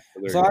love it.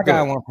 So I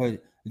got one for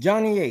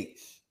Johnny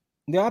Yates.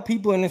 There are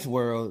people in this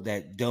world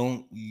that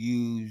don't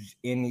use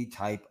any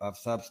type of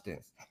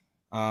substance.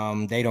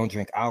 They don't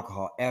drink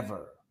alcohol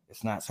ever.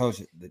 It's not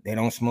social. They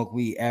don't smoke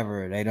weed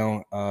ever. They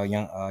don't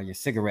your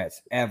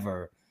cigarettes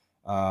ever.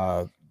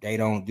 They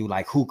don't do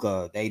like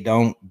hookah. They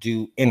don't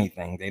do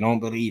anything. They don't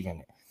believe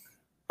in it.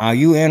 Are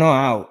you in or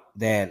out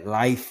that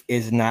life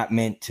is not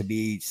meant to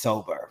be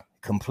sober,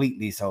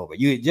 completely sober?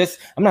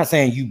 I'm not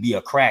saying you be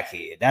a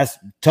crackhead.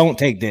 Don't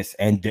take this,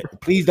 and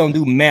please don't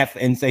do meth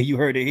and say you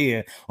heard it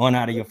here on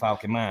Out of Your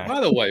Falcon Mind.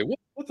 By the way,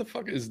 what the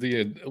fuck is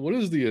what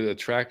is the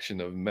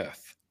attraction of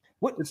meth?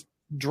 What is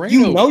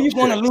you're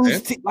going to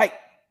lose like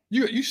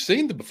you've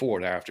seen the before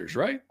and afters,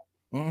 right?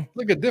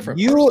 Like a different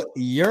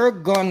you're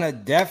gonna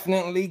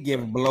definitely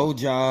give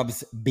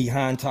blowjobs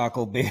behind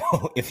Taco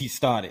Bell if you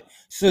start it.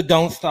 So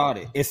don't start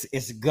it. Have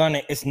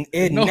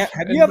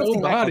you ever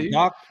seen like a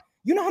doctor?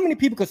 You know how many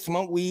people could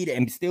smoke weed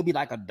and still be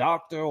like a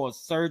doctor or a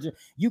surgeon?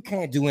 You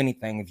can't do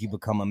anything if you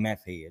become a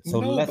meth head.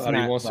 So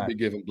nobody wants to be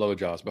giving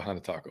blowjobs behind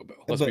the Taco Bell.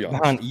 Let's be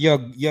honest.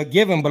 You're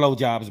giving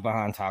blowjobs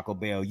behind Taco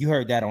Bell. You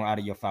heard that on Out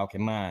of Your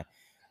Falcon Mind.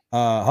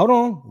 Hold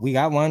on. We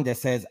got one that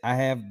says, I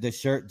have the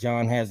shirt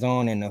John has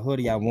on and the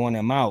hoodie. I want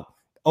him out.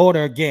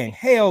 Order again.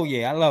 Hell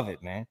yeah. I love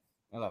it, man.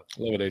 I love it.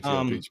 Love it,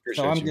 ATL.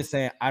 So I'm just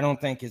saying, I don't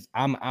think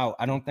I'm out.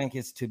 I don't think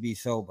it's to be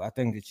sober. I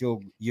think that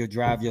you'll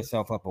drive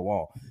yourself up a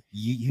wall.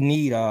 You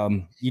need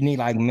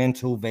like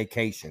mental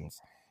vacations.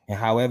 And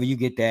however you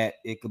get that,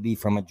 it could be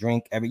from a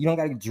drink. You don't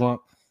got to get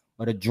drunk,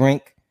 but a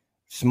drink,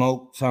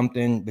 smoke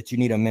something, but you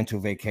need a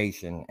mental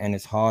vacation. And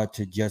it's hard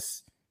to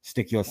just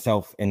stick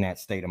yourself in that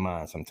state of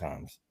mind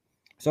sometimes.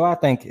 So I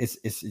think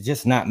it's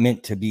just not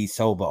meant to be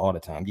sober all the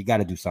time. You got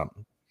to do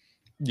something.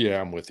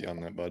 Yeah, I'm with you on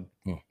that, bud.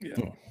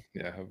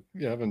 Yeah.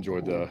 I've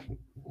enjoyed the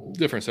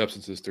different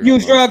substances through.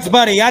 Use drugs,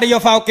 buddy. Out of your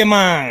Falcon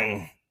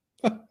mind.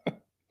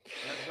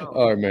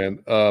 All right, man.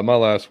 My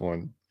last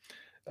one.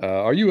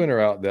 Are you in or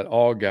out that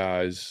all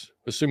guys,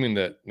 assuming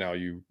that now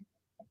you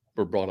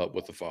were brought up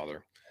with the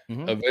father,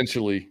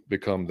 eventually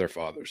become their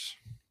fathers?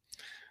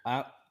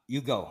 You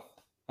go.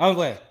 I'm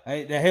glad.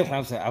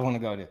 I want to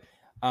go there.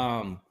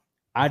 I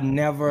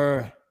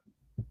don't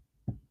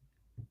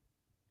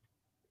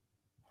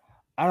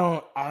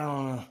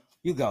know.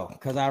 You go,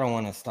 because I don't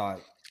want to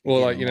start.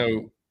 Well,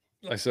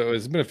 so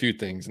it's been a few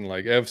things, and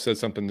like Ev said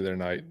something the other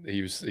night.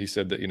 He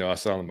said that I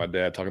sounded my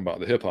dad talking about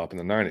the hip hop in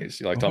the 90s.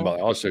 Talking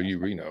about, I'll show you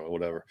Reno or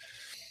whatever.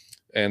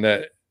 And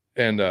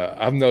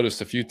I've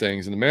noticed a few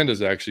things, and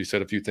Amanda's actually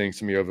said a few things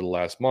to me over the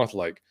last month,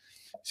 like,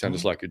 you sound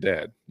just like your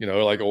dad,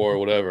 or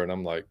whatever. And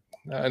I'm like,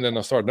 and then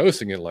I started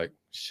noticing it, like,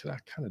 shit, I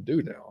kind of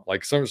do now.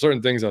 Like some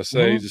certain things I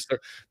say,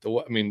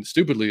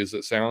 stupidly as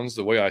it sounds,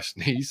 the way I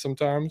sneeze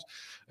sometimes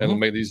and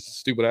make these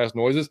stupid ass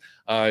noises.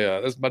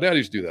 That's my dad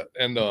used to do that,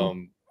 and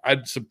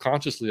I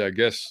subconsciously, I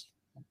guess,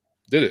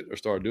 did it or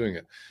started doing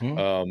it.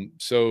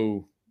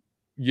 So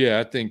yeah,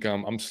 I think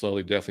I'm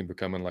slowly, definitely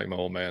becoming like my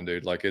old man,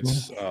 dude. Like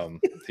it's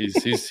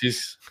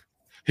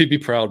he'd be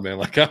proud, man.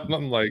 Like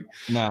I'm like,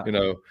 nah.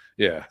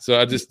 Yeah.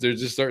 So there's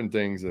just certain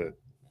things that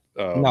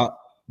no.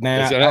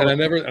 Man, I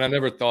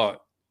never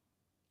thought,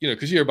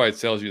 because everybody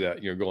tells you that,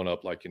 growing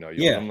up, like,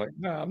 I'm like,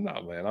 no, I'm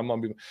not, man. I'm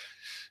gonna be,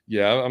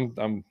 yeah, I'm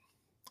gonna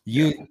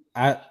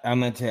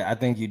tell you, I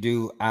think you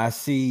do. I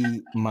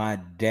see my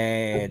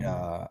dad.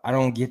 I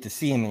don't get to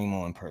see him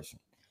anymore in person.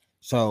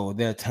 So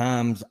there are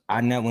times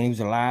when he was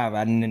alive,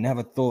 I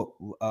never thought,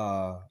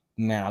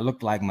 man, I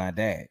looked like my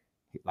dad.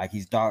 Like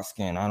he's dark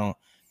skinned.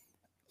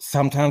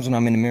 Sometimes when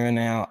I'm in the mirror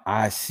now,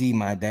 I see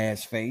my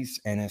dad's face,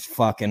 and it's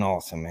fucking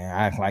awesome, man.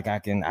 I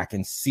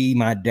can see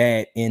my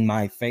dad in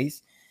my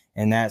face,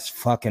 And that's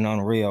fucking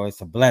unreal.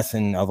 It's a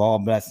blessing of all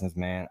blessings,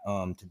 man.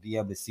 To be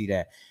able to see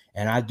that.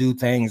 And I do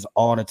things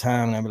all the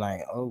time, and I be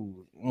like,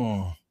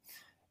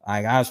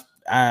 like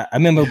I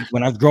remember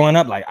when I was growing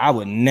up, like I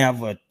would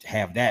never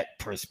have that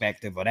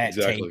perspective or that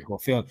take or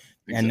feel.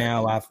 And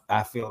now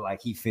I feel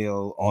like he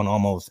feel on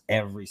almost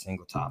every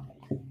single topic.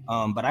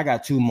 But I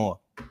got two more.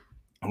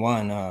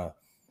 One,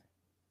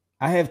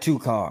 I have two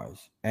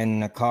cars,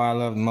 and the car I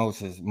love the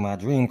most is my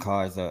dream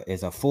car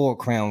is a Ford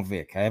Crown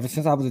Vic. Ever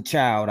since I was a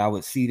child, I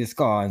would see this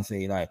car and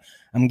say, like,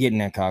 I'm getting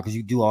that car because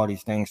you do all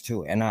these things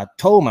too. And I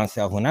told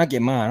myself, when I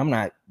get mine, I'm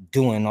not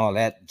doing all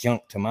that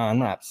junk to mine. I'm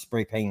not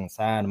spray painting the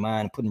side of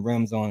mine and putting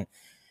rims on it.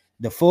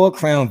 The Ford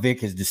Crown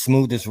Vic is the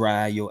smoothest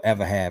ride you'll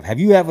ever have. Have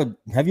you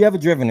ever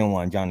driven in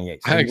one, Johnny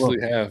Yates? I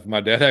actually have.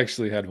 My dad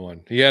actually had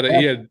one. He had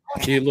a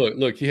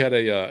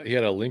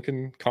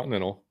Lincoln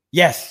Continental.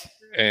 Yes.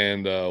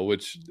 And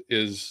which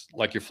is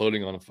like you're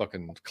floating on a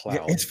fucking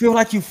cloud. It feels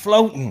like you're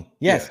floating.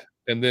 Yes.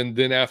 Yeah. And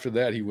then after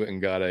that, he went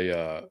and got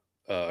a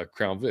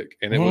Crown Vic,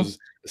 and it was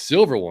a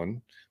silver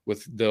one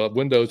with the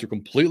windows are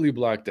completely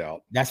blacked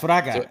out. That's what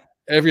I got. So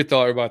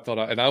everybody thought,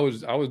 and I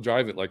would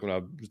drive it like when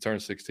I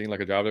turned 16,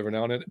 like I drive every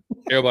now and then.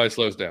 Everybody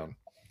slows down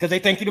because they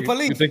think you're the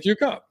police. You think you're a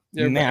cop.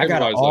 Yeah, man, I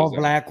got an all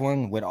black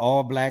one with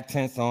all black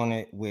tints on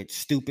it with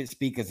stupid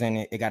speakers in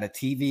it. It got a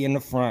TV in the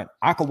front.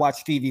 I could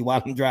watch TV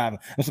while I'm driving.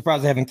 I'm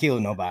surprised I haven't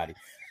killed nobody.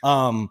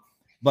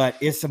 But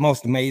it's the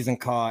most amazing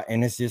car,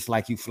 and it's just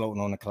like you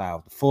floating on the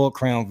cloud. The full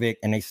Crown Vic,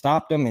 and they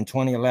stopped them in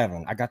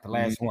 2011. I got the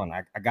last one.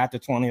 I got the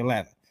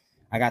 2011.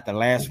 I got the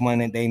last one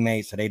that they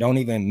made, so they don't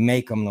even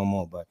make them no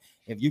more. But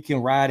if you can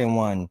ride in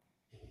one,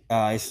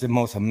 it's the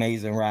most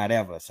amazing ride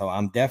ever. So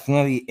I'm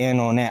definitely in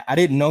on that. I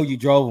didn't know you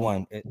drove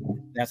one.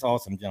 That's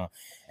awesome, John.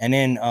 And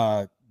then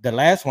the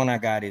last one I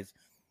got is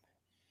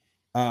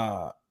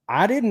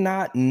I did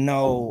not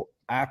know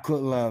I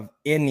could love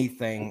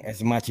anything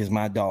as much as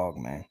my dog,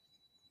 man.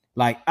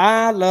 Like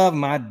I love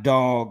my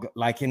dog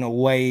like in a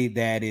way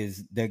that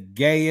is the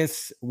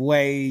gayest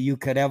way you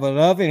could ever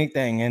love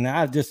anything. And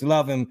I just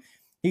love him.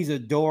 He's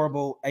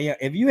adorable.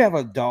 If you have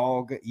a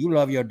dog, you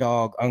love your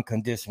dog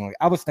unconditionally.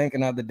 I was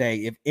thinking the other day,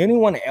 if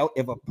anyone else,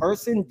 if a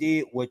person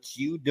did what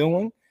you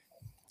doing,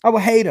 I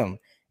would hate him.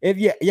 If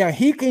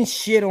he can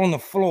shit on the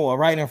floor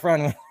right in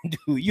front of him.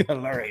 Dude, you're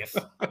hilarious.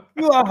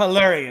 You are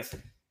hilarious.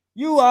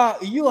 You are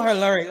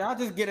hilarious. I'll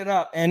just get it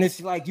up. And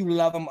it's like you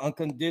love him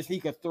unconditionally.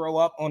 He could throw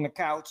up on the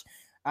couch.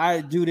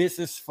 This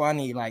is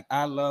funny. Like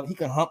he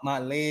can hump my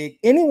leg.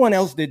 Anyone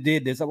else that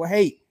did this, I would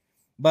hate.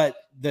 But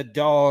the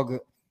dog,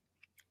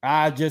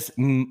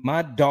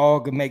 my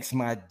dog makes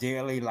my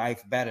daily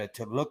life better.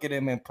 To look at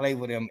him and play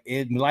with him,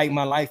 it light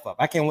my life up.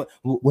 I can't.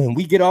 When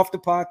we get off the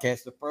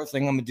podcast, the first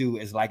thing I'm gonna do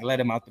is like let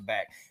him out the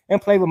back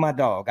and play with my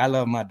dog. I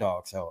love my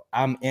dog, so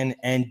I'm in.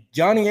 And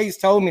Johnny Yates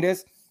told me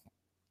this.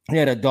 He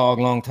had a dog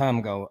a long time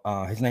ago.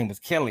 His name was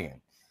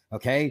Killian.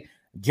 Okay,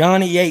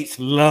 Johnny Yates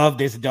loved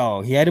this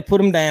dog. He had to put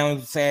him down. It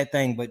was a sad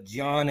thing, but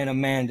John and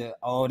Amanda,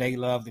 they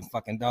loved the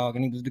fucking dog,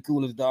 and he was the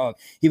coolest dog.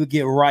 He would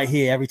get right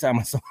here every time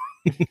I saw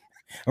him.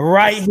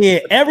 Right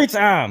here every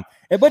time,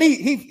 but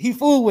he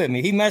fooled with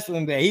me. He messed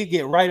with me. He'd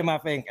get right in my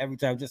face every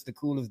time. Just the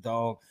coolest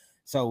dog.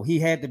 So he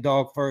had the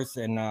dog first,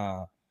 and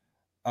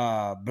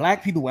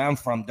black people where I'm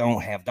from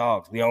don't have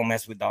dogs. We don't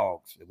mess with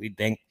dogs. We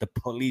think the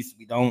police.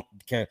 We don't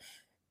care.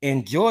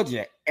 In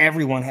Georgia,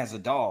 everyone has a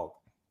dog.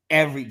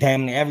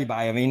 Damn near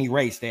everybody of any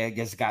race there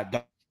just got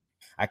dogs.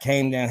 I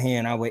came down here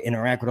and I would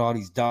interact with all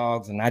these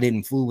dogs, and I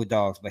didn't fool with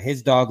dogs, but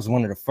his dog was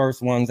one of the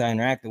first ones I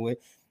interacted with.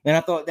 And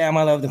I thought, damn,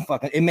 I love the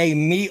fucking. It made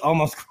me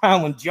almost cry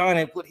when John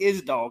had put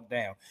his dog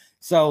down.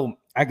 So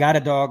I got a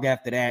dog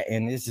after that,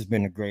 and this has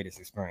been the greatest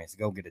experience.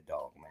 Go get a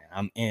dog, man.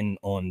 I'm in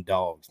on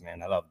dogs,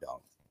 man. I love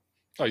dogs.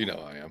 Oh, you know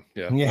I am.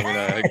 Yeah.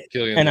 I mean,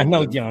 Killian, and I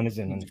know John is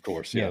in them. Of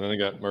course, yeah. And then I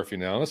got Murphy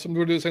now. We're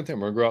gonna do the same thing.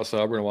 We're gonna go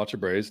outside. We're gonna watch the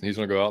Braves, and he's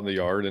gonna go out in the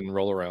yard and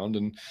roll around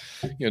and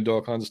do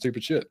all kinds of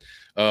stupid shit.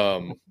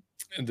 And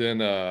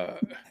then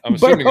I'm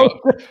assuming.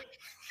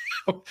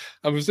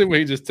 I'm assuming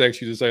he just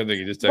texts you the same thing.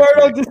 He just texts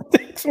me. Just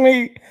texts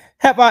me.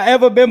 Have I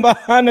ever been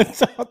behind a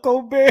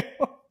Taco Bell?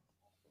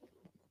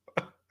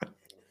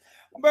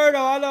 Berto,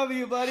 I love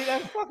you, buddy.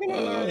 That's fucking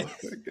hilarious.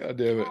 God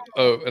damn it.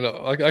 Oh,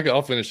 and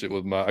I'll finish it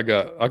with I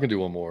can do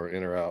one more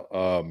in or out.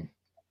 And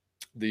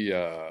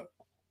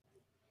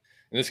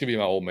this can be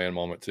my old man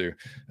moment too.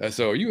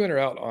 So are you in or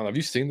out on? Have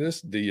you seen this?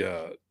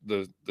 The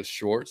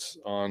shorts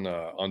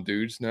on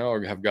dudes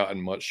now have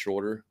gotten much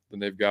shorter than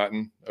they've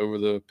gotten over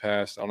the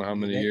past I don't know how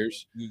many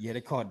years. Yeah,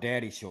 they call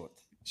daddy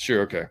shorts.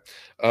 Sure. Okay.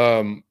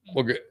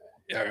 Well,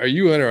 are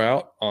you in or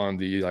out on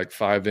the like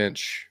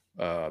 5-inch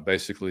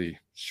basically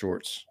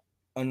shorts?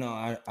 Oh no,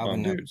 I would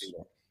never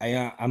do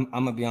that. I'm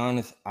gonna be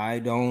honest. I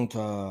don't.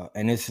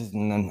 And this is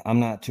I'm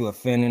not to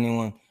offend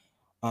anyone.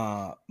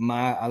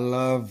 I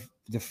love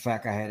the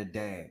fact I had a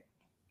dad,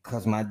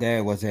 because my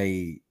dad was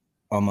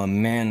I'm a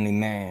manly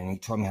man. He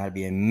taught me how to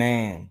be a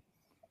man.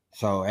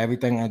 So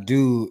everything I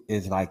do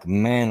is like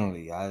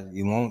manly.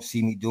 You won't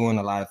see me doing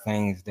a lot of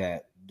things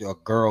that a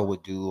girl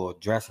would do, or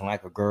dressing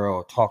like a girl,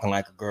 or talking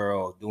like a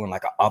girl, or doing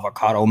like an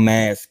avocado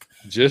mask.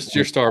 Just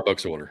your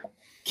Starbucks order.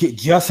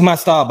 Just my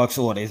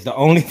Starbucks order is the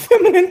only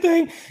feminine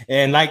thing.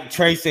 And like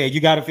Trey said,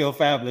 you got to feel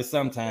fabulous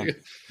sometimes.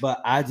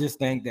 But I just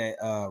think that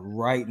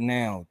right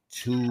now,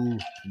 too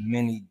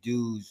many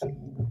dudes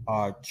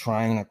are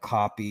trying to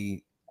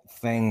copy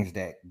things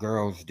that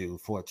girls do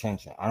for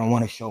attention. I don't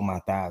want to show my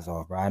thighs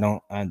off, bro.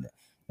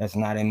 That's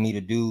not in me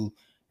to do.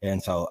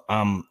 And so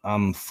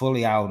I'm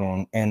fully out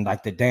on, and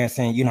like the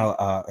dancing,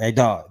 hey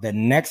dog, the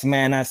next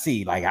man I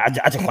see, like I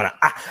just want to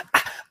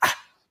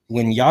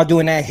when y'all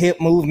doing that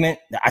hip movement,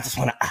 I just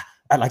want to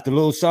I like the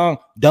little song.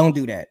 Don't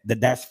do that.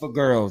 That's for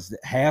girls.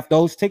 Half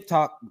those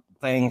TikTok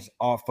things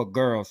are for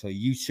girls, so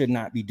you should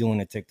not be doing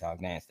a TikTok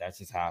dance. That's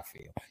just how I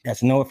feel.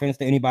 That's no offense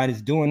to anybody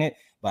that's doing it,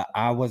 but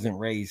I wasn't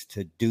raised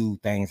to do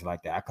things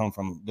like that. I come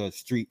from the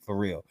street for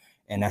real,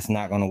 and that's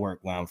not gonna work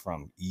where I'm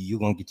from. You're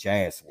gonna get your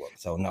ass whooped.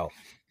 So no,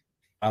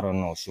 I don't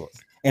know shorts.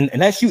 And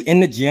unless you in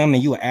the gym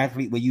and you an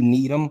athlete where you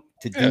need them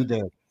to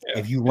do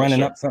if you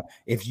running up some,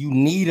 if you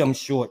need them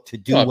short to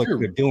do what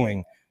you're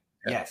doing,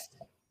 yes.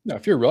 No,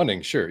 if you're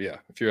running, sure, yeah.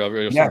 If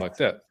you're something like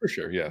that, for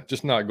sure, yeah.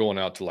 Just not going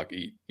out to like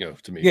eat,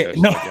 to me. Yeah,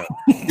 no.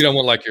 You don't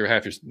want like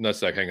half your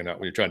nutsack hanging out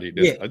when you're trying to eat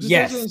dinner.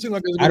 Doesn't seem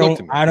like I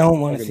don't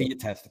want to see your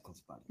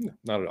testicles, buddy. No,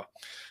 not at all.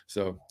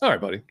 So, all right,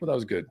 buddy. Well, that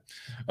was good.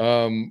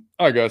 All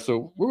right, guys.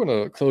 So we're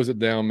gonna close it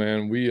down,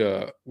 man.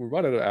 We're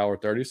right at an hour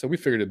 30, so we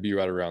figured it'd be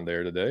right around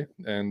there today,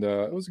 and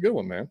it was a good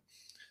one, man.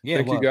 Yeah.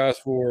 Thank you guys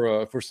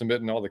for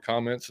submitting all the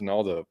comments and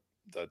all the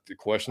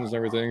questions and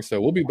everything.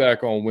 So we'll be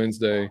back on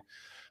Wednesday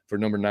for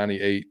number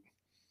 98,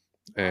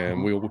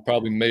 and we'll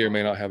probably may or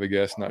may not have a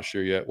guest. Not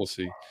sure yet. We'll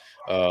see.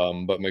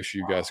 But make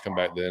sure you guys come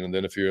back then. And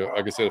then if you're,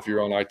 like I said, if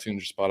you're on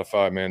iTunes or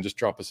Spotify, man, just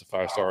drop us a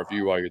 5-star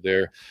review while you're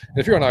there. And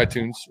if you're on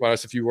iTunes, write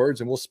us a few words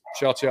and we'll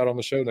shout you out on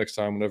the show next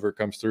time whenever it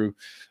comes through.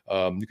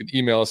 You can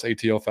email us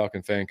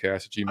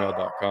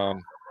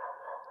atlfalconfancast@gmail.com.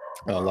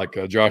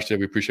 Like Josh did,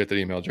 we appreciate that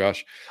email,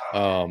 Josh.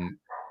 And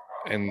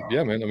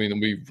yeah, man, I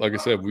mean, like I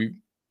said, we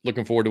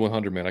looking forward to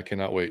 100, man. I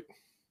cannot wait.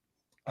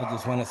 I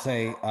just want to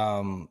say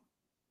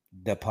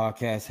the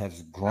podcast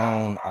has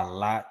grown a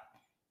lot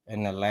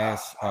in the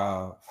last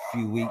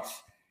few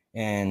weeks,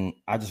 and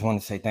I just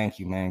want to say thank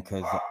you, man,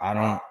 because I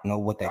don't know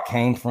what that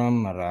came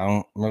from. I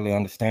don't really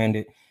understand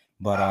it,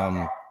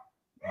 but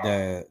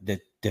the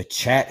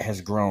chat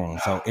has grown,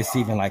 so it's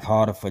even like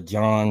harder for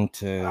John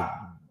to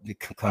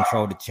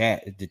control the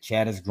chat. The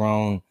chat has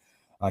grown.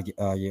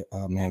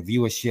 Man,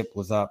 viewership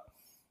was up,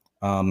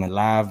 and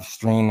live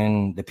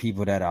streaming. The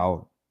people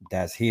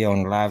that's here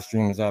on the live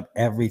stream is up.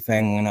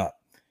 Everything went up,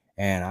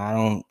 and I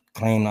don't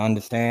claim to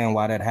understand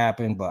why that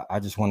happened, but I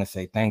just want to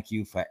say thank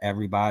you for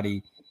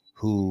everybody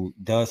who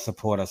does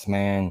support us,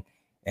 man.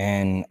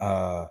 And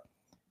not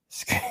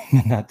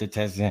the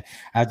testing.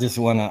 I just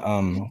want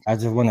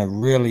to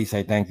really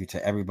say thank you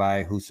to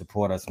everybody who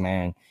support us,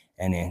 man.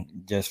 And then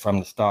just from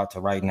the start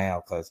to right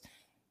now, because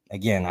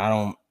again, I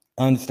don't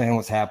understand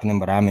what's happening,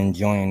 but I'm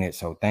enjoying it.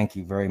 So thank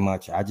you very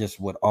much. I just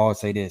would all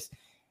say this.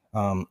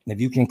 If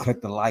you can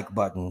click the like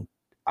button,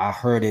 I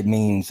heard it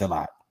means a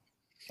lot.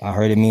 I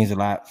heard it means a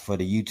lot for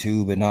the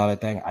YouTube and all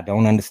that thing. I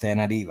don't understand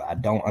that either. I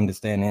don't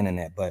understand the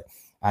internet, but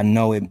I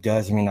know it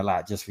does mean a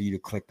lot just for you to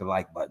click the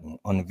like button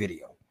on the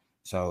video.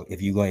 So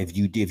if you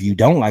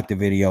don't like the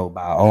video,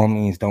 by all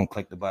means, don't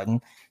click the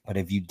button. But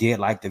if you did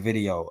like the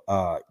video,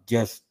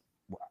 just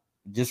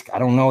I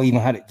don't know even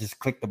how to just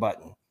click the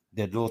button,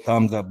 the little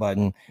thumbs up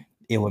button.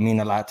 It would mean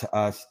a lot to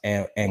us,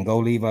 and go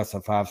leave us a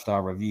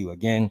 5-star review.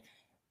 Again,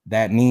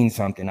 that means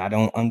something. I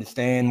don't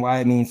understand why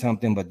it means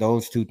something, but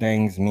those two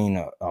things mean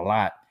a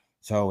lot.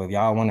 So if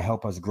y'all want to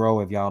help us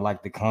grow, if y'all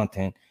like the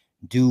content,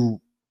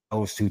 do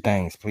those two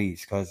things,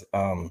 please, because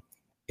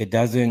it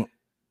doesn't,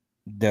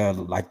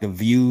 the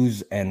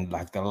views and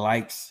like the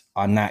likes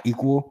are not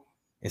equal.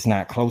 It's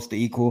not close to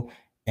equal,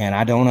 and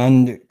I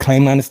don't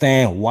claim to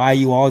understand why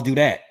you all do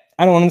that.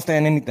 I don't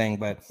understand anything,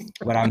 but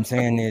what I'm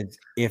saying is,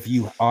 if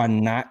you are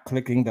not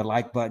clicking the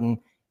like button,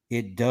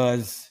 it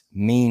does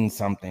mean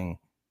something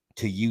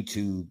to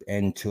YouTube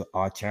and to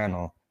our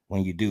channel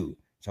when you do.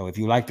 So if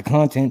you like the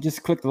content,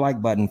 just click the like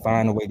button,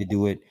 find a way to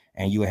do it,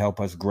 and you will help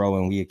us grow,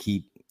 and we'll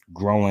keep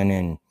growing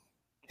and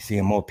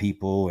seeing more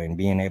people and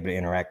being able to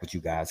interact with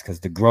you guys, because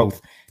the growth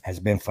has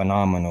been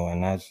phenomenal.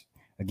 And that's,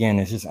 again,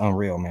 it's just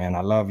unreal, man.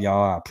 I love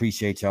y'all. I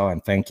appreciate y'all,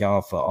 and thank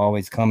y'all for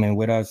always coming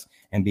with us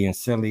and being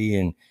silly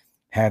and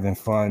having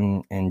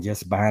fun and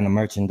just buying the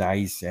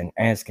merchandise and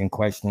asking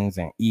questions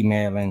and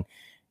emailing.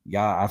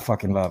 Y'all, I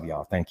fucking love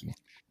y'all. Thank you.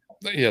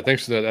 Yeah,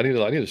 thanks for that. I need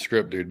a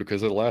script, dude,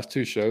 because of the last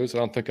two shows, I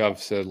don't think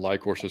I've said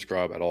like or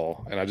subscribe at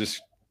all. And I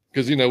just,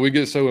 because, we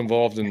get so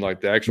involved in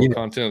like the actual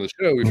content of the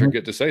show, we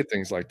forget to say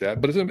things like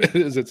that. But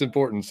it's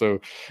important.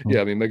 So,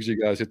 yeah, make sure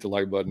you guys hit the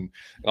like button.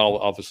 I'll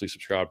obviously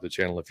subscribe to the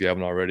channel if you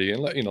haven't already.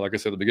 And, like I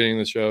said at the beginning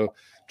of the show,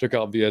 check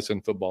out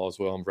VSN Football as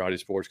well and Variety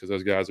Sports, because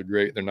those guys are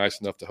great. They're nice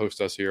enough to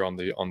host us here on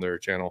their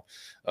channel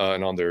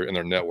and in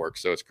their network.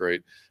 So it's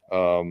great.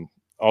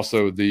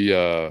 Also,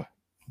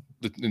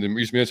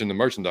 you mentioned the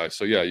merchandise.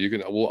 So yeah, you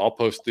can. I'll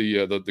post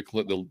the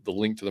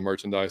link to the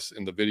merchandise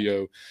in the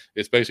video.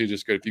 It's basically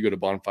just good if you go to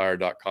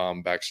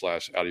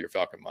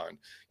bonfire.com/OuttaYourFalconMind,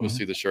 you'll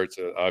see the shirts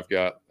that I've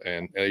got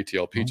and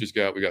ATL Peaches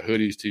got. We got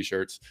hoodies,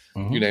 t-shirts,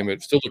 you name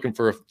it. Still looking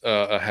for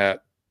a hat.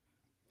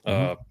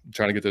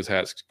 Trying to get those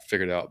hats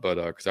figured out, but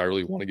because I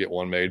really want to get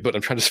one made, but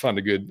I'm trying to find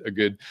a good. I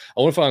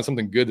want to find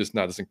something good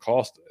doesn't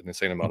cost an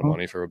insane amount of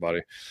money for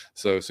everybody.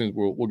 So as soon as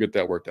we'll get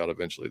that worked out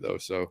eventually, though.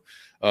 So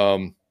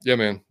yeah,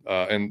 man.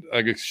 And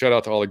I guess shout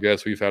out to all the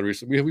guests we've had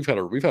recently. We've had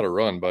a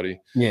run, buddy.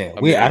 Yeah,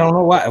 I don't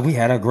know why we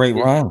had a great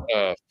run.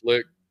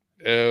 Flick,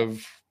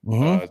 Ev,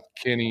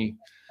 Kenny,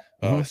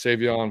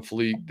 Savion,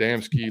 Fleet,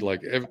 Damsky.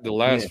 Like the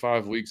last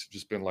 5 weeks have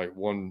just been like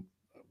one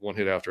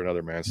hit after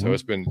another, man. So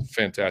it's been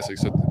fantastic.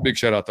 So big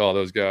shout out to all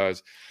those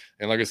guys.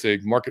 And like I say,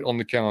 mark it on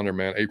the calendar,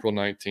 man. April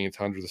 19th,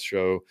 100th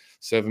show,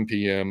 7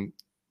 p.m.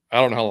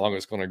 I don't know how long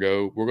it's going to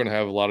go. We're going to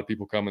have a lot of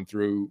people coming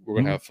through. We're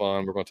going to have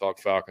fun. We're going to talk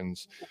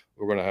Falcons.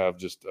 We're going to have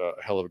just a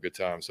hell of a good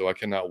time. So I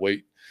cannot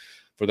wait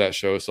for that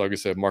show. So like I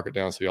said, mark it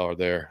down so y'all are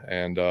there.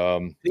 And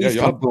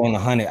y'all doing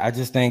 100. I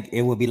just think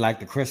it would be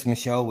like the Christmas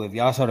show. If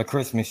y'all saw the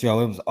Christmas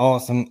show, it was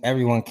awesome.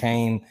 Everyone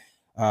came.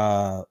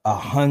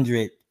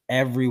 100.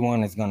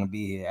 Everyone is going to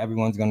be here.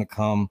 Everyone's going to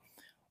come.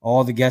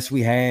 All the guests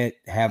we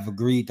have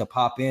agreed to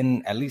pop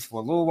in at least for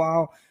a little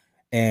while.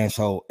 And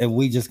so if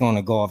we just going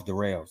to go off the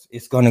rails,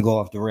 it's going to go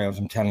off the rails.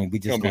 I'm telling you, we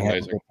just going to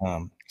have a good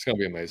time. It's going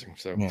to be amazing.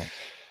 So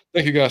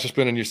thank you guys for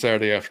spending your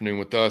Saturday afternoon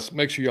with us.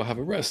 Make sure y'all have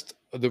a rest.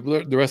 The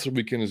rest of the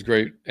weekend is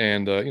great.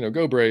 And,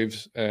 go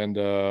Braves. And,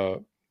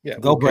 go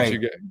Braves.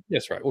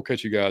 That's right. We'll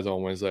catch you guys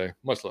on Wednesday.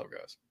 Much love,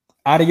 guys.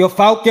 Out of your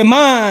Falcon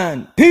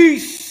mind.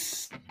 Peace.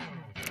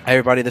 Hey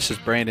everybody, this is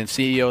Brandon,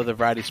 CEO of the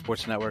Variety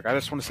Sports Network. I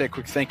just want to say a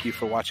quick thank you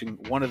for watching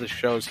one of the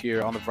shows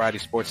here on the Variety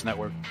Sports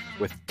Network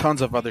with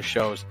tons of other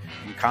shows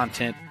and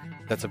content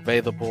that's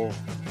available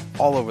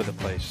all over the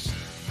place.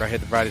 Right here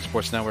at the Variety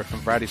Sports Network, from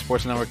Variety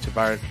Sports Network to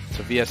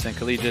VSN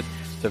Collegiate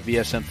to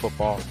VSN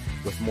Football,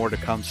 with more to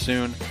come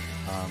soon.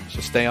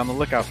 So stay on the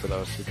lookout for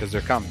those because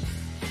they're coming.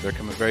 They're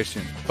coming very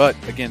soon. But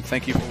again,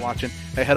 thank you for watching. Hey,